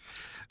like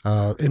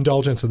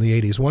indulgence in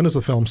the 80s. One is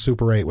the film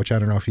Super 8, which I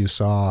don't know if you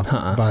saw,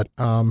 but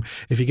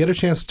if you get a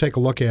chance to take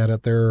a look at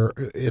it,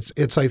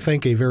 it's I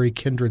think a very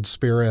kindred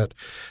spirit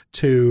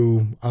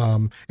to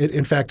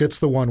in fact it's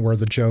the one where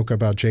the joke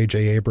about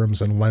J.J.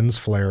 Abrams and lens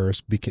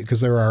flares,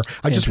 because there are,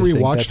 I just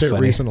rewatched it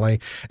recently,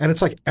 and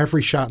it's like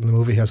every shot in the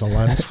movie has a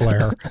lens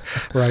flare,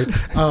 right?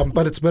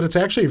 But it's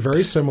actually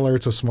very similar.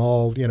 It's a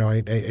small,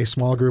 a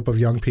small group of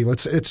young people.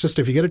 It's just,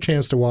 if you get a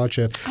chance to watch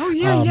it. Oh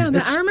yeah, I remember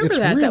it's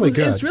that. Really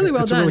good. It's really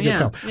well done. It's a really good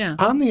film. Yeah.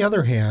 On the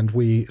other hand,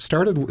 we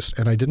started,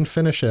 and I didn't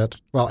finish it.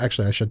 Well,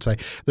 actually, I should say,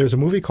 there's a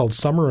movie called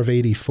Summer of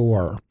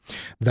 '84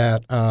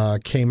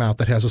 that came out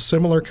that has a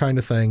similar kind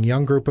of thing.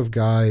 Young group of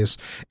guys,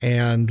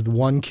 and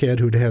one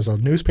kid who has a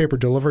newspaper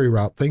delivery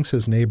route thinks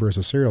his neighbor is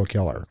a serial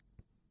killer.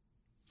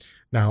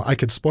 Now, I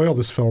could spoil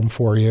this film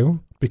for you,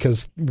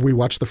 because we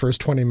watched the first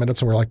 20 minutes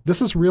and we're like,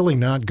 this is really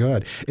not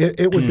good.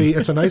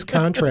 It's a nice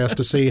contrast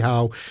to see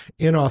how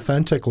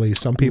inauthentically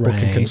some people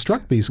can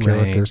construct these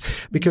characters,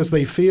 because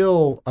they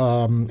feel,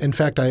 in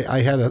fact,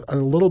 I had a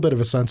little bit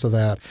of a sense of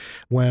that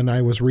when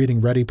I was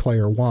reading Ready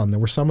Player One. There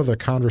were some of the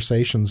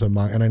conversations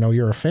among, and I know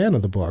you're a fan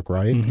of the book,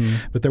 right? Mm-hmm.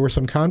 But there were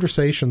some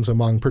conversations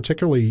among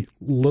particularly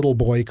little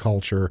boy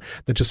culture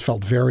that just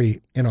felt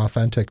very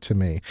inauthentic to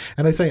me.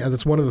 And I think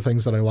that's one of the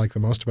things that I like the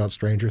most about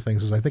Stranger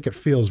Things, is I think it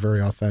feels very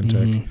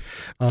authentic.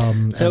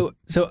 Mm-hmm.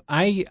 So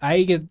I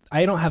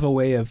don't have a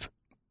way of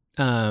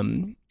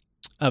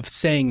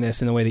saying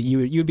this in the way that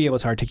you'd be able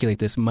to articulate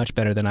this much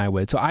better than I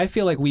would. So I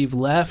feel like we've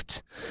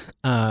left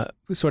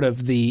sort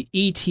of the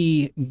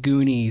E.T.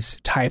 Goonies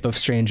type of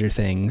Stranger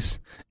Things,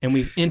 and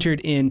we've entered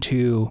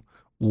into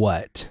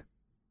what?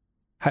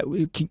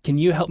 Can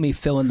you help me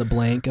fill in the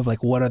blank of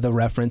like what are the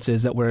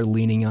references that we're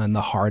leaning on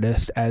the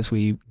hardest as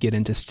we get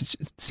into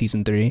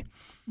season 3?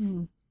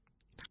 Mm.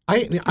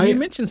 You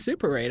mentioned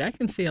Super 8. I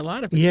can see a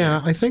lot of it.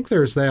 Yeah, I think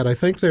there's that. I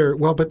think there.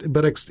 Well, but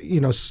I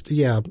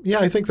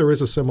think there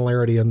is a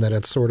similarity in that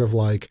it's sort of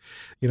like,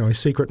 a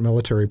secret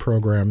military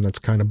program that's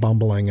kind of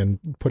bumbling and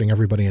putting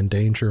everybody in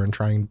danger and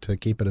trying to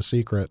keep it a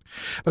secret.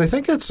 But I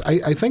think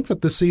I think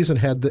that this season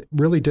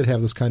really did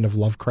have this kind of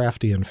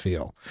Lovecraftian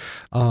feel.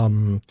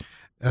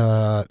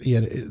 That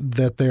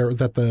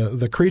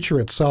the creature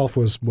itself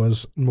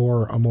was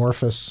more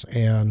amorphous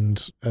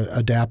and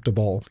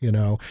adaptable,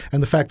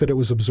 and the fact that it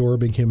was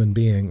absorbing human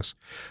beings,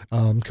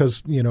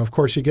 because of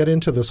course you get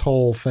into this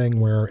whole thing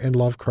where in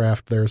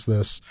Lovecraft there's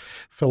this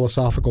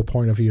philosophical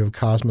point of view of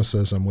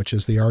cosmicism, which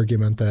is the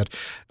argument that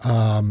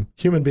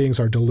human beings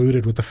are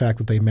deluded with the fact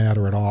that they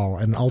matter at all,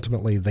 and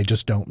ultimately they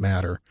just don't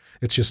matter.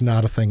 It's just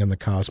not a thing in the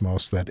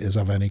cosmos that is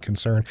of any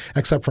concern,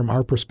 except from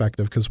our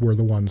perspective, because we're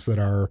the ones that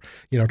are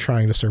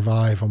trying to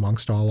survive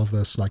amongst all of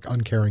this like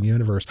uncaring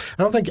universe.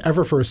 I don't think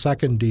ever for a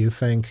second do you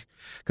think,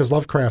 because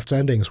Lovecraft's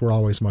endings were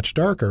always much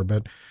darker,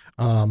 but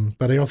I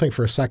don't think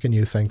for a second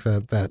you think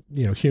that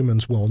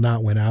humans will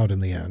not win out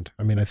in the end.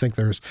 I mean, I think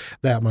there's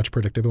that much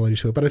predictability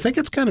to it, but I think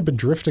it's kind of been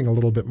drifting a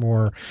little bit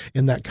more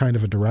in that kind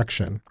of a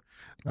direction.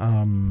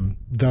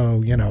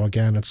 Though,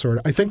 again, it's sort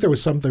of, I think it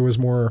was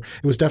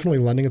definitely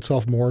lending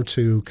itself more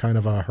to kind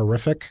of a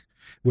horrific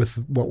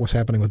with what was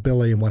happening with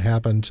Billy and what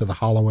happened to the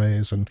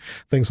Holloways and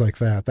things like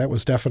that. That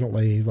was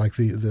definitely like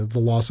the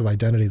loss of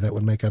identity that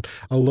would make it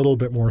a little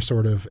bit more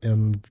sort of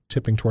in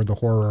tipping toward the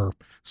horror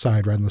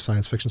side rather than the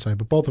science fiction side.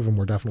 But both of them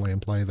were definitely in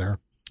play there.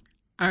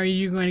 Are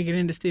you going to get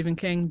into Stephen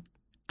King?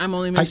 I'm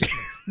only mentioning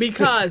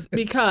because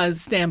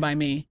Stand By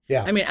Me.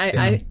 Yeah. I mean,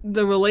 I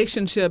the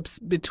relationships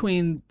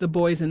between the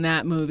boys in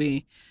that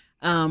movie,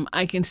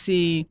 I can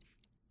see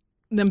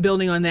them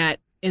building on that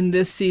in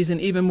this season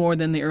even more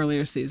than the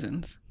earlier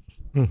seasons.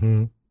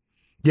 Mm-hmm.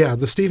 Yeah,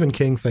 the Stephen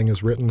King thing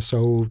is written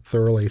so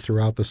thoroughly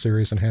throughout the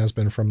series and has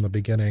been from the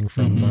beginning,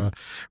 from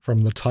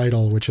the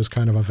title, which is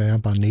kind of a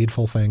vamp on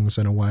Needful Things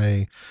in a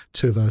way,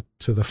 to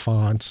the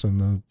fonts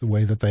and the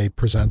way that they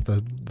present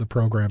the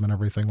program and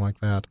everything like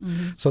that.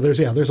 Mm-hmm. So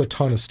there's a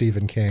ton of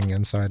Stephen King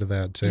inside of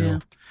that too. Yeah.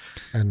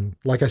 And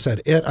like I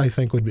said, I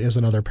think is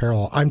another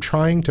parallel. I'm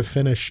trying to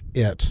finish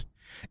It.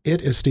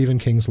 It is Stephen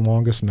King's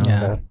longest novel.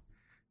 Yeah.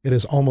 It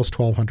is almost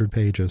 1,200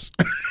 pages.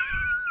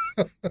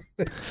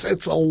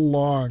 It's a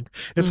long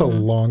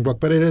book,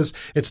 but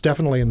it's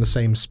definitely in the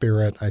same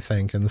spirit, I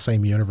think, in the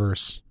same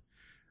universe.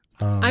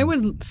 I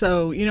would,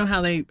 so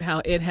how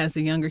it has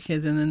the younger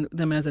kids and then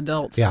them as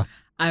adults. Yeah.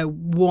 I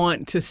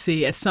want to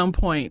see at some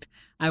point,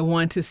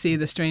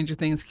 the Stranger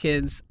Things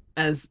kids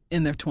as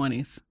in their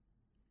 20s.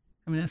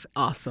 I mean, that's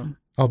awesome.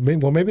 Oh,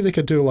 well, maybe they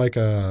could do like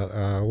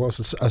a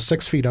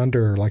 6 Feet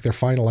Under, like their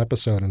final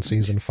episode in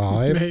season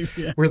 5, maybe,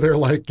 yeah. Where they're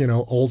like,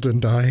 old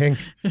and dying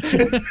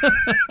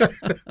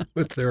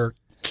with their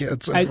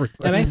kids.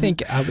 I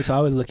think I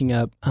was looking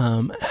up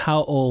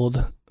how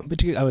old.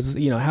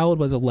 How old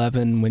was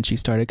 11 when she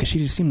started? Because she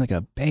just seemed like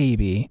a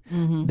baby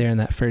there in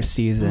that first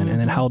season, and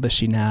then how old is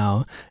she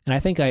now? And I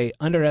think I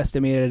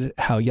underestimated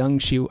how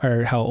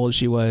old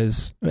she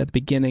was at the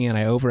beginning, and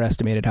I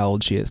overestimated how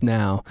old she is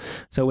now.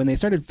 So when they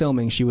started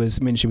filming, she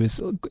was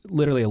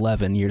literally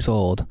 11 years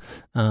old,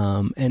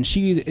 and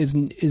she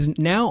is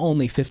now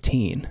only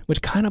 15,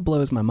 which kind of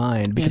blows my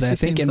mind because I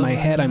think in my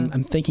head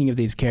I'm thinking of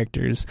these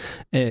characters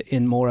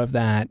in more of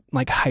that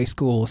like high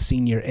school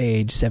senior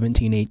age,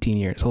 17, 18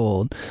 years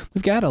old.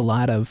 We've got a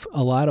lot of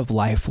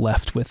life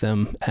left with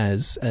them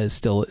as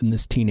still in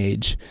this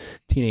teenage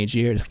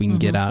years. If we can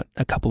get out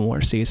a couple more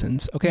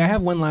seasons. Okay, I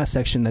have one last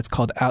section that's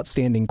called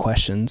Outstanding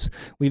Questions.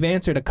 We've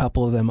answered a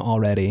couple of them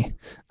already.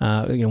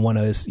 One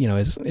is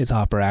is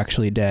Hopper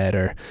actually dead,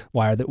 or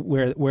where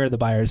are the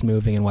buyers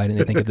moving, and why didn't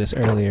they think of this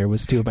earlier?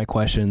 Was two of my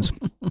questions.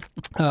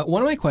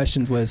 One of my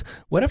questions was,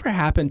 whatever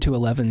happened to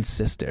Eleven's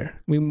sister?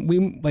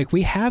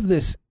 We have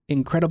this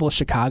incredible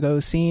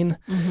Chicago scene,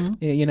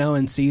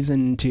 in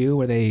season 2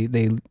 where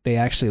they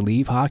actually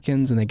leave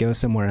Hawkins and they go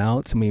somewhere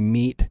else, and we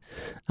meet.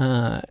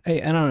 I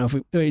don't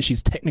know if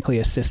she's technically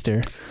a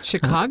sister.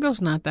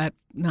 Chicago's not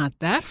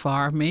that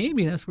far.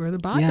 Maybe that's where the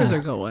buyers are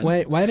going.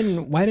 Why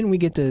didn't we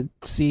get to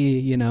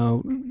see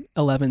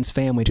 11's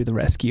family to the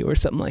rescue or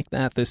something like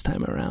that this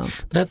time around?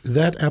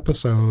 That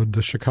episode,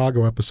 the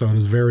Chicago episode,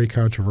 is very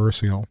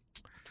controversial.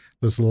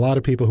 There's a lot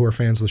of people who are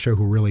fans of the show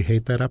who really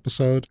hate that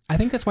episode. I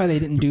think that's why they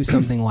didn't do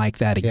something like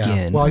that again.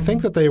 Yeah. Well, I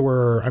think that there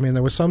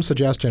was some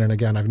suggestion, and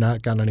again, I've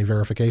not gotten any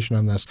verification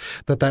on this,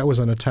 that was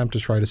an attempt to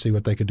try to see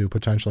what they could do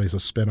potentially as a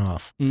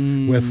spin-off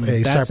with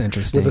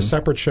a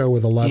separate show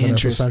with 11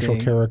 as a central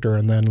character,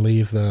 and then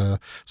leave the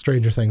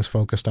Stranger Things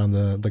focused on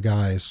the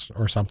guys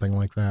or something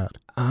like that.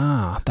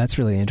 Ah, that's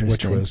really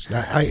interesting. Which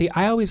was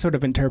I always sort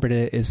of interpret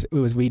it as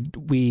we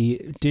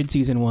did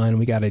season 1,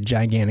 we got a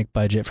gigantic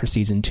budget for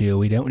season 2.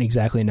 We don't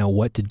exactly know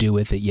what to do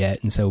with it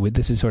yet, and so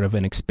this is sort of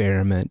an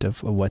experiment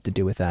of what to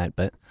do with that.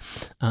 But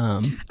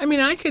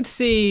I could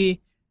see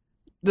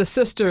the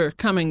sister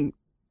coming.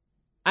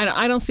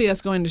 I don't see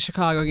us going to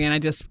Chicago again. I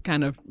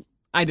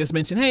just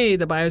mentioned, hey,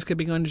 the buyers could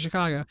be going to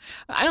Chicago.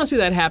 I don't see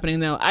that happening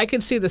though. I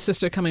could see the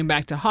sister coming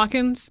back to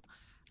Hawkins.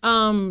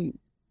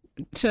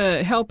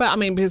 To help out.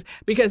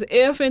 Because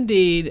if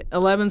indeed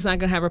 11's not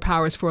going to have her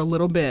powers for a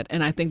little bit,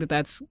 and I think that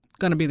that's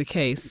going to be the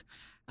case,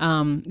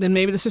 then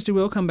maybe the sister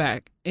will come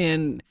back,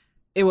 and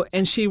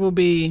she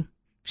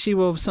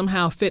will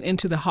somehow fit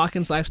into the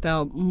Hawkins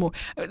lifestyle more.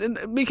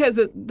 Because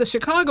the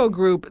Chicago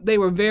group, they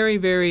were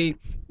they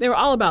were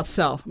all about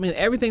self.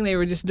 Everything they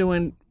were just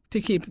doing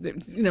to keep,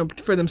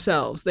 for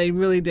themselves. They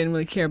really didn't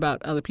really care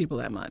about other people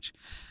that much.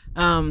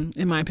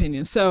 In my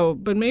opinion. So,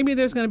 but maybe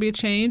there's going to be a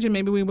change, and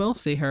maybe we will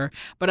see her.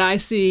 But I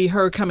see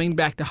her coming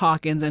back to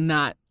Hawkins and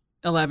not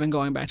 11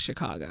 going back to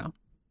Chicago.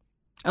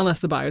 Unless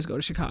the buyers go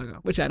to Chicago,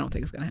 which I don't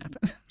think is going to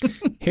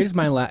happen. Here's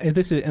my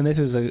this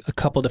is a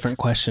couple different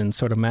questions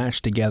sort of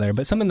mashed together,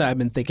 but something that I've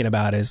been thinking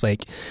about is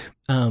like,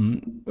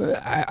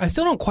 I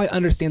still don't quite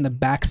understand the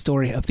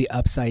backstory of the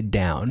Upside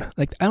Down.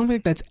 Like, I don't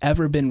think that's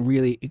ever been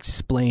really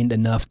explained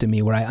enough to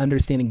me, where I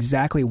understand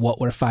exactly what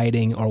we're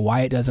fighting or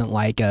why it doesn't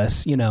like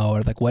us,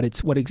 or like what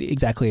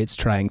exactly it's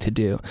trying to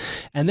do.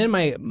 And then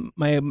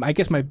I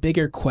guess my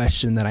bigger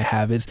question that I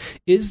have is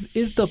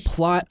the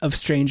plot of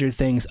Stranger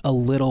Things a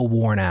little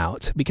worn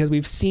out? Because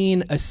we've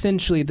seen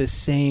essentially the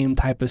same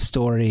type of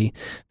story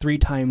 3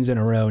 times in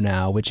a row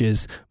now, which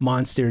is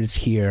monsters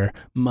here,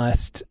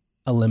 must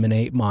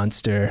eliminate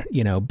monster,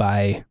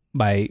 by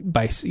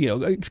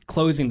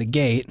closing the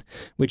gate,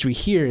 which we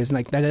hear is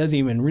like that doesn't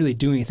even really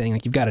do anything.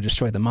 Like, you've got to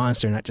destroy the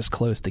monster, not just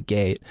close the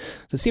gate.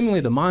 So seemingly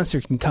the monster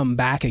can come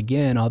back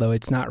again, although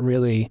it's not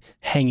really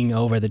hanging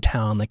over the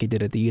town like it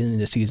did at the end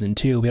of season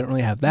 2. We don't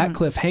really have that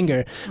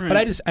cliffhanger.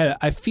 Right. But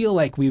I feel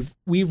like we've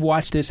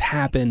watched this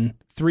happen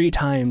 3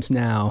 times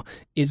now.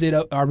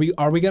 Are we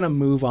going to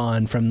move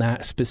on from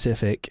that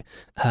specific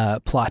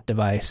plot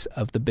device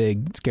of the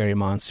big scary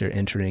monster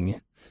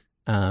entering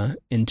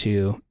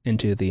into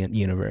the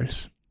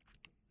universe?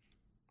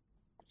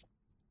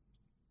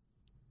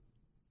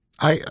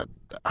 I'm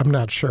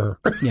not sure.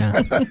 Yeah,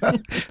 I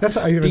think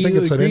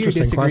it's an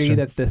interesting question.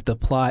 That the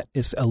plot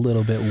is a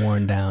little bit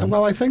worn down?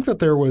 Well, I think that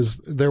there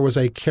was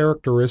a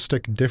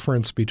characteristic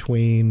difference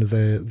between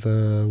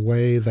the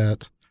way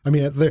that.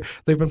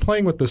 They've been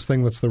playing with this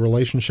thing that's the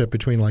relationship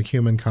between like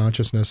human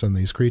consciousness and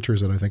these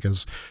creatures that I think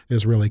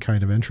is really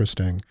kind of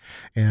interesting.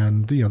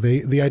 And,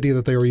 the idea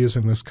that they were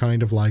using this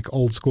kind of like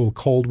old school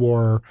Cold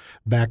War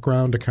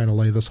background to kind of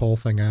lay this whole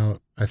thing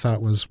out, I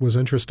thought was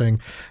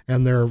interesting.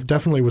 And there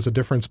definitely was a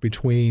difference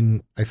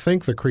between, I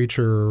think, the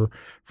creature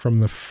from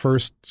the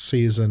first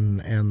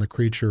season and the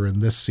creature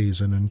in this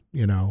season. And,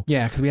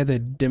 Yeah, because we had the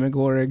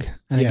Demogorg,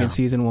 I think, in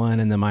season 1,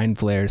 and the Mind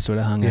Flayer sort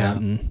of hung out.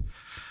 And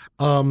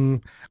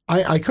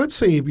I could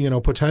see,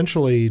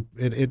 potentially,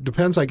 it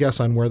depends, I guess,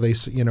 on where they,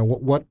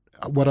 what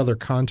what other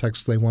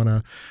context they want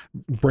to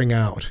bring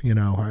out, you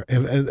know.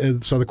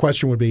 So the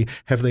question would be,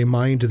 have they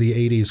mined the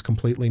 80s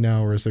completely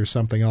now, or is there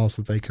something else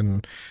that they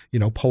can, you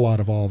know, pull out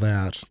of all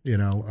that, you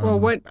know? Well,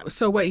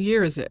 what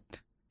year is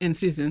it in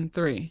season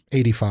 3?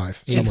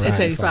 85. It's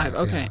 85.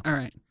 Okay, yeah. all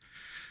right.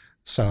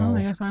 So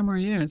they got 5 more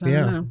years. I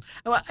don't know.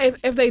 Well,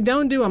 if they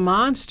don't do a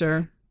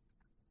monster,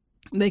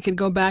 they could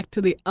go back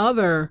to the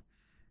other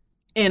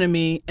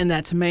enemy, and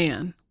that's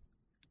man.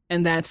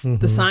 And that's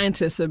the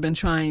scientists have been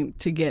trying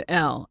to get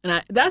El.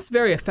 And that's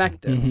very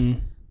effective. Mm-hmm.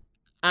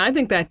 I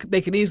think that they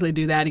could easily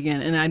do that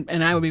again,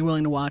 and I would be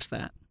willing to watch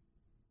that.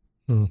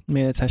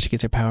 Maybe that's how she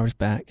gets her powers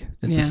back.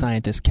 Is the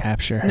scientists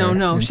capture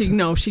her?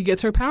 She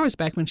gets her powers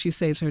back when she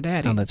saves her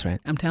daddy. Oh, that's right.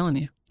 I'm telling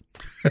you.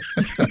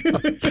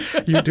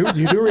 You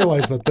do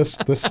realize that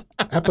this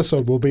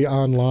episode will be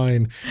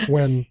online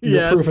when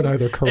you're proven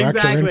either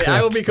correct or incorrect.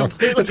 I will be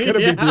completely. It's going to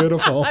be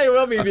beautiful. It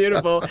will be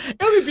beautiful.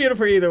 It'll be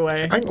beautiful either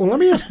way. Let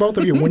me ask both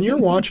of you: when you're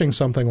watching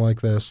something like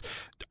this,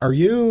 are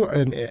you?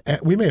 And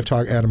we may have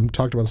Adam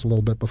talked about this a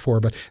little bit before,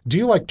 but do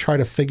you like try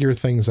to figure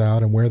things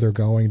out and where they're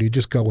going? Do you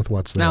just go with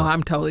what's there? No,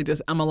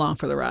 I'm along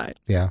for the ride.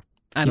 Yeah,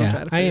 I don't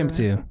try to. I am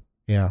too.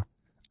 Yeah,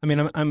 I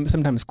mean, I'm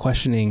sometimes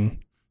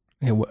questioning.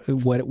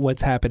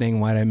 What's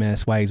happening? Why did I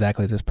miss? Why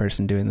exactly is this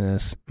person doing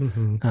this?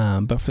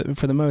 Mm-hmm. But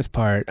for the most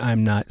part,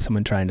 I'm not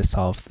someone trying to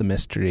solve the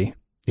mystery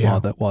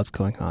while it's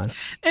going on.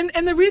 And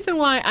the reason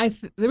why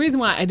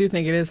I do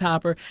think it is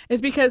Hopper is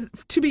because,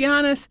 to be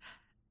honest,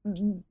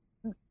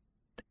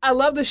 I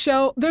love the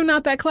show. They're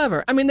not that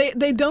clever. I mean,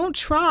 they don't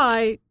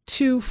try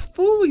to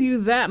fool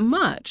you that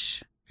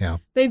much. Yeah.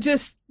 They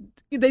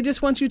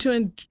just want you to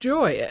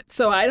enjoy it.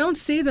 So I don't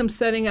see them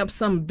setting up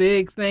some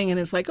big thing and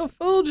it's like, oh,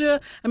 fooled you.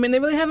 I mean,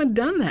 they really haven't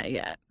done that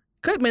yet.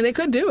 They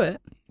could do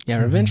it. Yeah,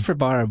 Revenge for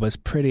Barb was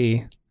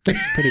pretty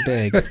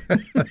big.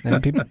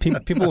 And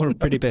people were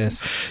pretty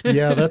pissed.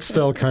 Yeah, that's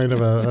still kind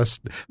of a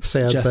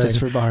sad Justice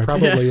thing. for Barb.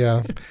 Probably,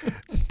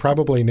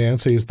 probably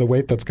the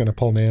weight that's going to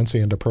pull Nancy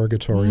into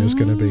purgatory is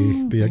going to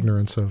be the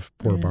ignorance of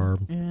poor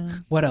Barb. Yeah.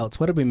 What else?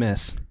 What did we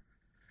miss?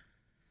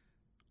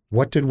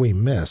 What did we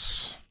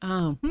miss?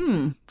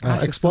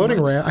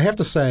 Exploding rat. I have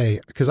to say,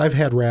 because I've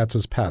had rats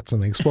as pets,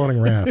 and the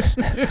exploding rats,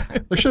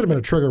 there should have been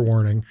a trigger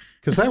warning,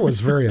 because that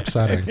was very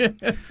upsetting.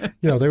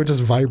 You know, they would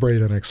just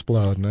vibrate and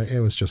explode, and it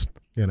was just,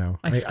 you know,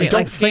 I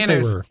don't think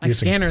they were like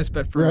using Scanners,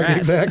 but for right, rats.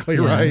 exactly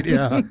right.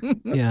 Yeah,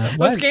 yeah.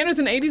 Was Scanners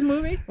an '80s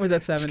movie, or was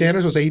that '70s?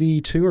 Scanners was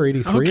 '82 or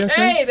 '83. Okay, I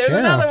think. there's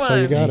another one. So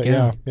you got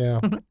it.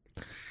 Yeah.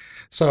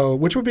 So,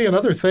 which would be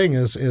another thing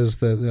is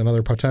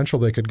another potential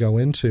they could go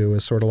into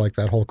is sort of like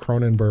that whole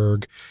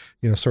Cronenberg,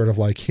 you know, sort of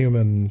like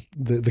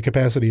the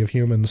capacity of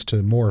humans to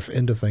morph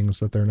into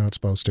things that they're not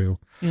supposed to.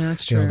 Yeah,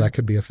 that's true. You know, that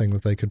could be a thing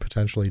that they could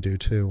potentially do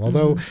too.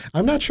 Although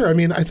I'm not sure. I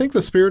mean, I think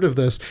the spirit of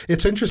this,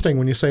 it's interesting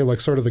when you say like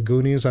sort of the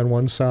Goonies on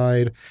one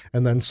side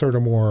and then sort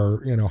of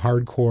more, you know,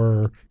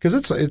 hardcore, because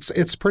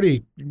it's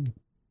pretty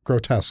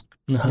grotesque.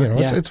 You know,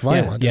 it's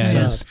violent.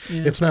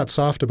 It's not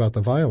soft about the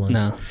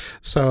violence. No.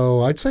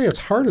 So I'd say its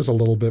heart is a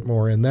little bit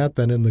more in that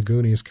than in the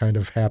Goonies kind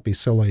of happy,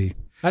 silly.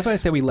 That's why I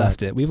say we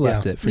left it. We've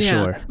left it for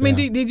sure. I mean,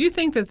 did you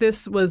think that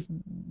this was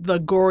the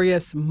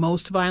goriest,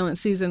 most violent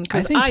season?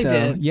 I think so.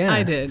 Did. Yeah,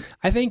 I did.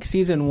 I think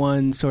season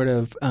 1 sort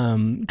of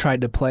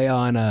tried to play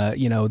on,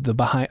 the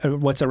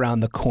behind, what's around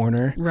the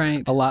corner,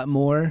 right, a lot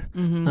more.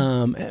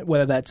 Mm-hmm.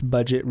 Whether that's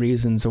budget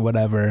reasons or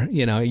whatever,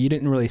 you know, you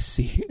didn't really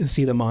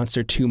see the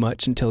monster too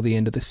much until the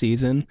end of the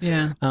season.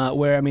 Yeah.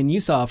 Where I mean, you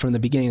saw from the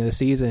beginning of the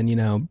season, you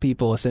know,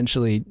 people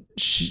essentially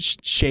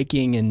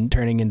shaking and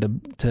turning into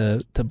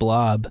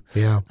blob.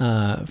 Yeah.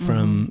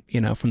 From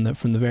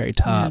the very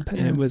top,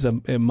 and it was a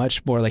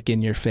much more like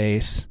in your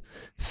face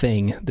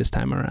thing this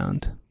time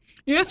around.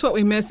 You asked what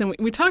we missed, and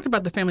we talked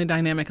about the family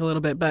dynamic a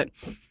little bit, but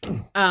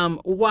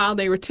while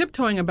they were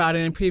tiptoeing about it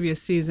in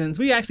previous seasons,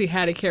 we actually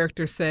had a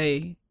character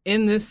say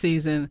in this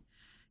season,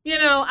 you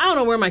know, I don't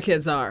know where my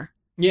kids are.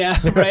 Yeah,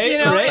 right. You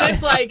know, right? and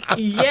it's like,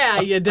 yeah,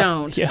 you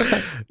don't.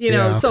 Yeah. You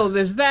know, so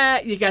there's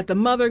that. You got the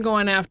mother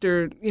going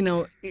after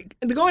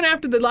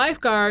the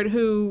lifeguard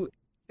who,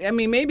 I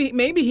mean,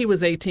 maybe he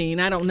was 18.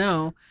 I don't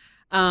know.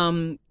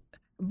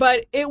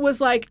 But it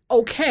was like,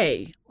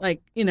 okay,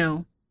 like, you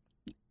know,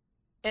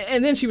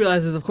 and then she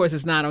realizes, of course,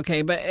 it's not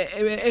okay. But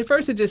at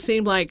first it just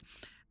seemed like,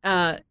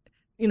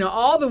 you know,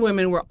 all the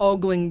women were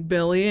ogling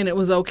Billy and it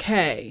was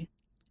okay.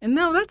 And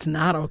no, that's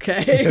not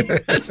okay.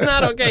 That's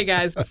not okay,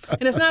 guys.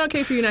 And it's not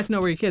okay for you not to know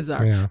where your kids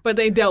are. Yeah. But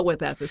they dealt with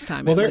that this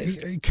time. Well,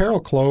 Carol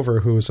Clover,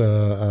 who's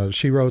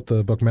she wrote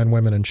the book Men,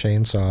 Women, and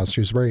Chainsaws.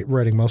 She's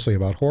writing mostly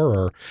about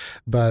horror,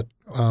 but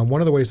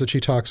one of the ways that she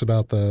talks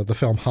about the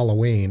film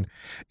Halloween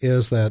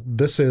is that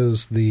this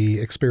is the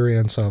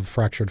experience of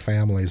fractured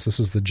families. This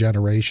is the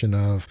generation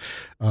of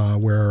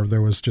where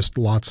there was just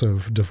lots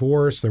of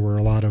divorce. There were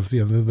a lot of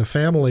the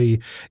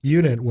family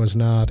unit was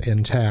not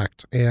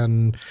intact,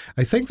 and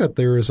I think that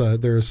there's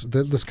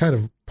this kind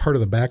of part of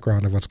the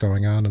background of what's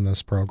going on in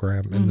this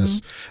program, in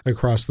this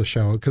across the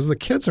show, because the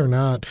kids they're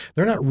not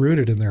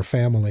rooted in their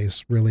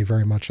families really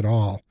very much at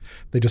all.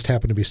 They just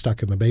happen to be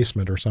stuck in the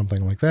basement or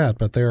something like that.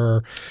 But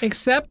they're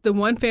except the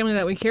one family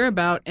that we care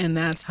about, and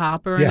that's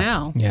Hopper and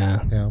Al.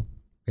 Yeah.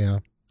 Yeah.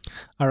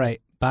 All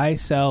right. Buy,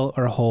 sell,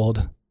 or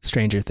hold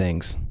Stranger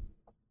Things.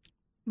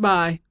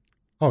 Bye.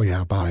 Oh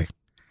yeah, bye.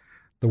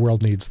 The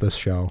world needs this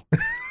show.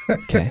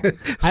 Okay.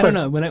 I don't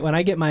know. When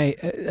I get my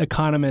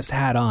economist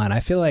hat on, I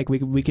feel like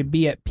we could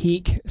be at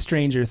peak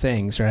Stranger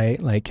Things,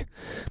 right? Like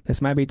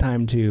this might be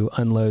time to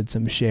unload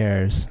some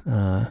shares,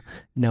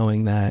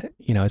 knowing that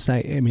it's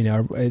not. I mean,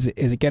 is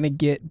it going to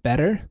get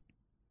better?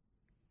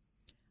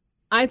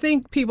 I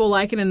think people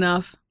like it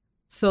enough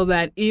so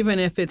that even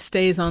if it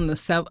stays on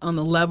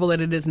the level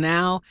that it is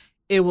now,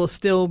 it will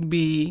still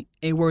be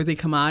a worthy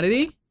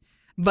commodity.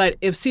 But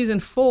if season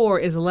 4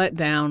 is a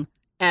letdown,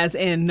 as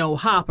in no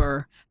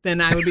Hopper, then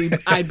I'd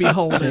be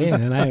holding. Yeah,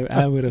 and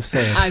I would have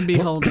sold. I'd be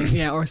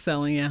holding, or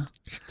selling, yeah.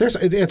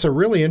 It's a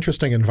really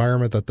interesting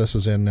environment that this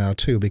is in now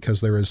too,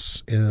 because there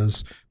is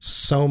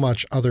so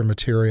much other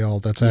material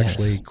that's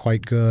actually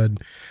quite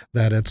good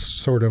that it's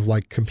sort of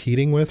like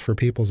competing with for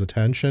people's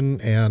attention,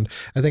 and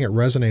I think it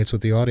resonates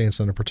with the audience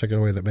in a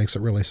particular way that makes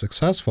it really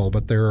successful.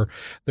 But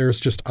there's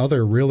just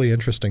other really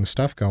interesting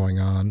stuff going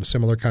on,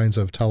 similar kinds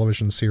of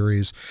television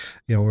series.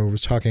 We were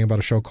talking about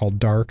a show called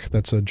Dark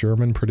that's a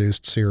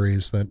German-produced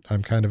series that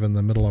I'm kind of in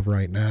the middle of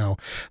right now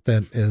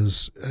that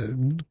is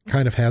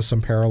kind of has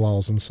some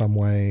parallels in some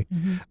way,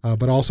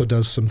 but also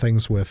does some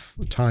things with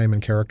time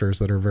and characters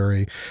that are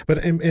very. But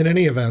in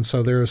any event,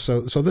 so this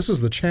is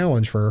the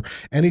challenge for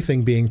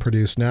anything being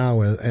produced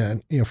now,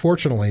 and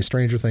fortunately,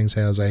 Stranger Things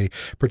has a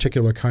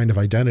particular kind of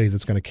identity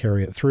that's going to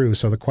carry it through.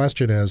 So the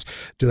question is,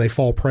 do they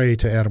fall prey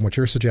to, Adam, what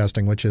you're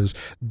suggesting, which is,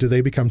 do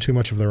they become too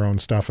much of their own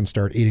stuff and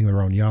start eating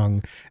their own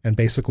young and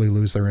basically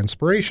lose their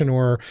inspiration,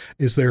 or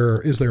is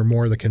there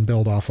more that can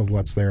build off of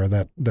what's there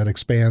that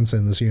expands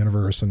in this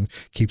universe and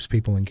keeps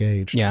people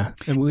engaged? Yeah,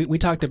 and we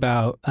talked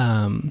about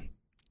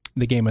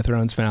the Game of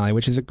Thrones finale,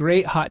 which is a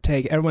great hot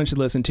take everyone should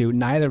listen to.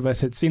 Neither of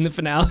us had seen the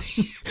finale,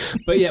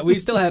 but yeah, we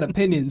still had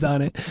opinions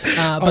on it.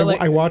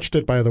 I watched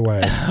it, by the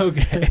way.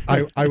 Okay.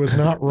 I was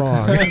not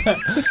wrong,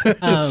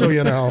 just so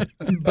you know.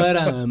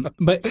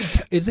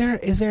 But is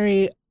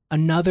there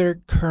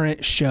another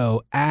current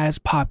show as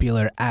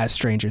popular as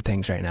Stranger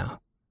Things right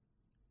now?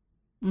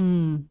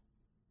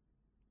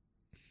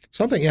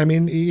 Something. I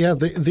mean, yeah.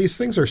 These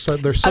things are so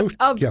they're so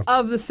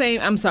of the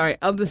same. I'm sorry,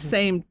 of the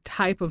same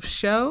type of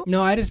show.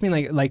 No, I just mean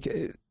like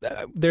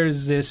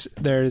there's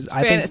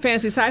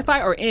fantasy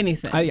sci-fi or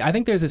anything. I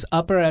think there's this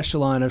upper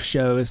echelon of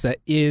shows that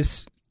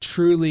is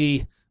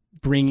truly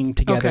bringing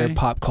together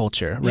pop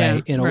culture,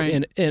 right?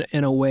 Yeah,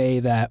 in a way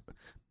that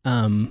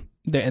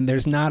and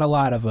there's not a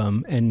lot of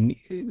them, and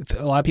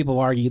a lot of people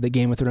argue that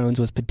Game of Thrones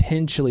was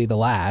potentially the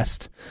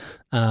last,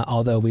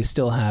 although we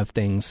still have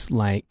things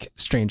like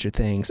Stranger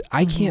Things.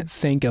 I can't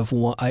think of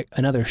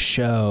another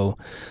show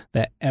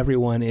that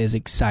everyone is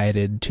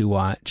excited to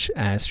watch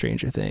as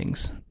Stranger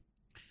Things.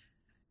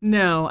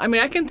 No, I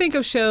mean, I can think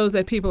of shows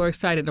that people are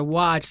excited to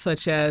watch,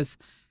 such as,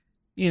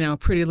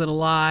 Pretty Little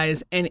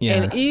Lies, and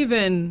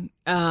even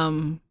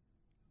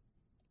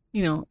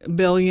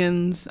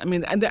Billions. I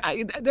mean,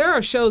 there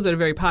are shows that are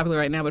very popular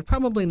right now, but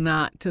probably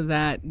not to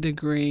that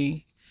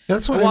degree.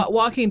 That's what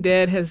Walking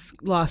Dead has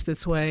lost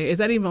its way. Is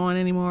that even on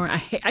anymore?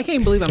 I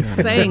can't believe I'm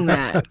saying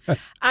that.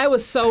 I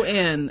was so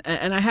in,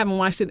 and I haven't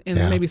watched it in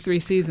maybe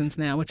 3 seasons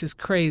now, which is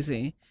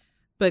crazy.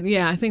 But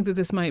yeah, I think that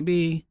this might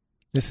be.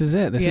 This is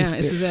it. This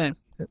is it.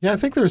 Yeah, I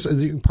think there's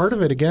part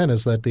of it again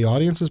is that the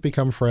audience has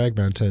become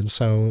fragmented,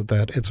 so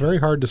that it's very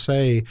hard to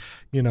say,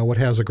 what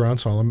has a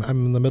groundswell. I'm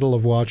in the middle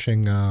of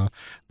watching the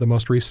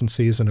most recent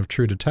season of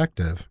True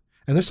Detective,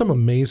 and there's some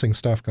amazing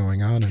stuff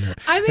going on in it.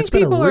 I think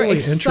people are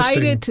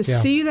excited to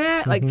see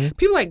that. Like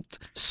people are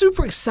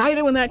super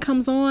excited when that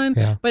comes on,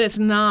 but it's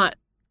not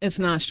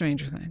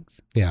Stranger Things.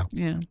 Yeah.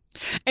 Yeah.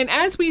 And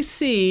as we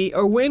see,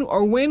 or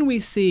when we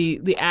see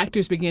the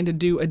actors begin to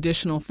do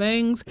additional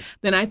things,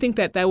 then I think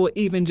that will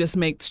even just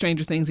make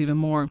Stranger Things even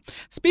more.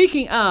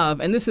 Speaking of,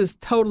 and this is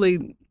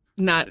totally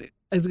not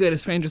as good as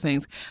Stranger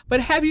Things,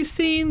 but have you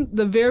seen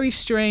the very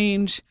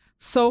strange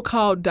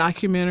so-called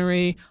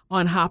documentary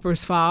on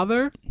Hopper's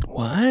father?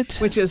 What?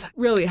 Which is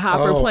really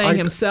Hopper playing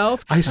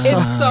himself. It's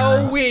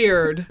so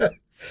weird.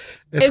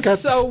 It's got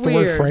so the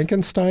weird. word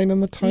Frankenstein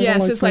in the title.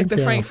 Yes, it's like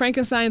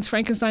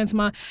Frankenstein's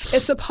mom.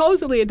 It's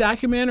supposedly a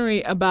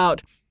documentary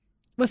about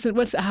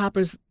what's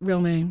Hopper's real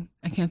name?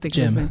 I can't think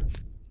of his name.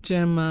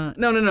 Jim.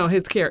 No,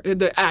 his character,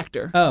 the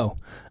actor. Oh,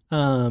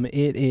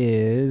 it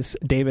is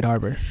David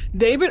Harbour.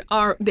 David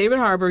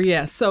Harbour.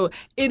 Yes. So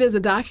it is a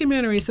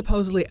documentary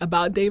supposedly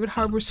about David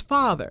Harbour's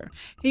father.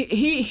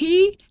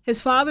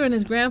 His father and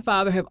his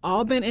grandfather have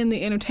all been in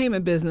the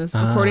entertainment business,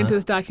 according to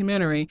this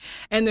documentary,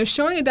 and they're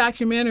showing a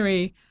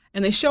documentary.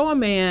 And they show a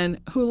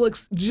man who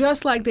looks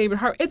just like David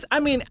Harbour. It's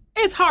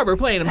Harbour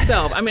playing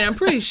himself. I mean, I'm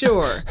pretty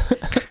sure.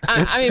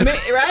 I mean,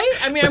 right?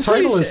 I mean, the I'm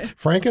title pretty is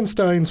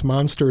Frankenstein's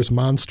Monsters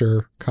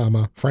Monster,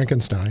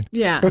 Frankenstein.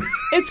 Yeah,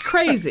 it's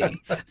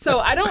crazy. So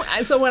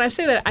when I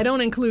say that, I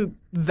don't include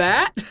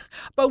that,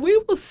 but we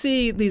will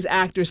see these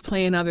actors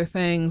playing other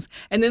things,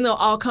 and then they'll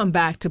all come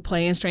back to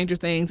play in Stranger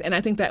Things, and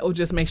I think that will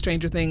just make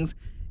Stranger Things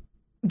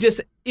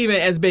just even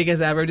as big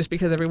as ever, just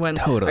because everyone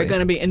are going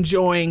to be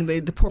enjoying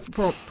the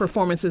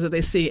performances that they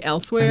see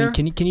elsewhere.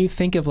 I mean, can you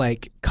think of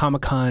like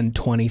Comic-Con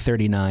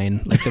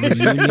 2039, like the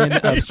reunion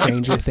of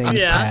Stranger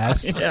Things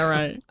cast? Yeah,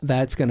 right.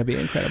 That's going to be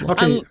incredible.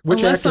 Okay,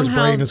 which actor's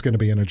brain is going to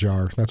be in a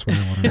jar? That's what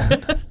I want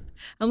to know.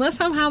 Unless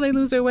somehow they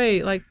lose their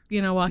way, like,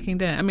 Walking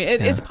Dead. I mean,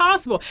 it's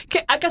possible.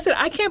 Like I said,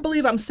 I can't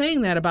believe I'm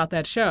saying that about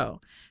that show.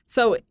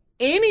 So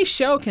any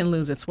show can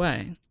lose its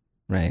way.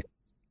 Right.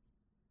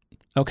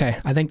 Okay,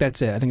 I think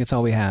that's it. I think it's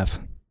all we have.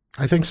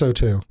 I think so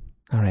too.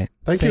 All right.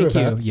 Thank you,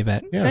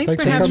 Yvette. Yeah, thanks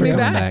for having me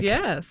coming back.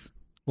 Yes.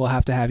 We'll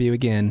have to have you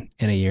again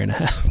in a year and a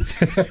half.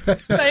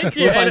 Thank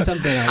you. We'll find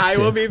something else. I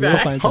will be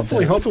back.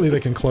 Hopefully they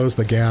can close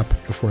the gap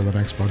before the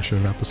next bunch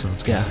of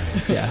episodes.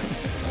 Yeah.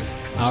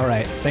 All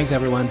right. Thanks,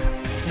 everyone.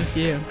 Thank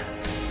you.